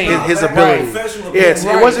what I'm saying. His Right. ability. Professional Yeah,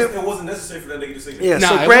 opinion. it wasn't- It wasn't necessary for that nigga to say that. Yeah. Nah,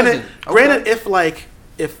 So it granted, wasn't.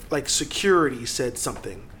 if security said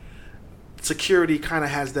something, security kind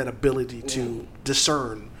of has that ability to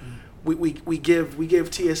discern. We give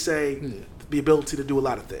TSA the ability to do a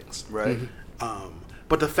lot of things. Right.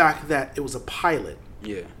 But the fact that it was a pilot,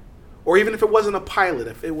 Yeah. or even if it wasn't a pilot,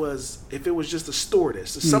 if it was just a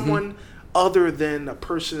stewardess, someone other than a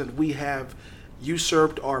person that we have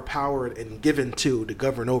usurped our power and given to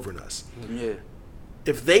govern over us. Yeah.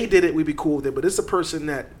 If they did it, we'd be cool with it. But it's a person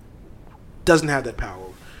that doesn't have that power.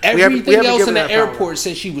 everything else given in the that power. airport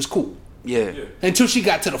said she was cool Yeah. Yeah. until she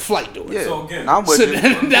got to the flight door. Yeah. So again, I'm with So you.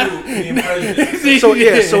 Being prejudice. So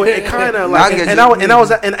yeah, so it kind of like, I get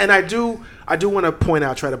and I do want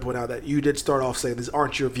to try to point out that you did start off saying these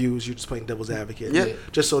aren't your views. You're just playing devil's advocate. Yeah.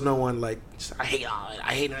 Just so no one I hate all it.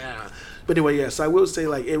 I hate it. But anyway, yes, I will say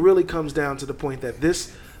it really comes down to the point that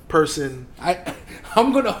this person.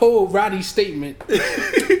 I'm gonna hold Roddy's statement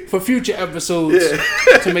for future episodes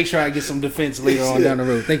to make sure I get some defense later on down the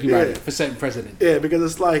road. Thank you, Roddy, for setting precedent. Yeah, because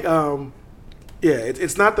it's like,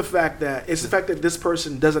 it's not the fact that it's the fact that this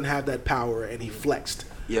person doesn't have that power, and he flexed.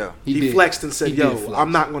 Yeah. He He did. flexed and said, He did "Yo, flex.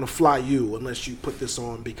 I'm not going to fly you unless you put this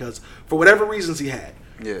on," because for whatever reasons he had,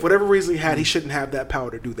 Yeah. for whatever reason he had, he shouldn't have that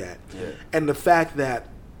power to do that. Yeah. And the fact that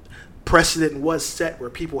precedent was set where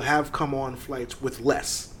people have come on flights with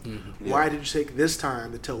less. Why did you take this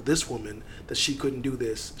time to tell this woman that she couldn't do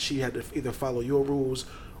this? She had to either follow your rules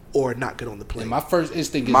or not get on the plane. And my first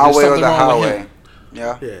instinct is My there's way or something the wrong with highway. him.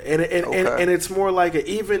 Yeah. Yeah, and Okay. it's more like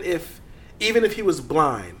even if he was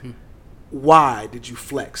blind, why did you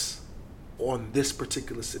flex on this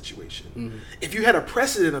particular situation? If you had a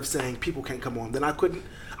precedent of saying people can't come on, then I wouldn't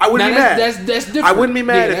Now, be mad. that's different. I wouldn't be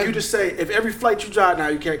mad Yeah, if you just say if every flight you drive now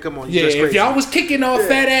you can't come on. Yeah, You're just if crazy. y'all was kicking off Yeah.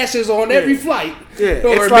 fat asses on Yeah. every flight, Yeah,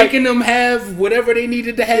 or it's like- making them have whatever they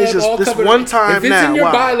needed to have, It's just all this covered. one time if it's now, in your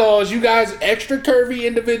wow. bylaws, you guys extra curvy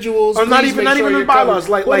individuals. Or not please even make sure in you're bylaws.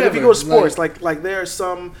 covered. Like if you go to Whatever. sports, like there are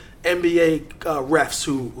some NBA refs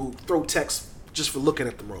who throw texts just for looking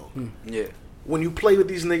at them wrong. Yeah. When you play with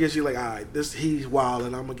these niggas, you're like, all right, he's wild,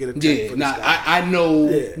 and I'm gonna get a tech Yeah, for nah, this guy. I know.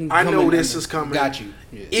 Yeah, I know this is coming. Got you.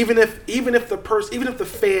 Yeah. Even if the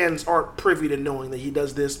fans aren't privy to knowing that he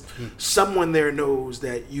does this, someone there knows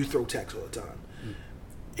that you throw texts all the time.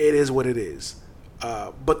 It is what it is.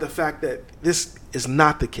 But the fact that this is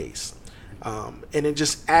not the case, and it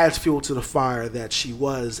just adds fuel to the fire that she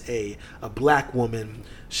was a black woman.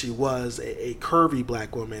 She was a curvy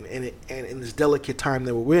black woman, and in this delicate time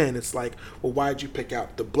that we're in, it's like, well, why did you pick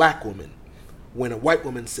out the black woman when a white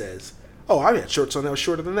woman says, "Oh, I had shorts on that was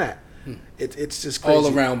shorter than that." It's just crazy.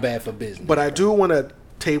 All around bad for business. But I do want to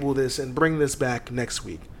table this and bring this back next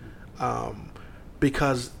week,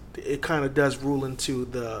 because it kind of does rule into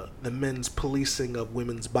the men's policing of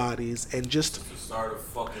women's bodies and just The start of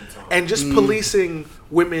fucking time. policing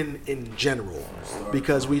women in general,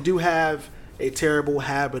 because we do have a terrible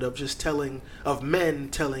habit of just of men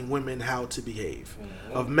telling women how to behave,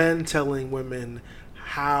 of men telling women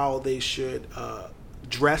how they should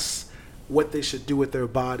dress, what they should do with their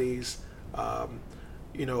bodies, when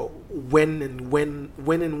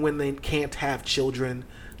they can't have children,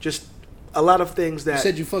 just a lot of things that. You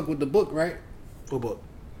said you fuck with the book, right? What book?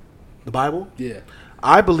 The Bible? Yeah.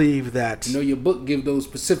 I believe that. You know your book give those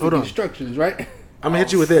specific instructions, right? I'm gonna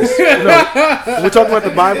hit you with this. When we're talking about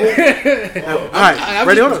the Bible. All right,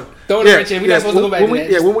 ready? Hold on. Throwing a wrench in. We're not supposed to go back to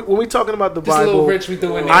that. Yeah, when we talking about the just Bible, a little wrench we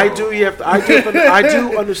throw in there. I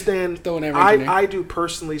do understand. Throwing that wrench in there. I do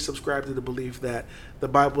personally subscribe to the belief that the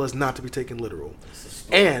Bible is not to be taken literal,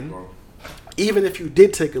 and even if you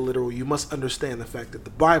did take it literal, you must understand the fact that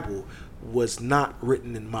the Bible was not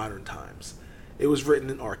written in modern times. It was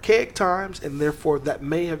written in archaic times, and therefore that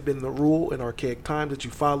may have been the rule in archaic times that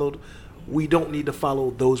you followed. We don't need to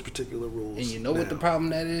follow those particular rules. And you know what the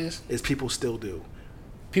problem that is? Is people still do.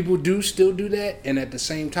 People do still do that, and at the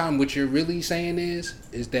same time, what you're really saying is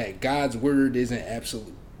that God's word isn't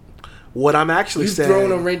absolute. What I'm actually saying, you've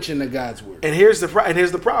thrown a wrench into God's word. And here's the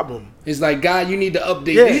problem. It's like, God, you need to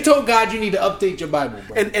update. Yeah. You told God you need to update your Bible,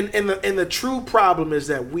 bro. And the true problem is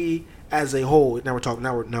that we, as a whole, now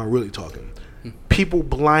we're really talking. People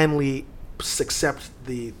blindly accept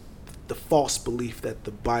the false belief that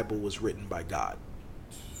the Bible was written by God.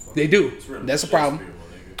 They do. That's a problem.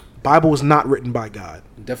 Bible was not written by God.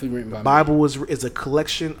 Definitely written by the Bible is a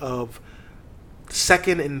collection of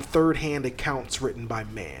second and third hand accounts written by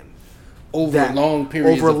man over long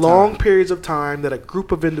periods of time that a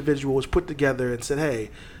group of individuals put together and said, "Hey,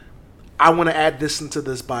 I want to add this into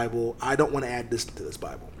this Bible. I don't want to add this into this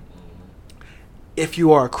Bible." If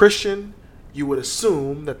you are a Christian, you would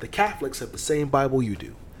assume that the Catholics have the same Bible you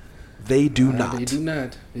do. They do not. They do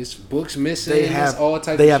not. It's books missing. They have all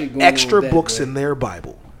types they of have shit going extra on books in their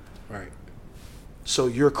Bible. Right. So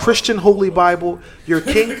your Christian Holy Bible, your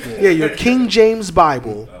King James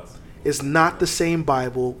Bible is not the same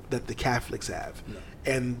Bible that the Catholics have. No.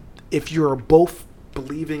 And if you're both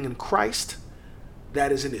believing in Christ,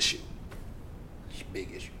 that is an issue. It's a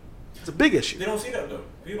big issue. It's a big issue. They don't see that though.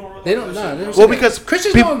 They don't know. Well, because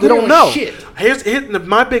Christians people, they don't know. Shit. Here's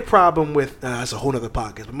my big problem with that's a whole other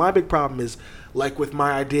podcast. But my big problem is like with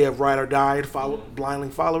my idea of ride or die and blindly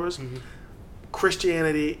followers. Mm-hmm.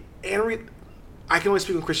 Christianity and I can only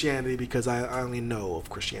speak on Christianity because I only know of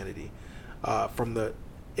Christianity from the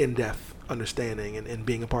in-depth understanding and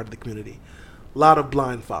being a part of the community. A lot of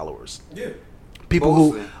blind followers. Yeah. People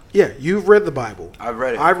who, you've read the Bible. I've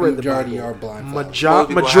read it. I've read the Bible. Majority are blind.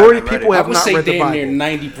 Majority of people have not read the Bible. Near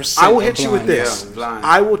 90%. I will hit you with this. Blind.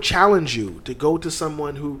 I will challenge you to go to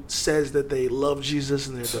someone who says that they love Jesus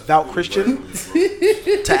and they're a devout Christian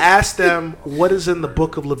to ask them what is in the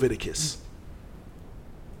book of Leviticus.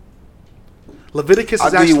 Leviticus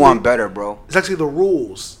is actually one better, bro. It's actually the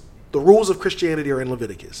rules. The rules of Christianity are in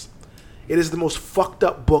Leviticus. It is the most fucked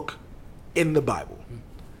up book in the Bible.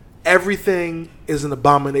 Everything is an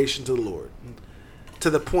abomination to the Lord.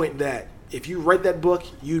 To the point that if you read that book,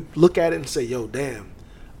 you look at it and say, yo, damn,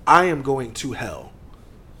 I am going to hell.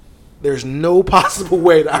 There's no possible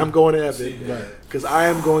way that I'm going to heaven because I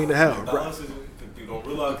am going to hell. You don't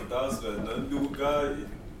realize Catholicism has nothing to do with God.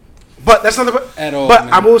 But that's not the at all. But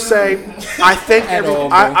man. I will say, I think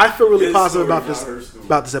I feel really positive about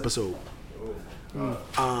this episode.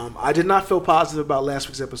 I did not feel positive about last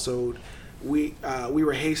week's episode. We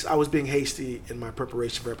were I was being hasty in my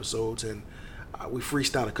preparation for episodes, and we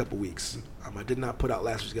freestyled a couple weeks. I did not put out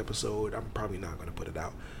last week's episode. I'm probably not going to put it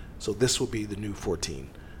out. So this will be the new 14.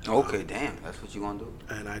 Okay, damn, that's what you gonna do.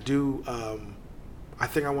 And I do. I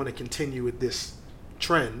think I want to continue with this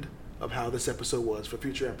trend of how this episode was for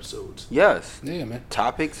future episodes. Yes. Yeah, man.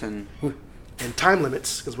 Topics and time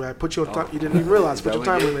limits, because when I put you on time, you didn't even realize. Put your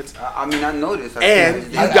time limits. I mean, I noticed. And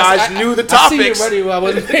you guys knew the topics. I see it, buddy. I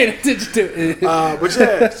wasn't paying attention to it. But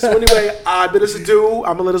yeah. So anyway, I bid us adieu.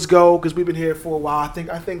 I'm gonna let us go because we've been here for a while. I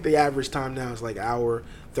think the average time now is like hour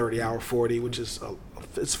 30, hour 40, which is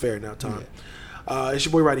it's fair now time. Yeah. It's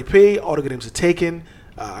your boy Roddy P. All the good names are taken.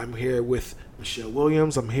 I'm here with Michelle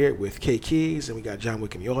Williams. I'm here with K Keys, and we got John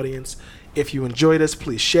Wick in the audience. If you enjoyed us,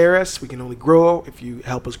 please share us. We can only grow if you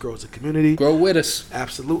help us grow as a community. Grow with us.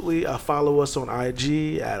 Absolutely. Follow us on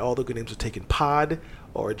IG at All the Good Names Are Taken Pod,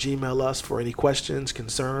 or Gmail us for any questions,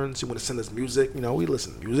 concerns. You want to send us music? We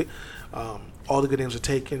listen to music. All the Good Names Are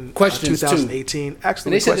Taken. Questions 2018. Too. Excellent.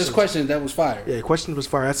 And they said this question that was fire. Yeah, questions was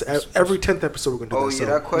fire. That's every 10th episode we're gonna do.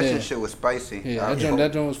 That question shit was spicy. Yeah,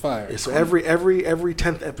 that joint was fire. Yeah, so every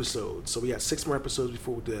 10th episode. So we got 6 more episodes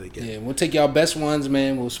before we do that again. Yeah, we'll take y'all best ones,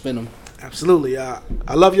 man. We'll spin them. Absolutely. I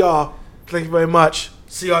love y'all. Thank you very much.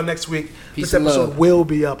 See y'all next week. Peace This and episode love. will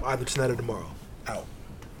be up either tonight or tomorrow. Out.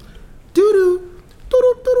 Doo doo. Doo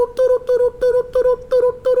doo doo doo doo doo doo doo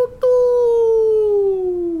doo doo doo doo.